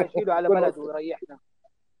شيخ، الله يشيله على بلده ويريحنا،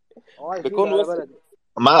 الله يشيله بيكون على وصل. بلده.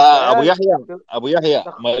 ما عيال ابو يحيى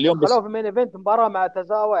ما اليوم بس دخلوه في مين ايفنت مباراه مع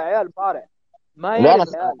تزاوى، عيال صارع ما لا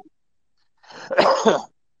يعرف عيال.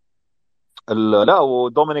 لا،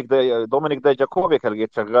 ودومينيك داي جاكوبيك اللي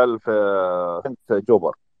شغال في بنت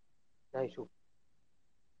جوبر. لا شوف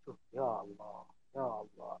يا الله يا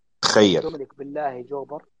الله، تخيل دومينيك بالله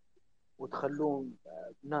جوبر وتخلون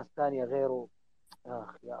ناس ثانيه غيره، يا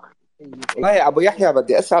اخي والله يا ابو يحيى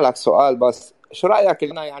بدي اسالك سؤال بس، شو رايك؟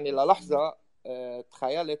 انا يعني للحظه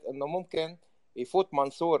تخيلت انه ممكن يفوت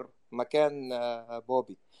منصور مكان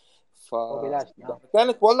بوبي، بوبي لاشلي.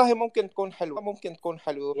 كانت والله ممكن تكون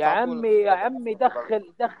حلوه يا عمي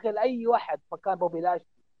دخل اي واحد مكان بوبي لاشلي،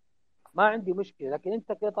 ما عندي مشكله، لكن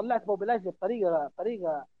انت كده طلعت بوبي لاشلي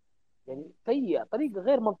بطريقه يعني سيئه، طريقه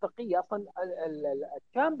غير منطقيه اصلا.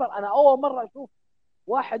 التشامبر انا اول مره اشوف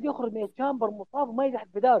واحد يخرج من التشامبر مصاب وما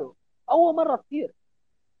يجحد بداله، اول مره تصير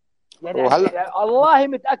يعني. الله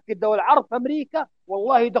متاكد لو العرض في امريكا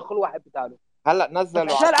والله يدخل واحد بداله. هلا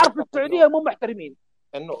نزلوا عشان العرض في السعوديه مو محترمين.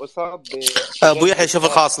 انه اصاب ابو يحيى شوف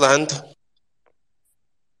الخاص له انت.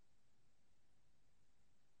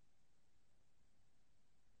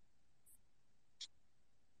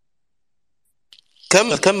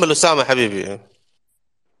 كمل اسامه حبيبي.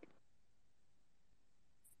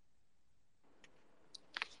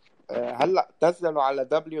 هلا نزلوا على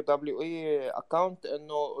WWE اكونت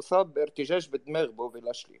انه اصاب بارتجاج بالدماغ بوبي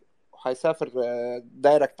لاشلي وحيسافر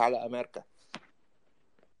دايركت على امريكا.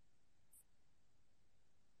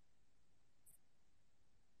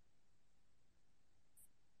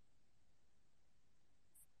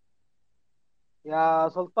 يا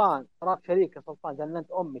سلطان تراك شريك يا سلطان،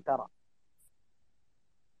 جننت امي ترى.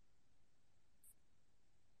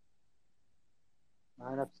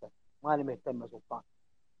 مع نفسك ماني مهتم يا سلطان.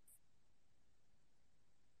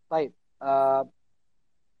 طيب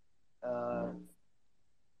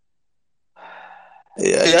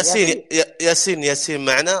ياسين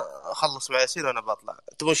معنا، خلص مع ياسين وانا بطلع.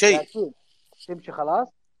 تبون شيء؟ ياسين تمشي خلاص؟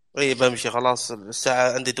 اي بمشي خلاص،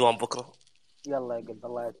 الساعه عندي دوام بكره. يلا يا قلب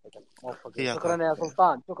الله يسعدك، موفق. يلا. شكرا يا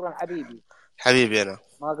سلطان، شكرا حبيبي. حبيبي انا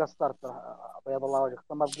ما قصرت، بيض الله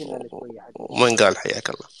وجهك، ما بقينا الا شويه حبيبي. ومن قال حياك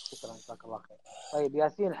الله. شكرا جزاك الله خير. طيب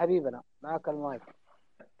ياسين حبيبنا معك المايك.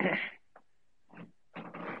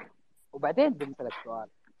 وبعدين بنسألك سؤال،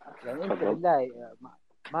 يعني انت بالله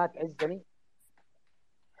ما تعزني؟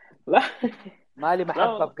 لا مالي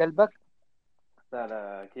محبه بقلبك؟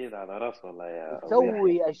 لا اكيد على راس والله يا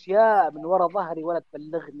تسوي اشياء من وراء ظهري ولا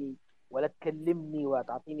تبلغني ولا تكلمني ولا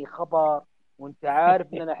تعطيني خبر، وانت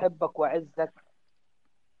عارف ان انا احبك واعزك.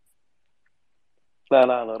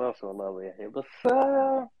 لا على راسي والله ابو يحيى، بس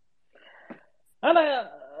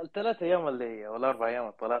انا الثلاث ايام اللي ولا 4 ايام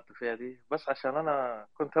اللي طلعت فيها دي بس عشان انا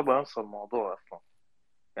كنت ابغى انسى الموضوع اصلا،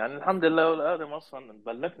 يعني الحمد لله والادم اصلا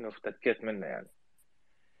بلغني وافتكيت منه يعني.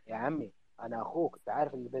 يا عمي انا اخوك، انت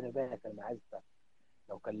عارف اللي بيني وبينك المعزه،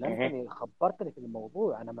 لو كلمتني خبرتني في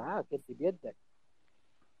الموضوع انا معاك، انت بيدك.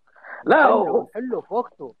 لا ونحله في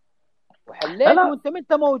وقته، وحليت وانت ما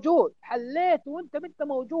انت موجود، حليت وانت ما انت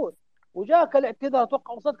موجود، وجاك الاعتذار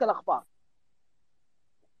اتوقع وصلتك الاخبار.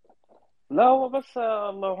 لا هو بس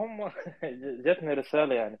اللهم جتني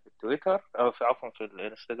رسالة يعني في تويتر أو في عفوا في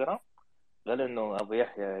الانستغرام، قال إنه أبو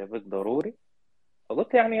يحيى يبيك ضروري.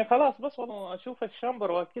 فقلت يعني خلاص بس والله أشوف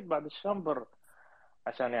الشامبر، وأكيد بعد الشامبر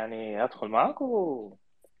عشان يعني أدخل معاك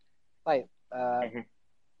طيب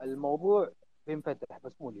الموضوع بينفتح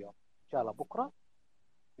بس مو اليوم، ان شاء الله بكره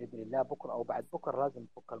باذن الله، بكره او بعد بكره لازم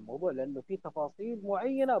نفك الموضوع، لانه في تفاصيل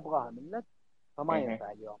معينه ابغاها منك، فما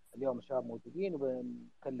ينفع اليوم الشباب موجودين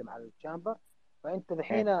وبنتكلم على الشامبر. فانت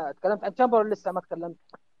الحين تكلمت عن الشامبر ولا لسه ما تكلمت؟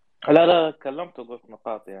 لا تكلمت وقلت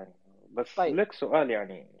نقاط يعني. بس طيب. لك سؤال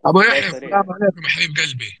يعني، ابو سؤال يحيى سريع. السلام عليكم يا حبيب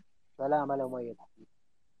قلبي. سلام على مؤيد حبيبي،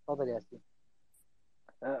 تفضل يا ياسين.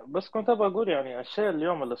 بس كنت ابغى اقول يعني الشيء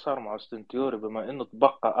اليوم اللي صار مع أوستن ثيوري، بما انه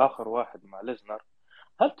تبقى اخر واحد مع ليزنر،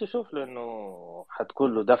 هل تشوف له انه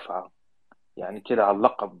حتكون له دفعة يعني كده على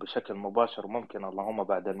اللقب بشكل مباشر، ممكن اللهم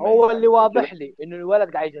بعد المانيا هو يعني اللي زي واضح كده؟ لي انه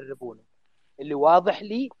الولد قاعد يجربونه، اللي واضح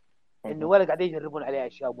لي انه الولد قاعد يجربون عليه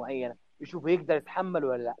اشياء معينه، يشوفوا يقدر يتحمل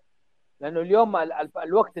ولا لا. لانه اليوم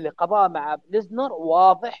الوقت اللي قضاه مع ليزنر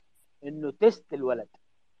واضح انه تيست الولد،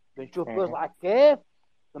 بنشوف وضعك كيف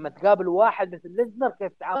لما تقابل واحد مثل ليزنر،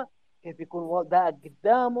 كيف تعامل، كيف يكون داق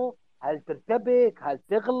قدامه، هل ترتبك، هل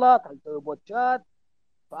تغلط، هل تسوي بوتشات.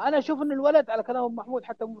 فانا اشوف ان الولد على كلام محمود،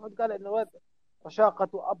 حتى محمود قال ان الولد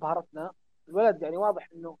رشاقته ابهرتنا. الولد يعني واضح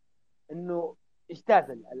انه اجتاز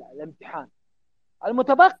الامتحان.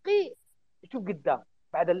 المتبقي يشوف قدام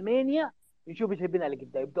بعد المانيا، نشوف ايش البناء اللي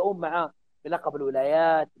قدام، يبداون معاه بلقب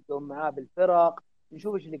الولايات، يبداون معاه بالفرق،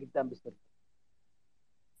 نشوف ايش اللي قدام بيصير.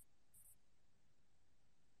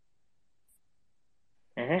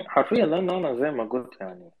 حرفيا، لانه انا زي ما قلت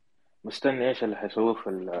يعني مستني ايش اللي حيسووه في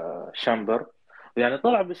الشامبر، يعني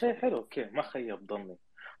طلع بشيء حلو اوكي، ما خيب ظني.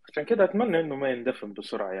 عشان كده اتمنى انه ما يندفن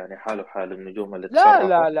بسرعه، يعني حاله حال النجوم اللي لا تصرفوا.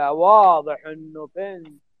 لا لا، واضح انه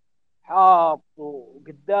فين حاطه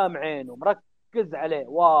قدام عينه، مركز عليه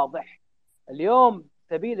واضح. اليوم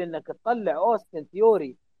سبيل انك تطلع اوستن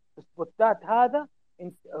ثيوري في السبوتات هذا،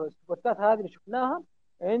 انت السبوتات هذه اللي شفناها،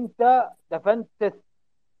 انت دفنت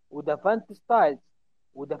ودفنت ستايلز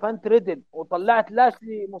ودفنت ريدل وطلعت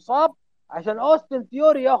لاشلي مصاب عشان اوستن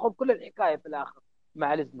ثيوري ياخذ كل الحكايه في الاخر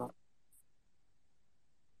مع ليزنر.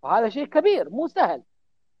 فهذا شيء كبير مو سهل،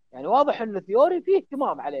 يعني واضح ان ثيوري فيه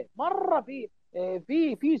اهتمام عليه مره،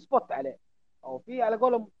 في سبوت عليه، او في على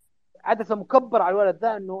قولهم عدسه مكبر على الولد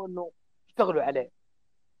ذا، انه يشتغلوا عليه،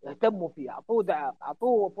 يهتموا فيه، اعطوه دعم،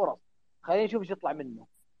 اعطوه فرص، خلينا نشوف ايش يطلع منه.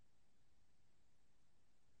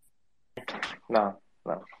 نعم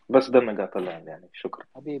بس ده النقاط اللي عندي يعني. شكرا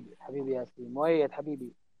حبيبي ياسين مؤيد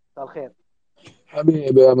حبيبي، مساء الخير.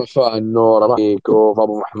 حبيبي يا مساء النور، الله يكوف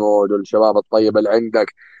ابو محمود والشباب الطيب اللي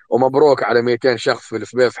عندك، ومبروك على 200 شخص في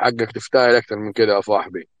السبيس حقك، تستاهل اكثر من كذا يا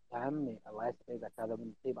صاحبي. يا عمي الله يسعدك، هذا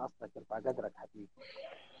من طيب اصلك، يرفع قدرك حبيبي.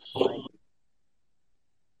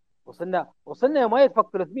 وصلنا يا مؤيد فوق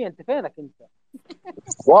 300، انت فينك انت؟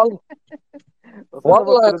 والله وصلنا فوق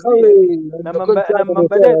والله يا 300. اخوي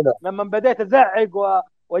كنت لما بديت ازعق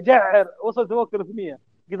واجعر وصلت فوق 300.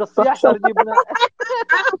 قد الصياح صار يجيبنا.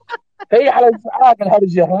 هي على الازعاج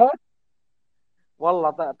الهرجه ها. والله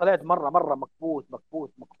طلعت مره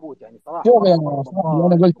مكبوت يعني صراحه. شوف يا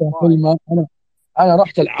صاحبي، انا قلت كلمه، انا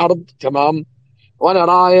رحت العرض تمام، وانا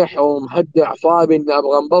رايح ومهدي اعصابي اني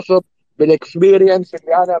ابغى انبسط بالاكسبيرينس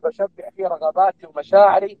اللي انا بشبع فيه رغباتي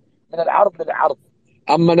ومشاعري من العرض للعرض.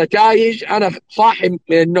 اما نتائج، انا صاحي من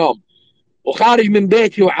النوم وخارج من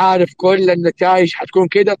بيتي وعارف كل النتائج حتكون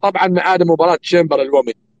كده، طبعا ما عدا مباراه تشامبر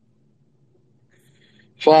الومن.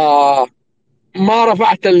 فما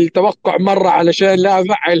رفعت التوقع مره علشان لا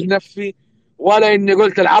ازعل نفسي، ولا اني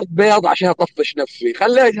قلت العرض بيض عشان اطفش نفسي،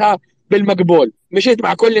 خليتها بالمقبول، مشيت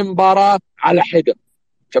مع كل مباراه على حده.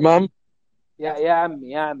 تمام يا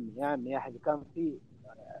عمي يا حاجه، كان في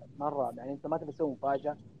مره يعني انت ما تبي تسوي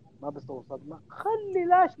مفاجاه، ما بتسوي صدمه، خلي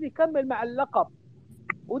لاشلي يكمل مع اللقب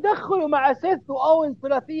ودخلوا مع سيث واوين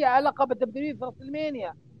ثلاثيه على لقب الدبليو في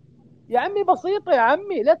رسلمينيا. يا عمي بسيطه يا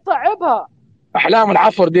عمي، لا تصعبها. احلام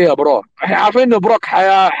العصر دي يا برو، احنا عارفين انه بروك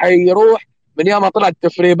حيروح من يوم ما طلعت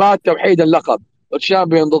تسريبات توحيد اللقب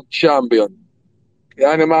تشامبيون ضد تشامبيون،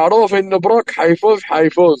 يعني معروف انه بروك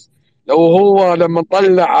حيفوز. لو هو لما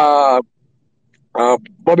طلع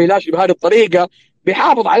بوبي لاشلي بهذه الطريقه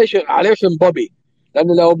بيحافظ على اسم بوبي،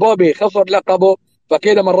 لانه لو بوبي خسر لقبه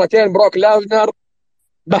فكده مرتين بروك لازنر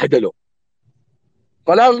بهدله،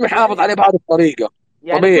 فلازم يحافظ عليه بهذه الطريقه.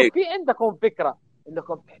 يعني طبيعي. شوف، في عندكم فكره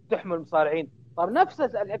انكم تحموا المصارعين، طب نفس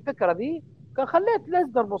الفكره دي كان خليت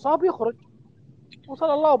ليزنر مصاب يخرج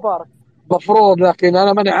وصلى الله وبارك. مفروض، لكن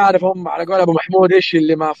انا ماني عارف هم على قول ابو محمود ايش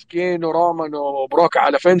اللي ماسكين رومان وبروك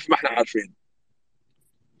على فين، ما احنا عارفين.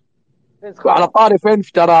 وعلى طاري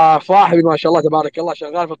فينس، ترى صاحبي ما شاء الله تبارك الله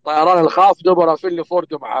شغال في الطيران الخاص، دوب راسل لي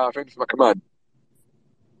صورته مع فينس مكمان.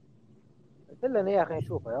 لنا يا اخي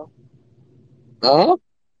نشوفه يا ها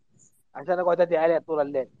عشان اقعد ادعي عليه طول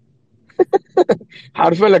الليل.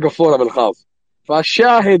 حرفل لك الصوره بالخاص.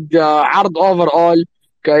 فالشاهد عرض اوفر اول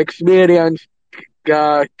كاكسبيرينس،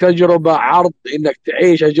 كتجربه، عرض انك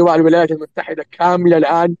تعيش اجواء الولايات المتحده كامله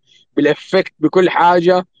الان بالافكت بكل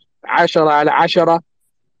حاجه. 10/10،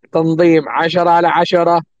 تنظيم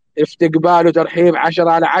 10/10، استقبال وترحيب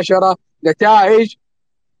 10/10، نتائج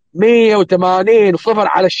 180 صفر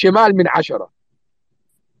على الشمال من 10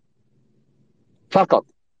 فقط.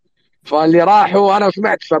 فاللي راحوا انا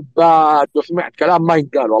سمعت سبات وسمعت كلام ما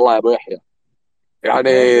ينقال والله يا ابو يحيى،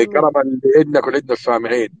 يعني كرما لإدنك ولإدنا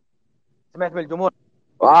السامعين. سمعت من الجمهور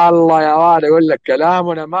والله يا واد اقول لك كلام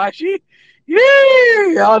وانا ماشي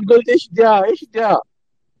يا قلت ايش ده ايش ده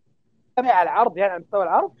على العرض، يعني على مستوى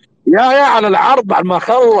العرض يا على العرض بعد ما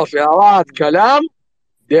خلص يا واد كلام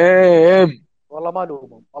ديم. والله ما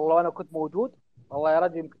لومهم، والله انا كنت موجود، والله يا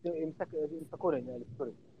رجل يمسكوني.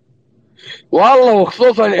 والله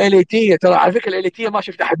وخصوصا الاليتيه، ترى على فكره الاليتيه ما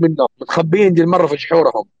شفت احد منهم متخبيين دي المره في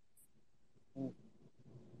جحورهم.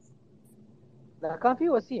 لا كان في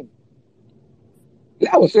وسيم.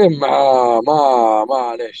 لا وسيم ما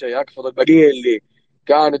عليه شيء، اقصد البقيه اللي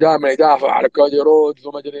كانوا دائما يدافعوا على كودي رودز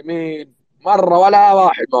وما ادري مين، مره ولا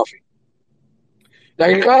واحد ما في.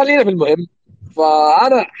 لكن خلينا في المهم.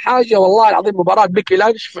 فانا حاجه والله العظيم مباراه بيكي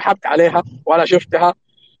لانش سحبت عليها ولا شفتها.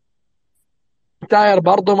 تاير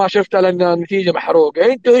برضه ما شفتها لان النتيجه محروقه.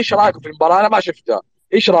 انتوا ايش رايكم في المباراه؟ انا ما شفتها،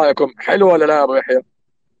 ايش رايكم؟ حلو ولا لا يا ابو يحيى؟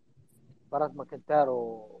 مباراة ماكنتاير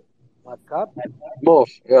ومات كاب موف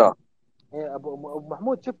يا إيه، ابو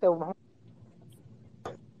محمود شفته؟ ابو محمود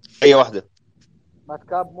اي واحده؟ مات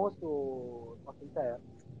كاب موس وماكنتاير.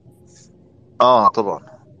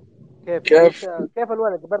 طبعا. كيف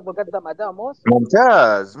الولد برضه قدم اداء موس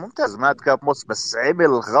ممتاز مات كاب موس، بس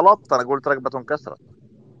عمل غلط. انا قلت رقبته انكسرت.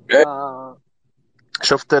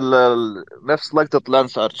 شفت نفس لقطه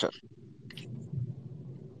لانس ارشر،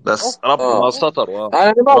 بس ربنا ستر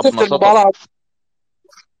انا ما شفت المباراه.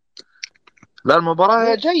 لا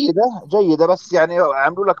المباراة جيدة بس يعني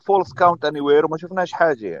عملوا لك فولس كاونت اني وير وما شفناش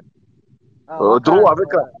حاجة يعني. درو على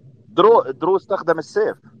فكرة درو استخدم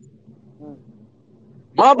السيف،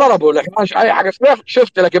 ما ضربوا لك ماش اي حاجة سيف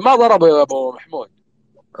شفت، لكن ما ضربوا يا ابو محمود.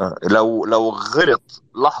 لو غلط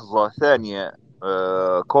لحظة ثانية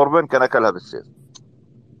كوربن كان اكلها بالسيف.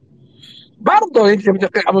 برضه انت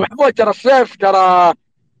ابو محمود ترى السيف ترى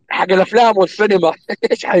حق الافلام والسينما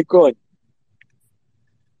ايش حيكون؟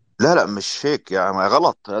 لا مش هيك يعني،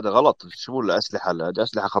 غلط، هذا غلط. شو الاسلحه؟ هذه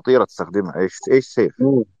اسلحه خطيره تستخدمها. ايش سيف؟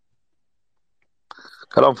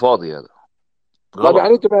 كلام فاضي هذا، طيب غلط.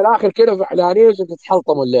 يعني انتم من الاخر كده زعلانين عشان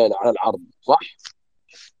تتحلطموا الليله على العرض صح؟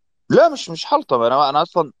 لا مش حلطم. انا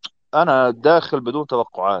اصلا انا داخل بدون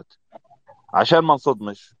توقعات عشان ما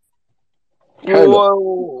نصدمش.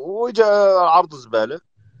 وجا عرض زباله،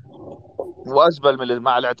 وازبل من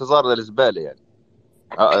مع الاعتذار للزباله يعني.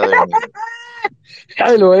 يعني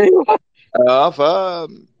حلو ايوه.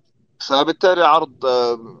 فبالتالي عرض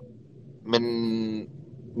من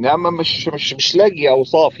نعم مش لاقي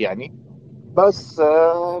اوصاف يعني. بس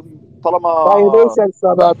طالما طيب ايش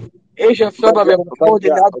السبب؟ ايش السبب يا ابو محمود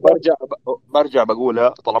اللي برجع بقولها.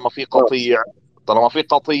 طالما في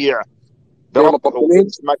قطيع بربحوا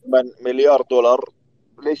مكمن $1,000,000،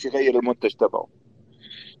 ليش يغير المنتج تبعه؟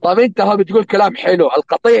 طيب انت هو بتقول كلام حلو،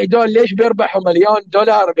 القطيع دول ليش بيربحوا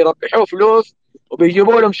 $1,000,000 بيربحوه فلوس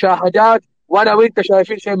وبيجيبوا لهم مشاهدات، وانا وانت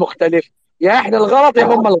شايفين شيء مختلف؟ يا احنا الغلط يا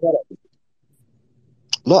هم الغلط.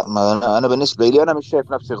 لا ما انا بالنسبه لي انا مش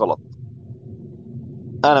شايف نفسي غلط.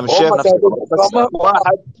 انا مش شايف نفسي غلط. بس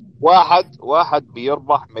واحد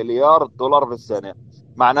بيربح $1,000,000 في السنه،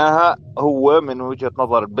 معناها هو من وجهه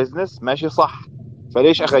نظر البزنس ماشي صح،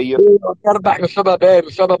 فليش اغير؟ تربح بسبب ايه؟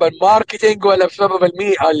 بسبب الماركتينج ولا بسبب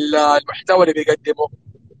المحتوى اللي بيقدمه؟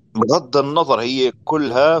 بغض النظر هي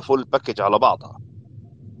كلها فول باكج على بعضها.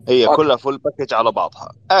 كلها فول باكج على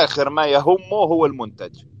بعضها. اخر ما يهمه هو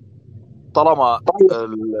المنتج. طالما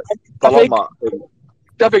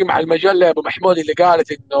اتفق مع المجله يا ابو محمود اللي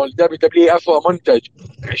قالت انه الدبليو دبليو اسوء منتج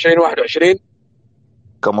 2021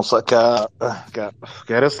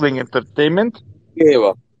 كريسلينج انترتينمنت.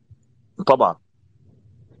 ايوه طبعا.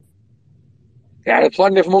 يعني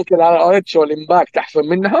تصنف ممكن على اريتش والامباكت احسن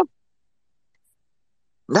منها؟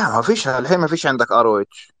 لا ما فيش الحين، ما فيش عندك ار او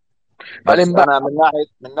اتش. بس انا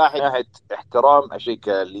من ناحيه احترام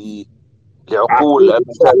اشيكا لعقول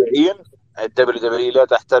المتابعين، الدبليو دبليو لا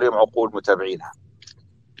تحترم عقول متابعينها.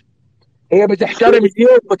 هي بتحترم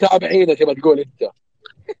جيل متابعينها زي ما تقول انت.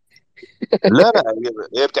 لا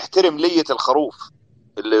هي بتحترم لية الخروف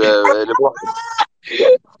اللي بروح.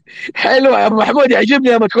 حلوه يا ابو محمود، يعجبني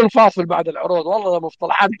لما تكون فاصل بعد العروض، والله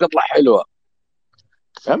مصطلحاتك تطلع حلوه.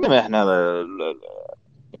 يا عمي ما احنا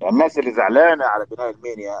الناس اللي زعلانه على بناء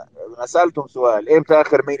المينيا، انا سالتهم سؤال: امتى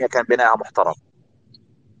اخر مينيا كان بناءها محترم؟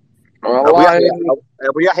 ابو والله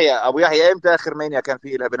يحيى ابو يحيى امتى اخر مينيا كان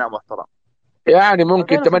فيه لها بناء محترم؟ يعني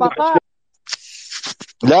ممكن 28.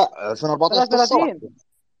 2017 لا 2014 قصه 33. واحده.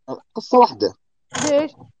 قصه واحده.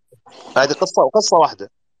 ليش؟ هذه قصه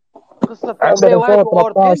واحده. قصة عندك بري وايت 2013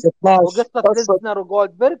 وأورتن 12 وقصة قصه. ليزنر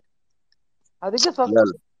وجولدبرغ، هذه قصص. لا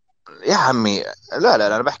يا عمي، لا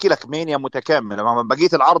انا بحكي لك مينيا متكامله، ما بقيه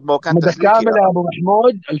العرض ما هو كان تسليكي متكامله يا ابو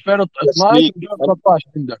محمود. 2012 تسليك.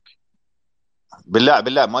 و2013 عندك.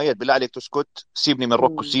 بالله مؤيد، بالله عليك تسكت، سيبني من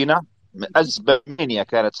روكو سينا. ازبل مينيا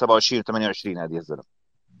كانت 27 28 هذه يا زلمه.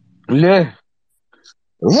 ليه؟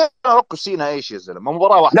 هي روكو سينا ايش يا زلمه؟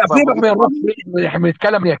 مباراه لا واحده فاهم سيبك بقيه من الماتش. الروك، احنا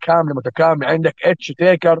بنتكلم يا كامله متكامله. عندك اتش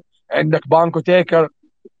تيكر، عندك بانكو تيكر.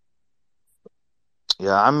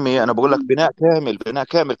 يا عمي انا بقول لك بناء كامل، بناء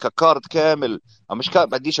كامل ككارد كامل. أو مش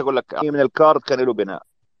بديش اقول لك من الكارد كان له بناء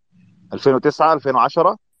 2009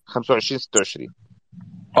 2010 25 26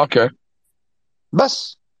 اوكي.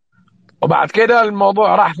 بس. وبعد كده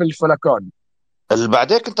الموضوع راح في الفلكون. اللي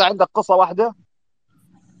بعديك انت عندك قصه واحده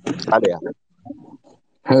عليها.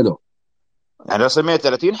 حلو. يعني رسلمينيا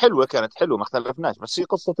 30 حلوه، كانت حلوه ما اختلفناش، بس هي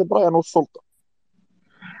قصه براين والسلطه.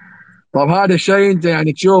 طب هذا الشيء انت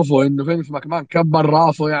يعني تشوفه انه فينس ماكمان كبر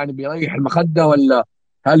راسه يعني بيريح المخده، ولا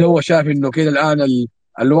هل هو شايف انه كده الان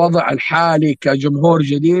الوضع الحالي كجمهور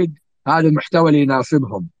جديد هذا المحتوى اللي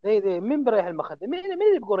يناسبهم؟ زي مين بريح المخدة؟ مين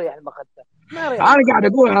اللي بيقول ريح المخدة؟ ما ريح انا قاعد المخدة.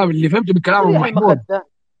 اقول هذا اللي فهمته من كلام ابو ريح محمود. المخدة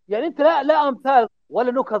يعني انت لا امثال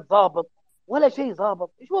ولا نكت ضابط ولا شيء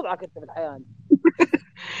ضابط. ايش وضعك انت في الحياة انت؟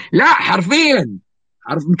 لا حرفيا،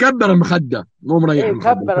 مكبر المخده مو مريح ايه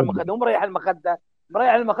المخده، مكبر مكبر. المخدة ومريح المخدة.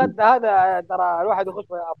 مريح المخدة هذا ترى الواحد يخش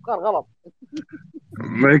في افكار غلط.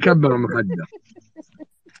 يكبر المخده.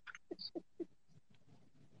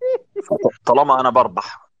 طالما انا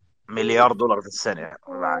بربح مليار دولار في السنه،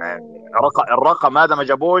 يعني الرقم هذا ما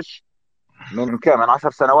جابوش من كم، من 10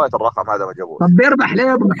 سنوات الرقم هذا ما جابوش. طب بيربح ليه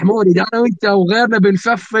يا ابو محمود؟ اذا انا وانت وغيرنا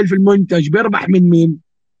بنفلفل في المنتج، بيربح من مين؟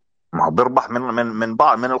 ما هو بيربح من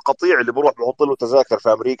بعض، من القطيع اللي بيروح بيحط له تذاكر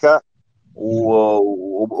في امريكا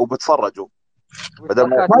وبتفرجوا.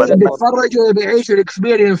 طيب بيتفرجوا بيعيشوا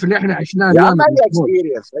الاكسبيرينس اللي احنا عشناه يا عم اليوم يا هي محمود.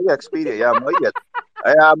 اكسبيرينس، هي اكسبيرينس يا مؤيد.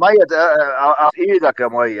 يا مؤيد ايدك يا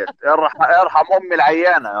مؤيد، ارحم امي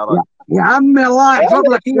العيانه يا يا, راجل. يا عمي الله هي يحفظ لك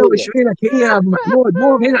هي اكسبيرينس. ويشفي لك هي يا ابو محمود.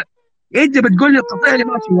 مو هنا انت بتقول لي القطيع اللي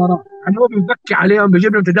ماشي وراه يعني هو بيفكي عليهم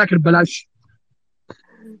بيجيب لهم تذاكر ببلاش.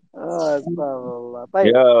 استغفر الله. طيب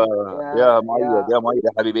يا يا يا مؤيد يا يا مؤيد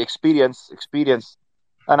يا حبيبي، اكسبيرينس.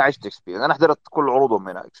 انا عشت اكسبيرينس، انا حضرت كل عروضهم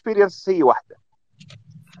هنا. اكسبيرينس هي واحده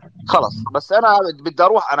خلص. بس انا بدي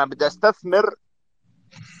اروح، انا بدي استثمر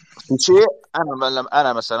في شيء.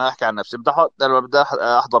 انا مثلا احكي عن نفسي، لما بدي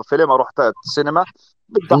احضر فيلم اروح السينما،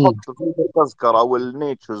 بدي احط في التذكره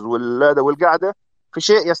والنيتشوز والهذا والقعده في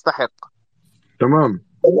شيء يستحق. تمام.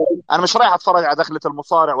 انا مش رايح اتفرج على دخلة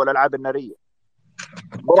المصارع ولا الالعاب الناريه.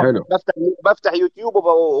 بروح حلو. بفتح يوتيوب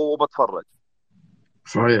وبتفرج.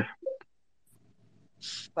 صحيح.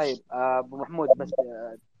 طيب ابو محمود بس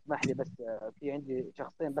اسمح لي بس في عندي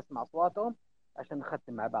شخصين بسمع اصواتهم عشان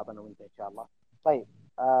نختم مع بعض انا وانت ان شاء الله. طيب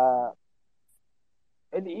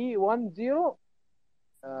الاي 10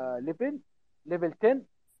 ليفل 10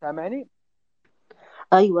 سامعني؟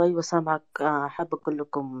 أيوة أيوة سامعك. حابة أقول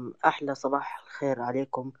لكم أحلى صباح الخير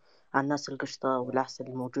عليكم، على الناس القشطة والأحسن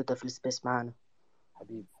الموجودة في السبيس معانا.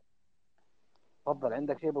 حبيبي تفضل،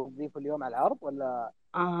 عندك شيء بتضيفه اليوم على العرض ولا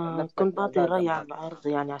نفسك كنت ما بعطي زال رأي على جنبك؟ العرض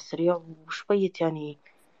يعني على السريع، وشوية يعني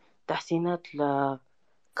تحسينات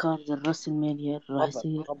لكارد الرسلمينيا اللي راح تفضل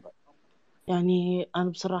يصير. تفضل. يعني أنا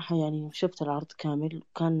بصراحة يعني شفت العرض كامل،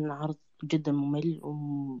 كان عرض جدا ممل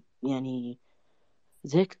ويعني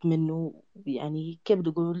زهقت منه. يعني كيف بدي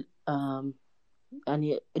أقول،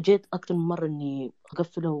 يعني جيت أكثر من مرة إني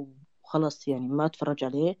أقفله وخلاص يعني ما أتفرج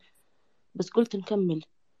عليه، بس قلت نكمل.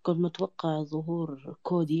 كنت متوقع ظهور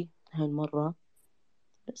كودي هاي المرة،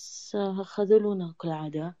 بس خذلونا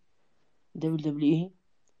كالعادة WWE.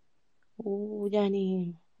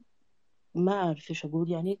 ويعني ما أعرف إيش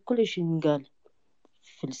أقول، يعني كل شيء انقال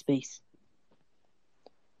في السبيس.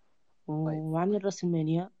 طيب وعن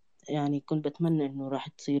الرسلمينيا يعني كنت بتمنى إنه راح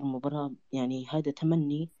تصير مباراة، يعني هذا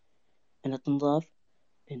تمني إنها تنضاف،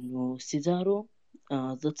 إنه سيزارو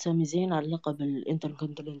ضد سامي زين على لقب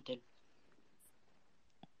الانتركونتيننتال.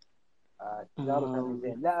 سيزارو سامي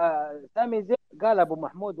زين. لا سامي زين قال ابو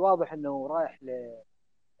محمود واضح انه رايح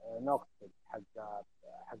نوكس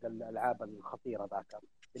حق الالعاب الخطيره ذاك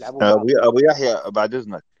يلعبون بعض. ابو يحيى بعد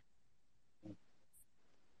اذنك،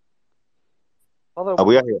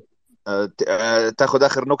 ابو يحيى تاخذ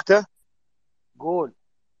اخر نكته. قول.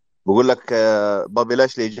 بقول لك بابي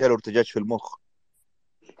لاشلي جاله ارتجاج في المخ.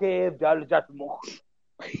 كيف جاله جات المخ؟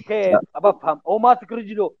 كيف ابفهم؟ هو ماسك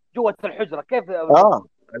رجله جوه الحجره كيف؟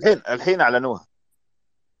 الحين اعلنوها.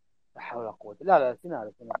 لا حول ولا قوه. لا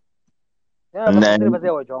سنان بتصير زي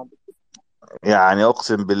وجههم. يعني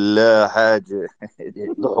اقسم بالله حاجه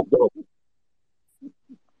ضحك.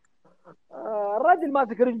 الراجل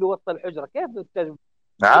ماسك رجله وسط الحجره كيف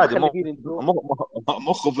عادي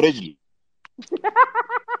مخه في رجلي.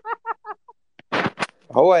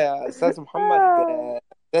 هو يا استاذ محمد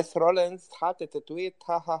ديس رولينز حاطط تويت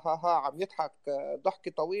ها ها ها ها عم يضحك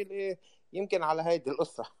ضحك طويل ايه يمكن على هيدي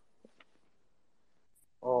القصه.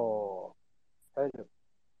 اوه حلو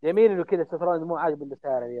جميل انه كذا سيث رولينز مو عاجب اللي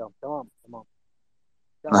صاير اليوم. تمام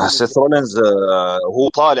سيث رولينز هو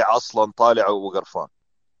طالع اصلا طالع وقرفان.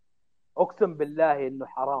 اقسم بالله انه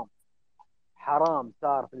حرام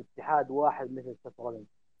صار في الاتحاد واحد مثل سيث رولينز.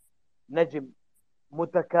 نجم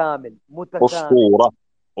متكامل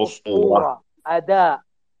اسطوره اداء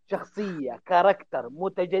شخصيه كاركتر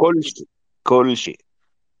متجدد كل شيء.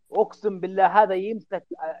 اقسم بالله هذا يمسك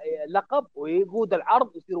لقب ويقود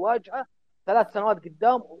العرض ويصير واجهه 3 سنوات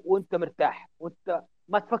قدام وانت مرتاح وانت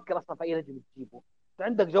ما تفكر اصلا في اي نجم تجيبه. انت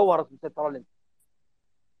عندك جوهر اسمه سيث رولينز.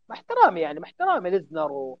 مع احترامي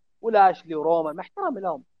ليزنر ولاشلي ورومان، مع احترامي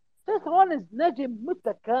لهم، سيث رولينز نجم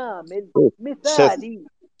متكامل مثالي.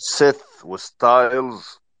 سيث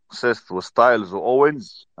وستايلز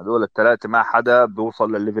واوينز هذول الثلاثه ما حدا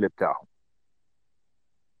بيوصل للليفل بتاعهم.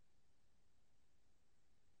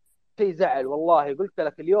 شيء زعل والله. قلت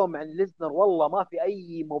لك اليوم عن ليزنر والله ما في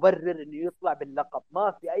اي مبرر انه يطلع باللقب.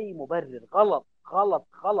 ما في اي مبرر.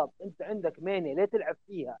 غلط. انت عندك مانيا ليه تلعب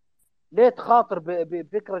فيها؟ ليه تخاطر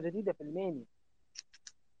بفكره جديده في المانيا؟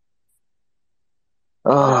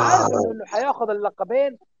 انا عارف انه حياخذ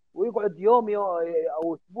اللقبين ويقعد يوم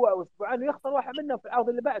او اسبوع او اسبوعين ويخسر واحد منهم في العرض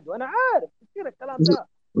اللي بعده. انا عارف كثير الكلام ده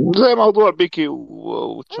زي موضوع بيكي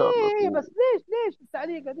وتشارلوت. بس ليش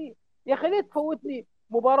التعليقه دي يا اخي؟ ليه تفوتني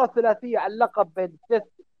مباراه ثلاثيه على اللقب بين سيث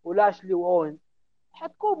ولاشلي واوين؟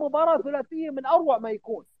 حتكون مباراه ثلاثيه من اروع ما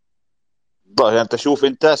يكون. طيب انت شوف،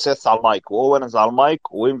 انت سيث على المايك واوينز على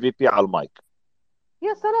المايك وام في بي على المايك،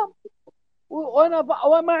 يا سلام. وانا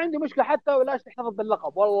ما عندي مشكله حتى ولا تحتفظ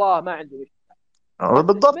باللقب، والله ما عندي مشكله.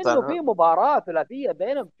 بالضبط. انه في مباراه ثلاثيه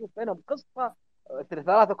بينهم، تشوف بينهم قصه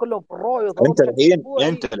الثلاثه كلهم في الرو.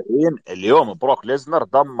 انت الحين اليوم بروك ليزنر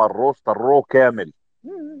دمر روستر رو كامل.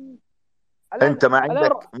 انت ما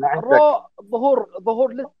عندك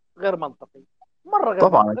ظهور لسه غير منطقي مره، غير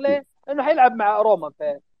طبعا منطقي. ليه؟ انه حيلعب مع رومان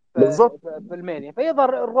في المانيا،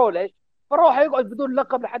 فيظهر الرول ايش؟ فالرو حيقعد بدون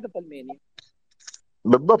لقب لحد في المانيا.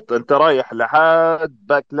 بالضبط. انت رايح لحد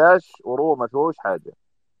باكلاش ورو ما فيهوش حاجه.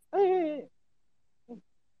 اي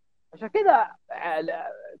عشان كذا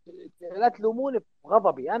لا تلوموني في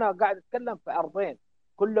غضبي. انا قاعد اتكلم في عرضين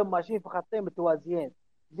كلهم ماشيين في خطين متوازيين.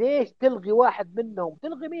 ليش تلغي واحد منهم؟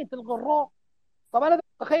 تلغي مين؟ تلغي الرو. طب انا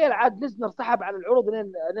تخيل عاد ليزنر سحب على العروض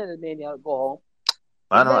لين المانيا جو هوم.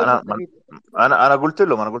 انا قلت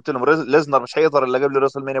لهم ليزنر مش حيظهر الا قبل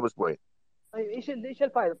رسلمينيا باسبوعين. طيب ايش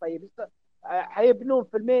الفائده؟ طيب حيبنون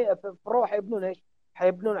في الرو حيبنون ايش؟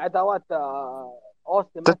 حيبنون عداوات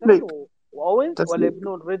اوستن مثلا واوينز، ولا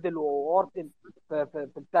يبنون ريدل وورتن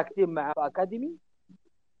في التاك تيم مع اكاديمي؟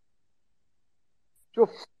 شوف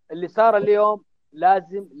اللي صار اليوم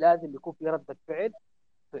لازم يكون في ردة فعل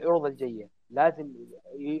في العروض الجايه. لازم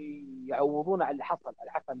يعوضون على اللي حصل، على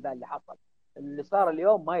الحفن ده اللي حصل. اللي صار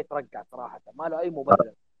اليوم ما يترجع صراحه، ما له اي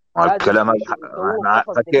مبرر. الكلام يسوون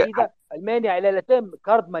قصص جديده. المانيا ليلتين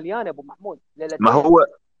كارد مليان يا ابو محمود، ليلتين. ما هو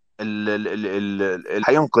اللي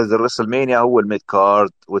حينقذ الرسلمينيا هو الميد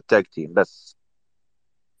كارد والتاج تيم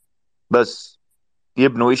بس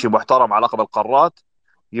يبنوا شيء محترم على لقب القارات،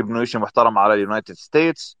 يبنوا شيء محترم على اليونايتد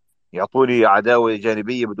ستيتس، يعطوني عداوة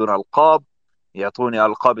جانبية بدون ألقاب، يعطوني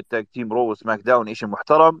ألقاب التاج تيم رو وسماك داون، شيء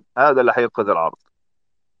محترم. هذا اللي حينقذ العرض.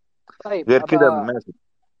 طيب غير كده ماشي.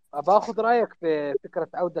 أبا أخذ رأيك في فكرة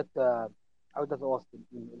عودة أوستن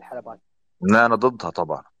الحلبات. لا أنا ضدها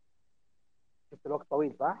طبعا. شفت الوقت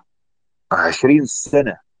طويل صح؟ 20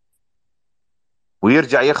 سنة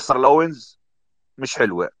ويرجع يخسر الأوينز، مش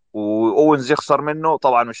حلوة. وأوينز يخسر منه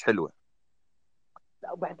طبعا مش حلوة.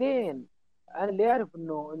 لا وبعدين أنا اللي أعرف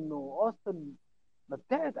إنه أوستن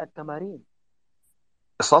مبتعد عن التمارين.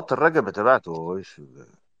 إصابة الرقبة تبعته إيش؟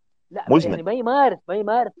 لا مزمن. يعني ما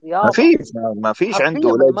يمارس رياضة. ما فيش عنده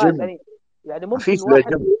لا جيم. يعني ممكن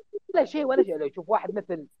واحد ولا شيء ولا شيء. لو يشوف واحد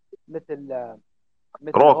مثل مثل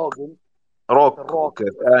روك هوجن، مثل روك روك،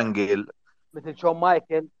 وكيف انجل مثل شون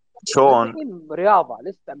مايكل، شون. فاتحين رياضه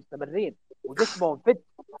لسه مستمرين وجسمهم فت.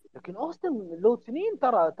 لكن اوستن له سنين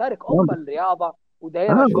ترى تارك الرياضه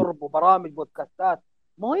ودايره شرب وبرامج بودكاستات،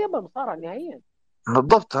 ما هو يبغى المصارعه نهائيا.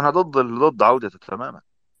 بالضبط، انا ضد عودته تماما،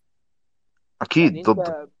 اكيد يعني ضد.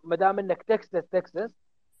 انت ما دام انك تكساس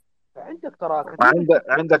فعندك ترى كثير عندك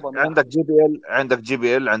اشياء عندك تبغى من عندك الاخر. جي بي ال عندك جي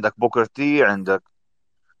بي ال عندك بوكر تي، عندك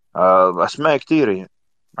اسماء كثير يعني.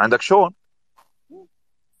 عندك شون.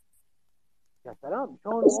 يا سلام،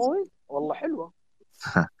 شون واوين والله حلوه،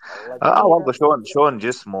 والله جميله. برضه شون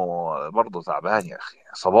جسمه برضه تعبان يا اخي،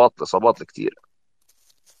 اصابات كثير.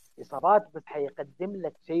 اصابات بس حيقدم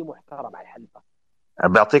لك شيء محترم على الحلبه،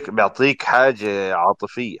 بيعطيك حاجه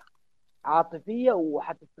عاطفيه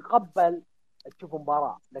وحتتقبل تشوف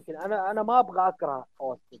مباراه. لكن انا ما ابغى اكره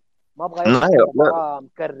اوستن، ما ابغى يطلع في لا مباراه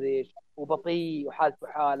مكرش وبطيء وحالته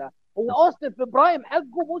حاله. هو اوستن في برايم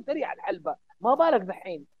حقه مو سريع الحلبه، ما بالك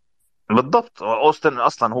دحين. بالضبط. اوستن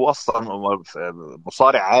اصلا هو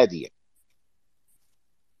مصارع عادي يعني،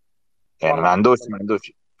 والله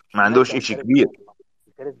ما عندوش شيء كبير.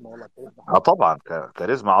 الكاريزما والله الكاريزما طبعا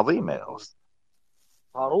كاريزما عظيمه يا أوستن.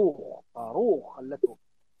 صاروخ خلته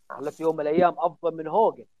يوم من الايام افضل من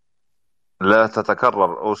هوجن. لا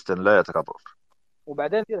تتكرر، اوستن لا يتكرر.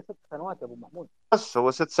 وبعدين تصير 6 سنوات يا ابو محمود، بس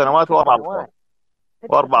هو 6 ست سنوات واربع القاب. سنوات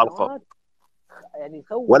ست واربع القاب. سنوات يعني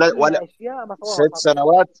سوى ولا فيها اشياء ما سواها ست صار.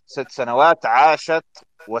 سنوات 6 سنوات عاشت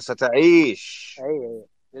وستعيش اي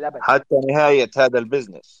للابد. حتى نهايه هذا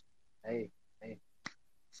البزنس. اي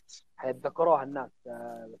حيتذكروها الناس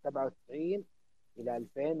 97 الى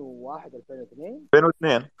 2001 2002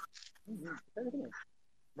 2002. 2002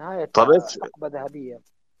 نهايه طيب ايش حقبه ذهبيه.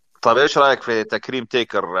 رايك في تكريم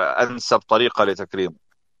تيكر؟ انسب طريقه لتكريمه.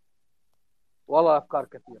 والله افكار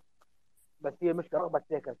كثير، بس هي مش رغبه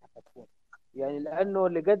تيكر تكون يعني، لانه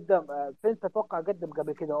اللي قدم فينس اتوقع قدم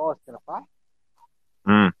قبل كده اوستن صح؟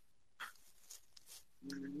 امم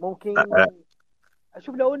ممكن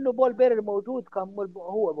اشوف لو انه بول بيرر موجود كان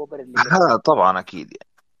هو بول بيرر اللي قدم. طبعا اكيد يعني.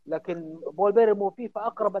 لكن بول بيرر مو فيه،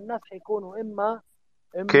 فاقرب الناس حيكونوا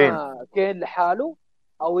كين كين لحاله،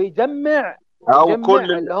 او يجمع او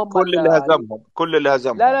اللي هم كل اللي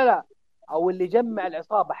هزمهم. لا او اللي يجمع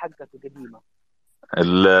العصابه حقته قديمه،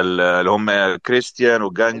 اللي هم كريستيان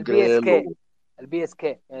وجانجريل البي اس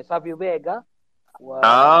كي يعني سافيو فيجا و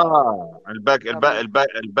الباك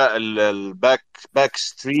سافيو... باك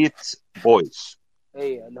ستريت بويز.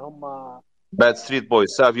 اي اللي هم باك ستريت بويز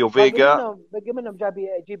سافيو باقي فيجا. منهم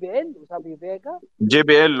جي بي ال وسافيو فيجا جي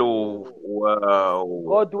بي ال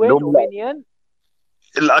جودوين ومينيون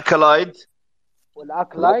الاكلايد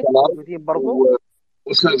والاكلايد موجودين برضو،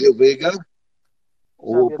 وسافيو فيجا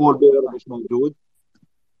وبول بيرر مش موجود،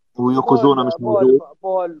 ويوكوزونا مش موجود.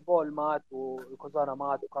 بول مات ويوكوزونا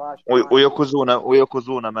مات وكراش مات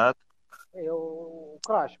ويوكوزونا مات.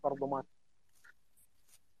 وكراش برضو مات.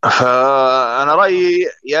 فانا رايي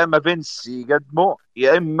يا اما فينس يقدمه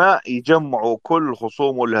يا اما يجمعوا كل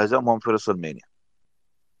خصومه اللي هزمهم في رسلمينيا،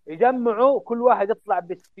 يجمعوا كل واحد يطلع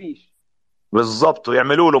بسبيش بالضبط،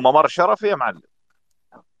 ويعملوا له ممر شرفي يا معلم.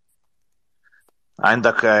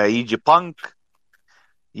 عندك يجي بانك،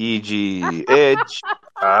 يجي ايدج،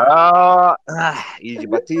 يجي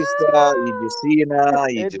باتيستا، يجي سينا،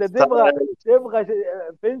 يجي انت ستايل. تبغى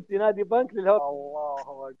فينس ينادي بانك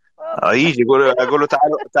الله يجي يقول له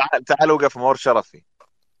تعالوا وقف ممر شرفي.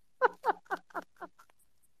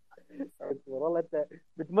 والله انت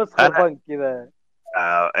بتمسخر بانك كذا.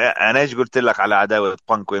 انا ايش قلت لك على عداوه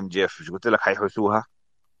بانك وام جي اف؟ ايش قلت لك حيحوسوها؟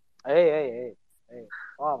 اي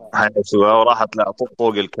واضح. حيحوسوها وراحت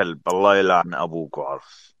طوق الكلب، الله يلعن ابوك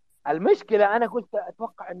وعرف. المشكله انا كنت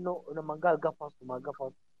اتوقع انه لما قال قفص وما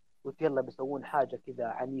قفص قلت يلا بيسوون حاجه كذا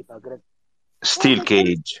عنيفه اجريس، ستيل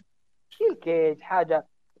كيج حاجه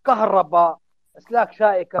كهرباء اسلاك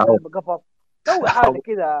شائكه في القفص، سوي حاجه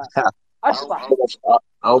كذا اشطح.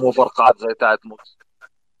 او مفرقعات زي تاعت موس.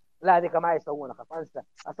 لا هذيك ما يسوونها، خلاص انسى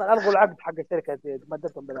اصلا، الغوا العقد حق الشركه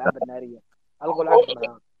مدتهم بالالعاب الناريه، الغوا العقد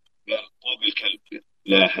معاهم. طوق الكلب،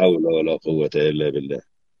 لا حول ولا قوه الا بالله.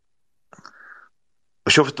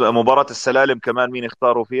 شفت مباراه السلالم كمان مين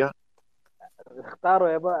اختاروا فيها؟ اختاروا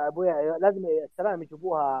يا ابويا لازم السلام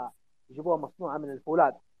يجيبوها مصنوعه من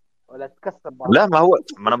الفولاذ ولا تكسر بها. لا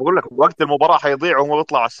ما انا بقول لك وقت المباراه حيضيع وهم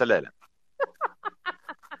بيطلعوا على السلالم.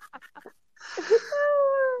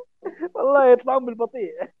 والله يطلعون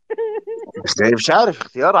بالبطيء. مش عارف،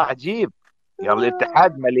 اختيار عجيب. يا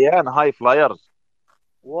الاتحاد مليان هاي فلايرز.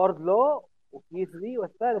 ووردلو وكيث لي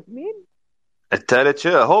والثالث مين؟ الثالث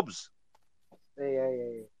هوبز.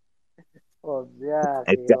 اي يا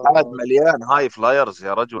اخي اتحاد مليان هاي فلايرز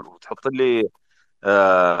يا رجل، وتحط لي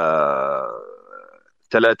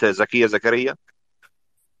ثلاثة زكية زكريا.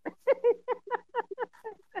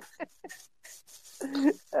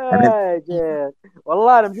 يا شيخ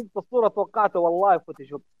والله انا شفت الصوره توقعته والله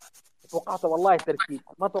فوتوشوب، توقعته والله تركيب،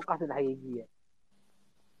 ما توقعت انها حقيقيه.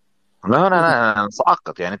 لا انا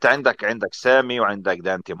ساقط يعني. انت عندك سامي، وعندك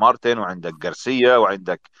دانتي مارتن، وعندك جارسيا،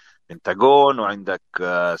 وعندك بنتاغون، وعندك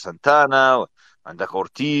سانتانا، وعندك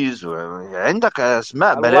اورتيز، وعندك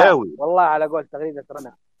اسماء بلاوي. والله على قول تغريده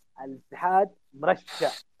رنا، الاتحاد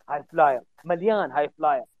مرشح هاي فلاير، مليان هاي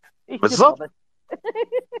فلاير، ايش تبغى بالضبط بس؟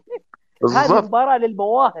 هذه بالضبط مباراه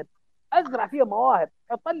للمواهب، ازرع فيها مواهب،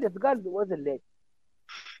 حط لي ثقال وزن ليش؟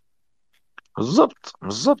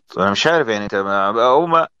 بالضبط انا مش عارف يعني. انت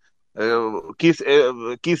هم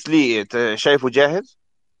كيس لي انت شايفه جاهز؟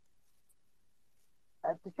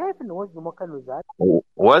 انت شايف انه وزنه ما كان له زاد؟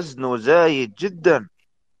 وزنه زايد جدا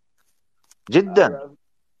جدا.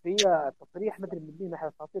 في تصريح مدري من مين احد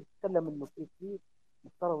الاساطير تكلم انه في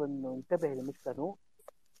مفترض انه ينتبه لمشكله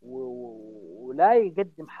ولا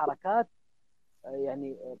يقدم حركات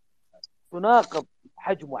يعني تناقض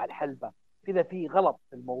حجمه على الحلبة، كذا في غلط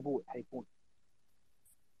في الموضوع حيكون.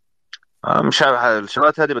 مش عارف،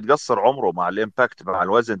 الشغلات هذه بتقصر عمره مع الامباكت، مع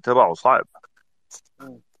الوزن تبعه صعب.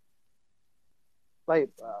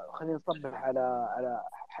 طيب خلينا نصبح على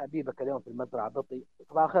حبيبك اليوم في المزرعة بطي.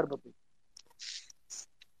 صباح الخير بطي.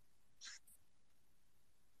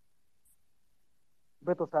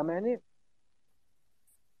 بطي سامعني؟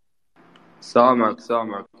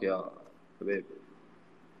 سامعك يا حبيبي.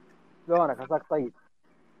 شلونك؟ عساك طيب؟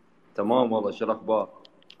 تمام والله، شو الأخبار؟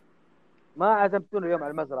 ما عزمتونا اليوم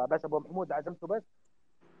على المزرعة، بس أبو محمود عزمته بس.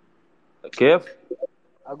 كيف؟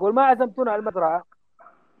 أقول ما عزمتونا على المزرعة.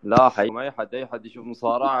 لا حي، ما أي حد يشوف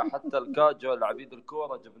مصارعة، حتى الكاجو العبيد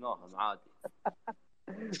الكورة جبناهم عادي.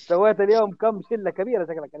 سويت اليوم كم شلة كبيرة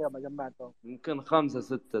شكلك اليوم جمعتهم؟ يمكن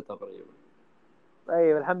 5-6 تقريبا.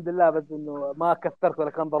 طيب الحمد لله، بس إنه ما كثرت ولا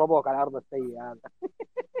كان ضربوك على العرض السيء هذا.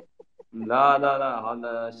 لا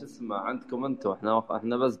هذا شو اسمه عندكم انتم،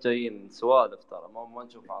 احنا بس جايين سوالف ترى، ما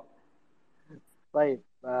نشوف عرض. طيب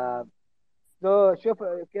شوف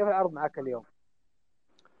كيف العرض معك اليوم؟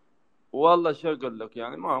 والله شو اقول لك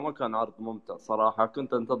يعني، ما كان عرض ممتع صراحة.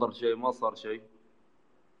 كنت انتظر شيء، ما صار شيء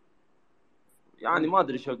يعني. ما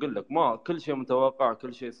ادري شو اقول لك، ما كل شيء متوقع،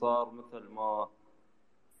 كل شيء صار مثل ما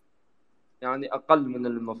يعني، اقل من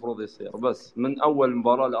المفروض يصير، بس من اول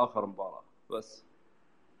مباراة لاخر مباراة بس.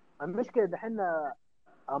 المشكلة دحين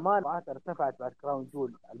أمان ارتفعت بعد كراون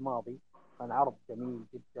جول الماضي، كان عرض جميل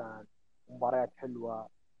جدا، مباريات حلوة.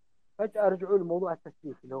 فجأة رجعوا لموضوع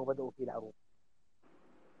التسليك اللي هو بدأوا فيه العروض.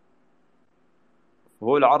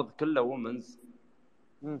 هو العرض كله وومنز،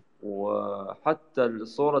 وحتى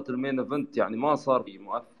صورة المين ايفنت يعني ما صار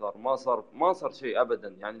مؤثر، ما صار شيء ابدا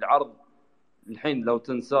يعني. العرض الحين لو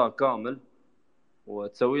تنساه كامل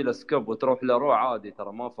وتسوي له سكيب وتروح لرو عادي،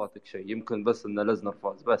 ترى ما فاتك شيء، يمكن بس ان ليزنر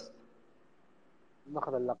فاز بس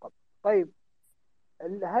ناخذ اللقب. طيب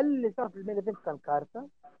هل اللي صار في المين ايفنت كان كارثة؟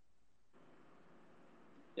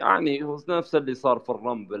 يعني هو نفس اللي صار في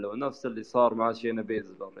الرامبل، ونفس اللي صار مع شينا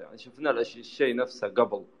بيزلر، يعني شفنا الشيء نفسه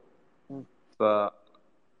قبل. فما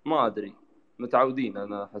ادري، متعودين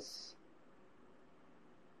انا احس.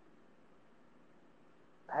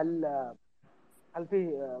 هل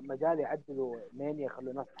في مجال يعدلوا مانيا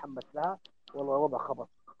يخلوا الناس تتحمس لها، والله الوضع خبط؟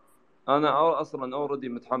 انا اصلا اوريدي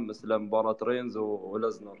متحمس لمباراة رينز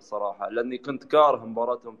ولزنر صراحة، لاني كنت كاره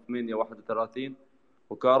مباراتهم في مانيا 31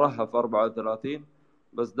 وكارهها في 34،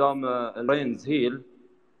 بس دام رينز هيل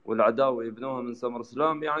والعداوة يبنوها من سمر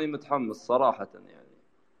سلام يعني متحمس صراحة يعني.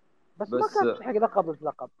 بس ما كانت تحق لقب ضد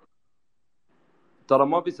لقب. ترى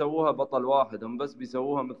ما بيسووها بطل واحد، هم بس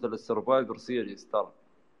بيسووها مثل السرفايفر سيريز. ترى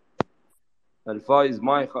الفايز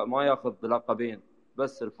ما ياخذ لقبين،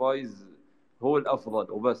 بس الفايز هو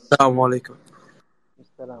الافضل وبس. السلام عليكم.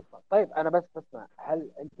 السلام. طيب انا بس اسمع،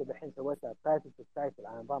 هل انت دحين سويتها تايتل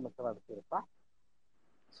على نظام السرفايفر سيريز صح؟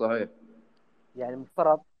 صحيح. يعني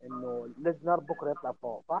مفترض انه ليزنر بكره يطلع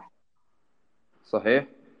فوق صح؟ صحيح.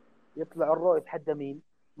 يطلع الرو يتحدى مين؟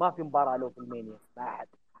 ما في مباراه له في المانيا مع احد،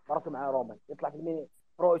 مباراته مع رومان، يطلع في المانيا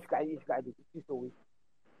رو ايش قاعد يسوي؟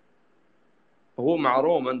 هو مع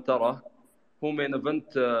رومان ترى هو مين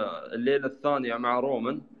ايفنت الليله الثانيه مع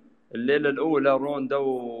رومان، الليله الاولى روندا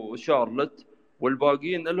وشارلت،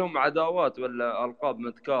 والباقيين لهم عداوات ولا القاب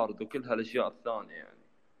متكارد وكل هالاشياء الثانيه يعني.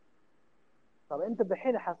 طب انت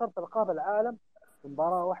دحين حصرت القاب العالم في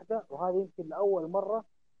مباراه واحده، وهذه يمكن لاول مره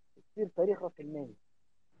تصير تاريخ رسلمينيا.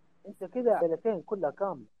 انت كده ليلتين كلها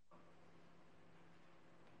كامله.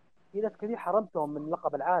 في ناس كثير حرمتهم من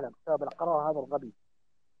لقب العالم بسبب القرار هذا الغبي.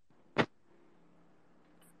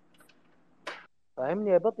 فاهمني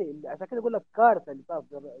يا بطي؟ عشان كده اقول لك كارثه اللي صار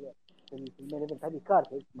في المين ايفنت. هذه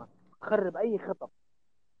كارثه اسمها تخرب اي خطط.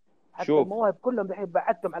 حتى شوف المواهب كلهم دحين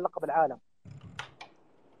بعدتهم عن لقب العالم.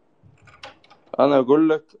 انا اقول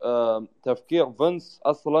لك تفكير فينس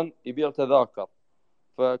اصلا يبيع تذاكر.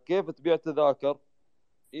 فكيف تبيع تذاكر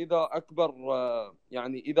اذا اكبر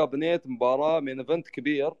يعني اذا بنيت مباراة من ايفنت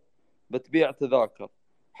كبير بتبيع تذاكر،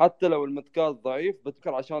 حتى لو المتكاز ضعيف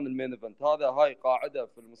بتذكر عشان المين ايفنت. هاي قاعدة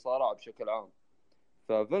في المصارعة بشكل عام.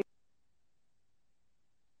 ففينس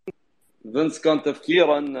كان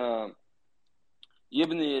تفكيرا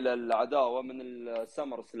يبني للعداوة من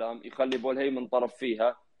السمر سلام، يخلي بول هيمن طرف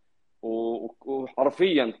فيها،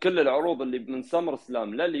 وحرفيا كل العروض اللي من سمر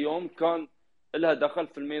سلام لليوم كان لها دخل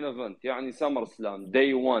في المين ايفنت. يعني سمر سلام،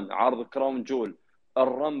 داي 1، عرض كراون جول،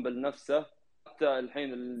 الرامبل نفسه، حتى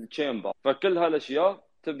الحين التشامبر. فكل هالاشياء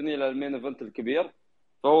تبني للمين ايفنت الكبير.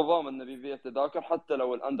 فهو ضامن انه بيبيع تذاكر حتى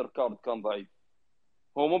لو الاندر كارد كان ضعيف.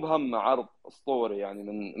 هو مو بهمه عرض اسطوري يعني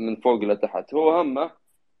من فوق لتحت، هو همه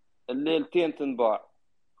الليلتين تنباع،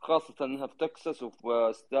 خاصة انها في تكساس وفي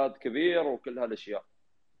استاد كبير وكل هالاشياء.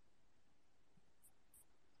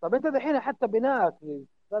 طب انت دحين حتى بناءك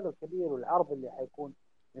للاستاد الكبير والعرض اللي حيكون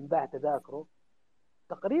من باع تذاكره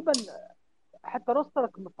تقريبا، حتى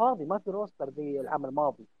روسترك فاضي، ما في روستر زي العام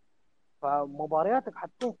الماضي. فمبارياتك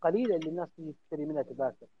حتكون قليله اللي الناس تشتري منها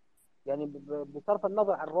تذاكر. يعني بصرف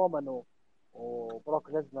النظر عن رومان وبروك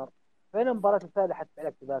ليزنر، فين المباراة الثانية حتدفع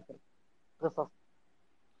لك تذاكر؟ قصص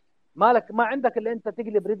مالك، ما عندك الا انت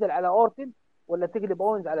تقلب ريدل على اورتن ولا تقلب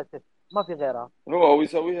اونز على سيث، ما في غيرها. هو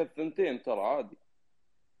يسويها الثنتين ترى عادي.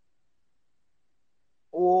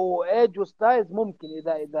 وايج وستايلز ممكن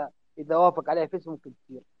اذا وافق عليها فيس ممكن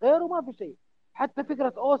تصير، غيره ما في شيء. حتى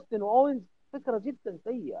فكرة اوستن واونز فكرة جدا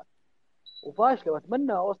سيئة وفاشلة،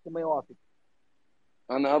 واتمنى اوستن ما يوافق.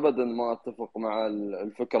 انا ابدا ما اتفق مع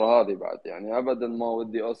الفكره هذه بعد. يعني ابدا ما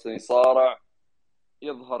ودي اوستن يصارع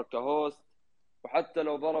يظهر كهوست. وحتى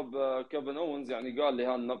لو ضرب كيفن اونز، يعني قال لي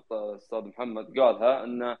هالنقطه استاذ محمد قالها،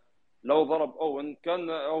 انه لو ضرب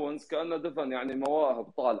اونز كانه دفن يعني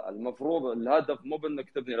مواهب طالعه. المفروض الهدف مو بانك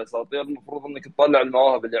تبني الاساطير، المفروض انك تطلع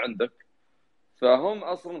المواهب اللي عندك. فهم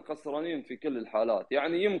اصلا خسرانين في كل الحالات.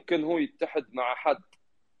 يعني يمكن هو يتحد مع حد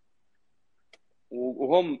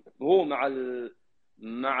هو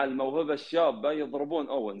مع الموهبه الشابه يضربون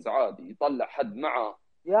اونز عادي، يطلع حد معه.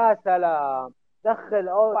 يا سلام، دخل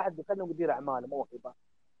اول واحد بيكلم مدير اعمال موهبة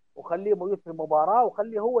وخليه موجود في المباراة،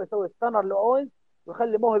 وخليه هو يسوي ستانر لاوينز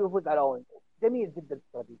ويخلي موهبة يفوز على اوينز. جميل جدا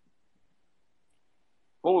الفكرة دي.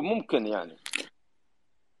 هو ممكن يعني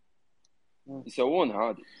يسوونها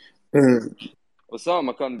عادي.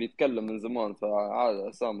 أسامة كان بيتكلم من زمان، فعادي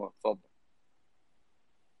أسامة تفضل.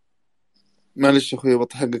 معلش يا اخوي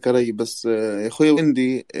بضحكك علي، بس يا اخوي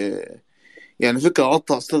عندي يعني فكرة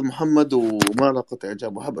عطى أستاذ محمد وما لقت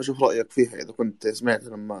إعجاب، وحاب أشوف رأيك فيها إذا كنت سمعت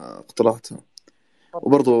لما اقترحتها،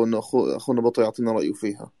 وبرضه إنه أخونا بطل يعطينا رأيه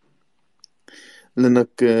فيها، لأنك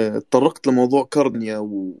تطرقت لموضوع كاردنيا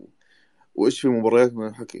وإيش في مباريات من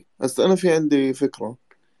الحكي. هسه أنا في عندي فكرة.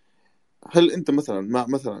 هل أنت مثلا مع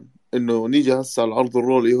مثلا إنه نيجي هسه على العرض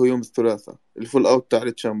الرولي هو يوم الثلاثاء الفول أوت تاع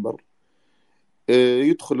تشامبر،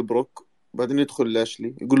 يدخل بروك بعدين يدخل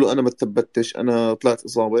لاشلي يقول له أنا ما تثبتش، أنا طلعت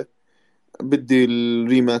إصابة، بدي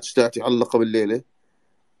الريماتش تاعتي على اللقب الليلة،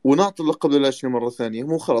 ونعطي اللقب للاشلي مرة ثانية.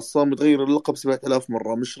 مو خلاص صار متغير اللقب 7000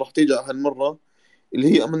 مرة، مش راح تيجي على هالمرة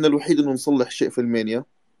اللي هي أملنا الوحيد إنه نصلح شيء في المانيا.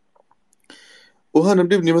 وهنا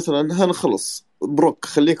بنبني مثلا، هنا خلص بروك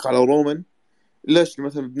خليك على رومان، لاشلي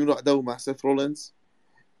مثلا بنبني له عداوة مع سيث رولينز.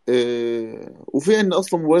 وفي عندنا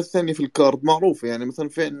أصلا مباريات ثانية في الكارد معروفة، يعني مثلا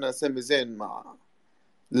في عندنا سامي زين مع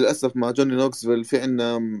للأسف مع جوني نوكسفيل، في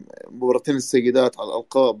عندنا مباراتين السيدات على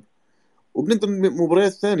الألقاب، وبنقدر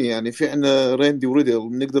مباريات ثانية. يعني في عنا راندي وريدل،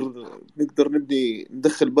 بنقدر نبني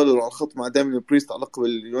ندخل بالر على الخط مع دامين بريست على لقب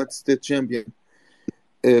اليونايتد ستيت تشامبيون.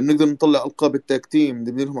 بنقدر نطلع ألقاب التاك تيم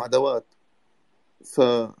نبني لهم عداوات.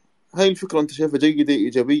 فهاي الفكرة أنت شايفها جيدة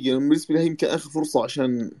إيجابية؟ بالنسبة لي يمكن آخر فرصة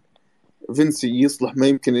عشان فينسي يصلح ما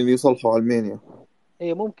يمكن إنه يصلحه على المانيا.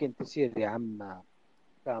 هي ممكن تصير يا عم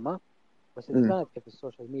سامة، بس إذا كانت في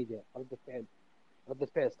السوشيال ميديا ردة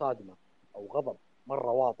فعل صادمة أو غضب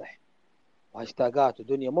مرة واضح وهاشتاجات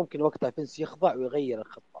ودنيا، ممكن وقتها فينس يخضع ويغير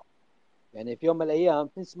الخطة. يعني في يوم من الأيام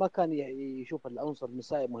فينس ما كان يشوف العنصر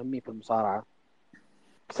النسائي مهمين في المصارعة،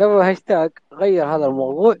 بسبب هاشتاج غير هذا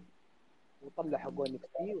الموضوع وطلع حقون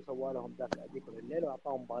NXT وسوى لهم ذيك الليلة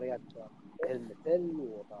وأعطاهم مباريات المثل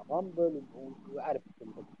ورامبل وعارف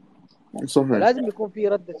كل صحيح. فلازم يكون في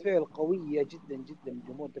ردة فعل قوية جدا جدا من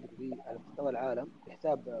جمهور WWE على مستوى العالم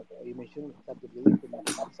حساب يمشون حساب دبليو في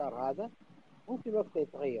المسار هذا، ممكن وقته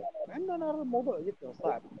يتغير. مع انه انا أرى الموضوع جدا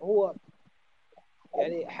صعب. هو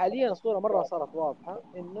يعني حاليا الصورة مرة صارت واضحة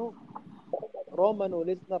انه رومان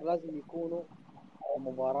وليزنر لازم يكونوا في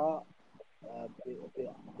مباراة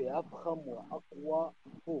بأفخم وأقوى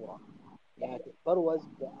صورة، يعني تتبروز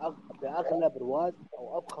بأغلى برواز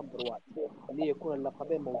أو أفخم برواز اللي يكون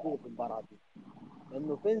اللقبين موجودة في المباراة دي.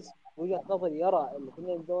 لأنه فينس وجهة نظري يرى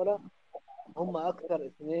الاثنين دولة هم أكثر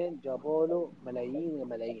اثنين جابوا له ملايين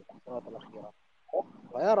الملايين في السنوات الأخيرة،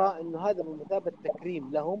 ويرى إنه هذا بمثابة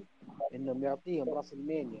تكريم لهم، إنهم يعطيهم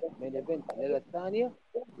رسلمينيا مين إيفنت الليلة الثانية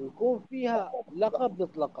ويكون فيها لقب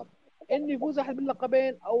ضد لقب. إنه يفوز أحد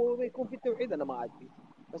باللقبين أو يكون في توحيد أنا ما أدري،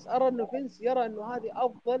 بس أرى إنه فينس يرى إنه هذه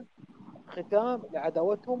أفضل ختام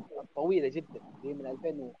لعداوتهم الطويلة جدا اللي من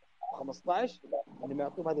 2015 إنهم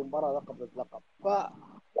يعطوهم هذه المباراة لقب ضد لقب.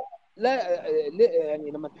 لا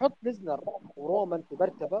يعني لما تحط ليزنر ورومان في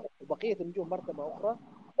مرتبة وبقية النجوم مرتبة أخرى،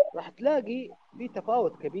 راح تلاقي في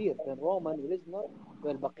تفاوت كبير بين رومان وليزنر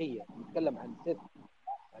وبين البقية. نتكلم عن سيث،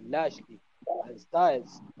 عن لاشلي، عن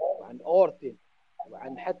ستايلز، وعن أورتن،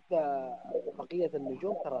 وعن حتى بقية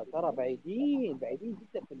النجوم. ترى بعيدين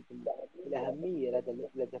جدا في الأهمية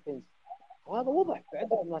لدى فينس. وهذا وضح في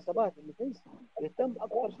عدة مناسبات إن فينس يهتم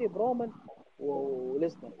أكثر شيء برومان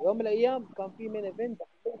وليزنر. يوم من الأيام كان في مين إيفنت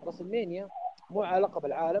رسلمينيا مو على لقب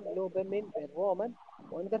العالم اللي هو بين رومان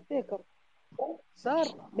وأندرتيكر، صار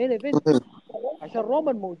مين إيفنت عشان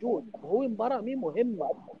رومان موجود، وهو مباراة مين مهمة،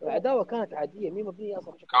 العداوة كانت عادية مين مبنية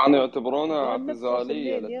أصلا بشكل كانوا عام. يعتبرونها كان نفس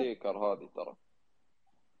اعتزالية رسلمينيا لتيكر هذه ترى.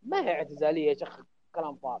 ما هي اعتزالية يا شيخ،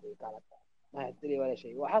 كلام فاضي، كانت ما هي اعتزالية ولا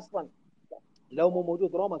شيء. وحصلا لو مو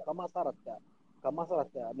موجود رومان كان ما صارت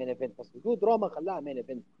مين ايفنت، بس وجود رومان خلاها مين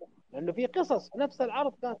ايفنت، لانه في قصص في نفس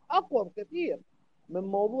العرض كانت اقوى بكثير من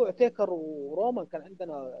موضوع تيكر ورومان. كان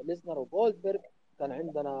عندنا ليزنر وجولدبرغ، كان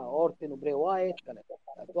عندنا اورتن وبري وايت، كان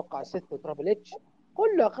اتوقع سيث وترابل اتش،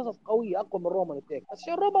 كلها قصص قويه اقوى من رومان وتيكر. بس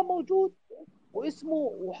عشان رومان موجود واسمه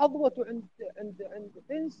وحظوته عند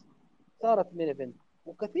فينس صارت مين ايفنت.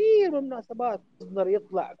 وكثير من المناسبات ليزنر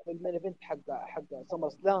يطلع في المين ايفنت حق سمر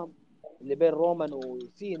سلام اللي بين رومان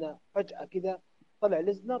وسينا، فجأة كذا طلع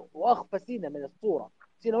ليزنر واخفى سينا من الصورة.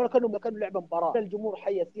 سينا ولا كانوا لعبة مباراة، الجمهور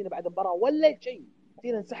حيا سينا بعد المباراة ولا شيء.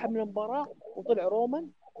 سينا انسحب من المباراة وطلع رومان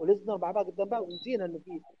وليزنر مع بعض قدام بعض، ونسينا انه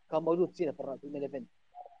في كان موجود سينا في المين ايفنت.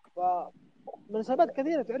 فمناسبات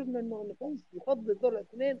كثيرة تعرفنا انه فينس يفضل دور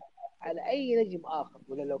الاثنين على اي نجم اخر.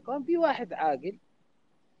 ولا لو كان في واحد عاقل،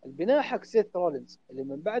 البناء حق سيث رولينز اللي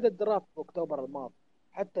من بعد الدرافت في اكتوبر الماضي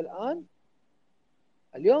حتى الان،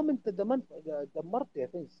 اليوم انت دمرت يا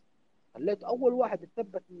فينس. خليت اول واحد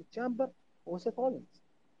يثبت من تشامبر هو سيث رولينز،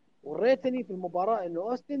 وريتني في المباراه انه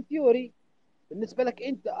اوستن ثيوري بالنسبه لك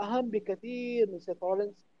انت اهم بكثير من سيث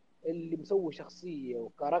رولينز اللي مسوي شخصيه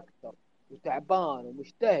وكاركتر وتعبان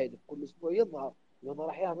ومجتهد كل اسبوع يظهر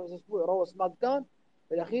احيانا في نفس الاسبوع رو سماك داون.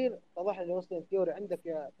 في الاخير اتضح ان اوستن ثيوري عندك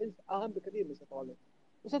يا فينس اهم بكثير من سيث رولينز.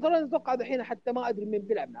 وسيث رولينز اتوقع دحين حتى ما ادري مين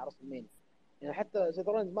بيلعب مع رسلمينيا، يعني حتى سيث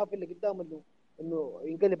رولينز ما في اللي قدامه انه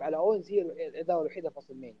ينقلب على اونز. هي العداوه الوحيده في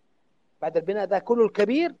رسلمينيا بعد البناء ذا كله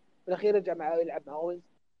الكبير، في الاخير رجع يلعب مع اونز.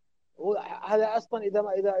 هذا اصلا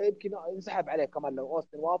اذا يمكن ينسحب عليه كمان لو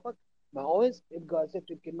اوستن وافق مع اونز، يبقى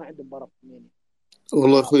ست يمكن ما عنده مباراه في رسلمينيا.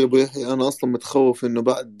 والله يا اخوي ابو يحيى انا اصلا متخوف انه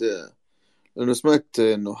بعد، لانه سمعت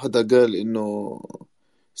انه حدا قال انه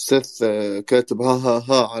سيث كاتب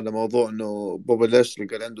ها على موضوع انه بوبا لاشلي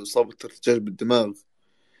قال عنده اصابه ارتجاج بالدماغ.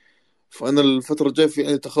 فانا الفتره الجايه في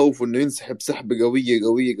عندي تخوف انه ينسحب سحبه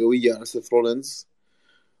قويه على سيث رولينز.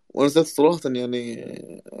 وانا سيث صراحه يعني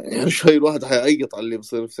شوي الواحد حيعيط على اللي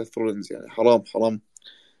بيصير في سيث رولينز. يعني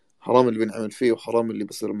حرام اللي بينعمل فيه وحرام اللي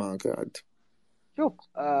بيصير معه قاعد. شوف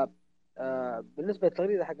بالنسبه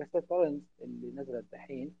للتغريده حق سيث رولينز اللي نزلت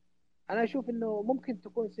الحين، انا اشوف انه ممكن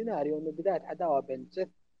تكون سيناريو انه بدايه عداوه بين سيث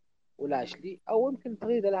ولاشلي، او يمكن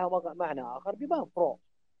تغريده لها معنى اخر بيبان برو.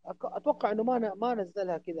 اتوقع انه ما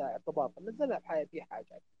نزلها كذا اعتباطا، نزلها في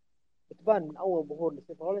حاجه بتبان من اول ظهور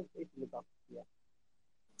لسيث رولينز ايش اللي باقي فيها.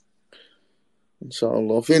 ان شاء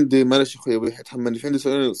الله. في عندي معلش اخوي ابو يحيى تحملني، في عندي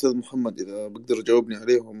سؤال للاستاذ محمد اذا بقدر يجاوبني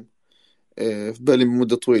عليهم. في بالي من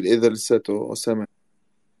مده طويله اذا لساته سامع.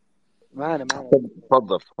 معنا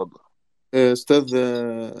تفضل. استاذ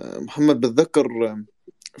محمد، بتذكر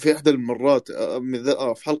في احدى المرات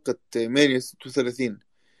في حلقه مانيا 36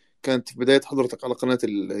 كانت في بدايه حضرتك على قناه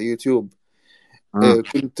اليوتيوب،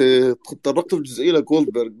 كنت تطرقت في جزئيه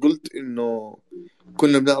لجولدبرغ، قلت انه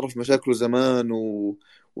كنا بنعرف مشاكله زمان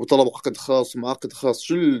وطلب عقد خاص ومع عقد خاص.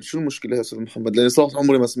 شو المشكله يا استاذ محمد؟ لاني صراحه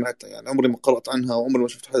عمري ما سمعتها، يعني عمري ما قرات عنها وعمري ما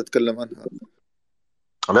شفت حدا يتكلم عنها.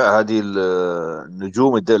 لا هذه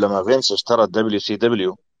النجوم لما فينس اشترى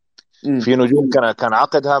WCW في نجوم كان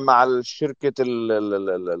عقدها مع الشركة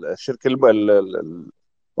الشركة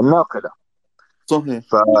الناقلة. صحيح.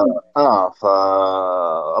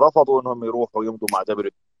 فرفضوا انهم يروحوا يمضوا مع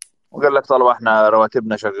دبليو، وقال لك طالما احنا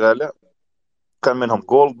رواتبنا شغالة. كان منهم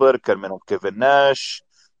جولدبرغ، كان منهم كيفن ناش،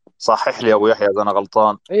 صحح لي ابو يحيى اذا انا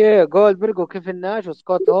غلطان. ايه جولدبرغ وكيفن ناش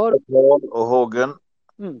وسكوت هول وهوجن.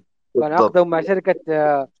 كان بالضبط. عقدهم مع شركة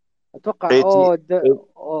اتوقع ايتي.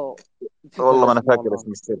 نسيت والله ما انا الاسم فاكر والله.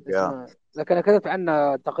 اسم الشركة. اسمه لكن انا كتبت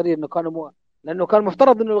عنه تقرير انه لانه كان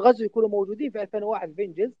مفترض انه الغزو يكونوا موجودين في 2001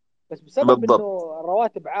 فينجز، بس بسبب بالضبط. انه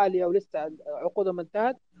الرواتب عاليه ولسه عقودهم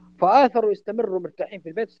انتهت فاثروا يستمروا مرتاحين في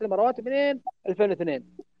البيت ويستلموا رواتب منين 2002.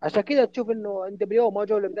 عشان كذا تشوف انه ان دبليو ما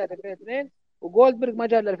جو لبدايه 2002 وجولدبرغ ما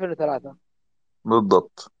جاء الا 2003.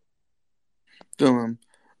 بالضبط. تمام.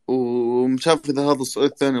 ومش عارف إذا هذا السؤال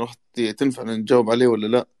الثاني راح تنفع نجاوب عليه ولا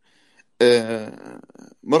لا.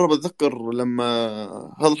 مرة بتذكر لما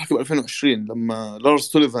هذا الحكي ب 2020 لما لارس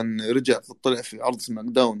سوليفان رجع طلع في عرض سماك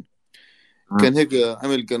داون، كان هيك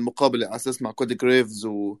عمل كان مقابلة على أساس مع كودي جريفز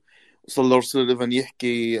وصل لارس سوليفان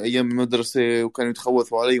يحكي أيام المدرسة وكانوا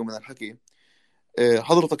يتخوثوا عليه من الحكي.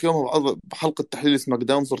 حضرتك يومها بحلقة تحليل سماك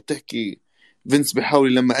داون صرت تحكي فينس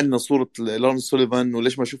بيحاول يلمع لنا صورة لارس سوليفان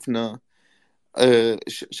وليش ما شفنا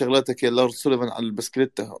شغلاتك يا لارس سوليفان على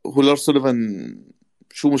البسكليتة. هو لارس سوليفان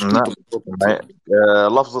شو مشكلته بالضبط؟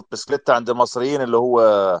 لفظة بسكليتة عند المصريين اللي هو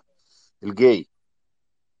الجاي،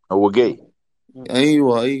 هو جاي.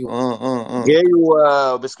 ايوه جاي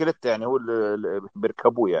وبسكليتة يعني هو اللي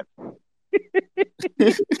بيركبوه يعني.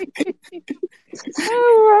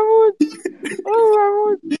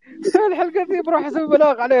 محمود الحلقة دي بروح اسوي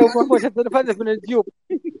بلاغ عليهم محمود حتى نفلت من الجيوب.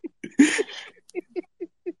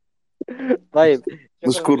 طيب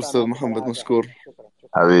مشكور شكرا استاذ محمد، مشكور شكرا.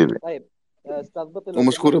 حبيبي. طيب استاذ بطي لو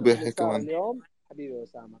ومشكور سمحت ابو اللي يحيى صار كمان. اليوم حبيبي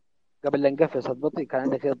اسامه قبل لا نقفل استاذ بطي كان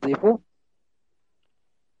عندك شيء تضيفه؟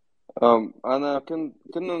 انا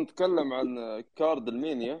كنا نتكلم عن كارد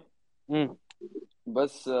المانيا،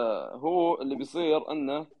 بس هو اللي بيصير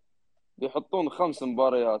انه بيحطون 5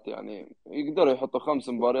 مباريات، يعني يقدروا يحطوا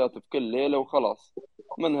 5 مباريات في كل ليلة وخلاص،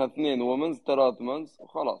 منها 2 ومنز 3 منز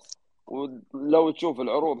وخلاص. ولو تشوف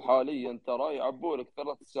العروض حاليا ترى يعبوا لك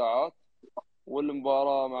 3 ساعات،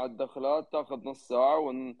 والمباراة مع الدخلات تاخذ نص ساعة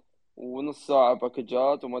ونص ساعة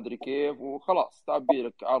باكجات وما أدري كيف، وخلاص تعبي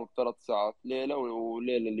لك عرض 3 ساعات ليلة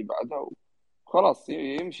والليلة اللي بعدها وخلاص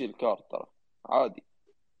يمشي الكارت ترى عادي.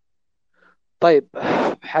 طيب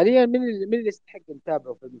حاليا من اللي يستحق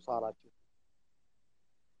نتابعه في المصارعة؟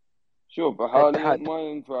 شوف حاليا ما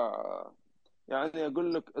ينفع، يعني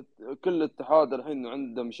اقول لك كل اتحاد الحين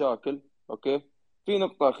عنده مشاكل. اوكي، في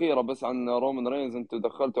نقطة أخيرة بس عن رومان رينز، انتم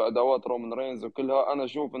دخلتوا ادوات رومان رينز وكلها. انا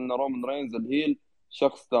اشوف ان رومان رينز الهيل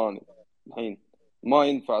شخص ثاني الحين، ما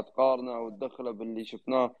ينفع تقارنه وتدخله باللي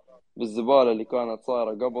شفناه بالزبالة اللي كانت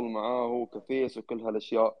صايرة قبل معاه هو كفيس وكل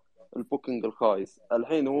هالاشياء البوكينج الخايس.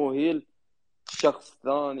 الحين هو هيل شخص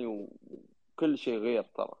ثاني وكل شيء غير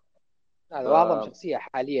ترى. هذا اعظم شخصية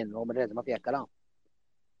حاليا رومان رينز ما فيها كلام.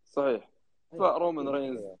 صحيح. فرومان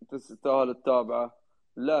رينز تستاهل تتابعه.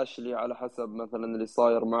 لاشلي على حسب مثلا اللي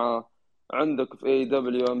صاير معاه. عندك في اي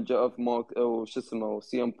دبليو ام جي اف موك او شو اسمه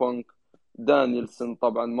سي ام بانك. دانيلسون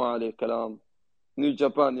طبعا ما عليه كلام. نيو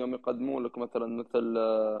جابان يوم يقدمون لك مثلا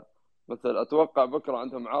مثل اتوقع بكره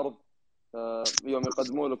عندهم عرض، يوم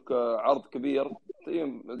يقدمون لك عرض كبير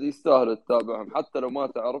يستاهل تتابعهم حتى لو ما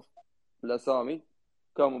تعرف الاسامي،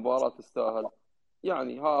 كمباراة تستاهل.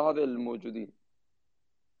 يعني هذا الموجودين.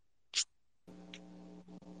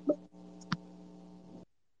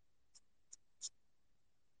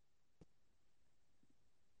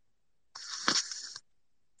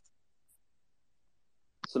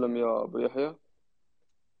 سلم يا ابو يحيى.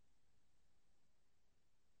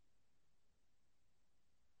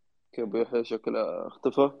 كيف ابو يحيى شكله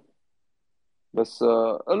اختفى. بس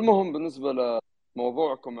المهم بالنسبة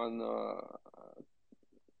لموضوعكم عن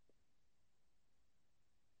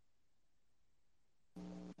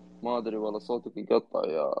ما ادري والله صوتك يقطع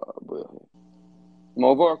يا ابو يحيى.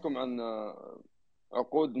 موضوعكم عن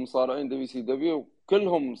عقود مصارعين WCW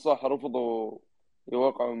كلهم صح رفضوا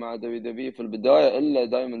يوقعوا مع WWE في البداية إلا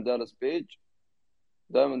دايموند دالاس بيج.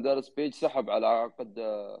 دايموند دالاس بيج سحب على عقد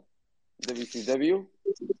WCW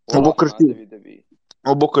وراح مع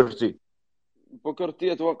WWE. بوكر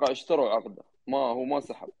تي اتوقع اشتروا عقده، ما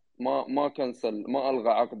سحب، ما كنسل، ما الغى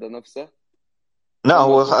عقده نفسه. لا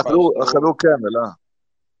هو اخذوه كامل.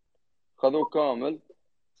 خذوه كامل.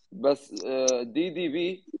 بس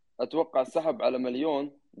DDP اتوقع سحب على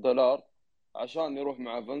 $1,000,000 عشان يروح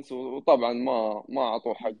مع فينس، وطبعا ما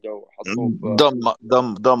اعطوه حقه وحطوه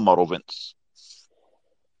في. دمروا فينس.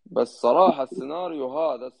 بس صراحة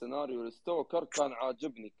السيناريو الستوكر كان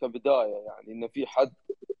عاجبني كبداية، يعني إنه في حد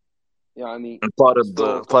يعني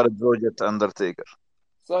ستوكر طارد زوجة أندرتيكر.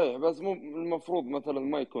 صحيح، بس مو المفروض مثلا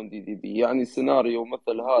ما يكون دي بي، يعني سيناريو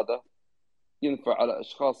مثل هذا ينفع على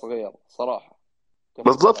أشخاص غير صراحة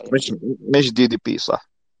كفكرة بالضبط، يعني. مش دي بي صح.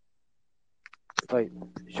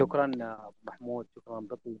 طيب شكرا محمود، شكرا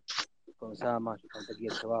بطل، شكرا أسامة، شكرا بقية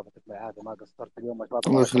الشباب، يعطيكم العافية ما قصرت اليوم ما شاء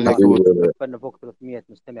الله الله تبارك يخليك الله. أبو. قفلنا فوق 300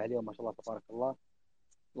 مستمع اليوم ما شاء الله تبارك الله.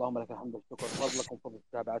 اللهم لك الحمد والشكر، فضلكم فضل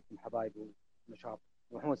متابعتكم حبايبي ونشاط.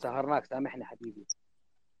 محمود سهرناك، سامحني حبيبي.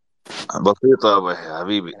 بسيطة يا أبو يحيى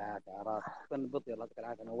حبيبي. العافية على راسك، شكرا بطل، الله يعطيك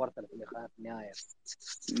العافية، نورتنا في النهاية.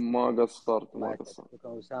 ما قصرت.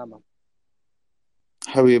 شكرا أسامة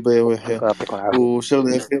حبيبي يا ويحيى. يعطيكم العافية.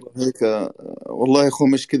 وشغلة أخيرة هيك، والله يا أخو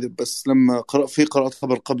مش كذب، بس لما قرأت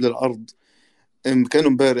خبر قبل العرض كانوا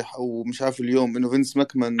امبارح أو مش عارف اليوم إنه فينس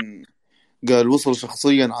ماكمان قال وصل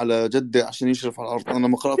شخصيا على جدة عشان يشرف على العرض. أنا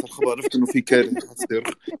لما قرأت الخبر عرفت إنه في كارثة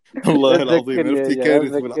حتصير. والله العظيم عرفت في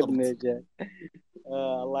كارثة بالعرض.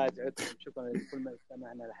 الله يسعدكم، شكرا لكل من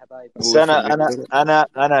استمعنا الحبايب. بس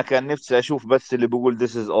أنا كان نفسي أشوف بس اللي بيقول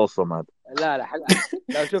this is awesome هذا. لا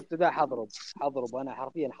لو شفت ده حضرب أنا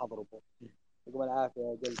حرفيا حضربه. يعطيكم العافية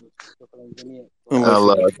يا قلبي، شكرا للجميع.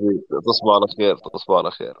 الله يعافيك، تصبح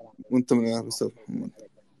على خير. وأنت من أهل السلام محمد.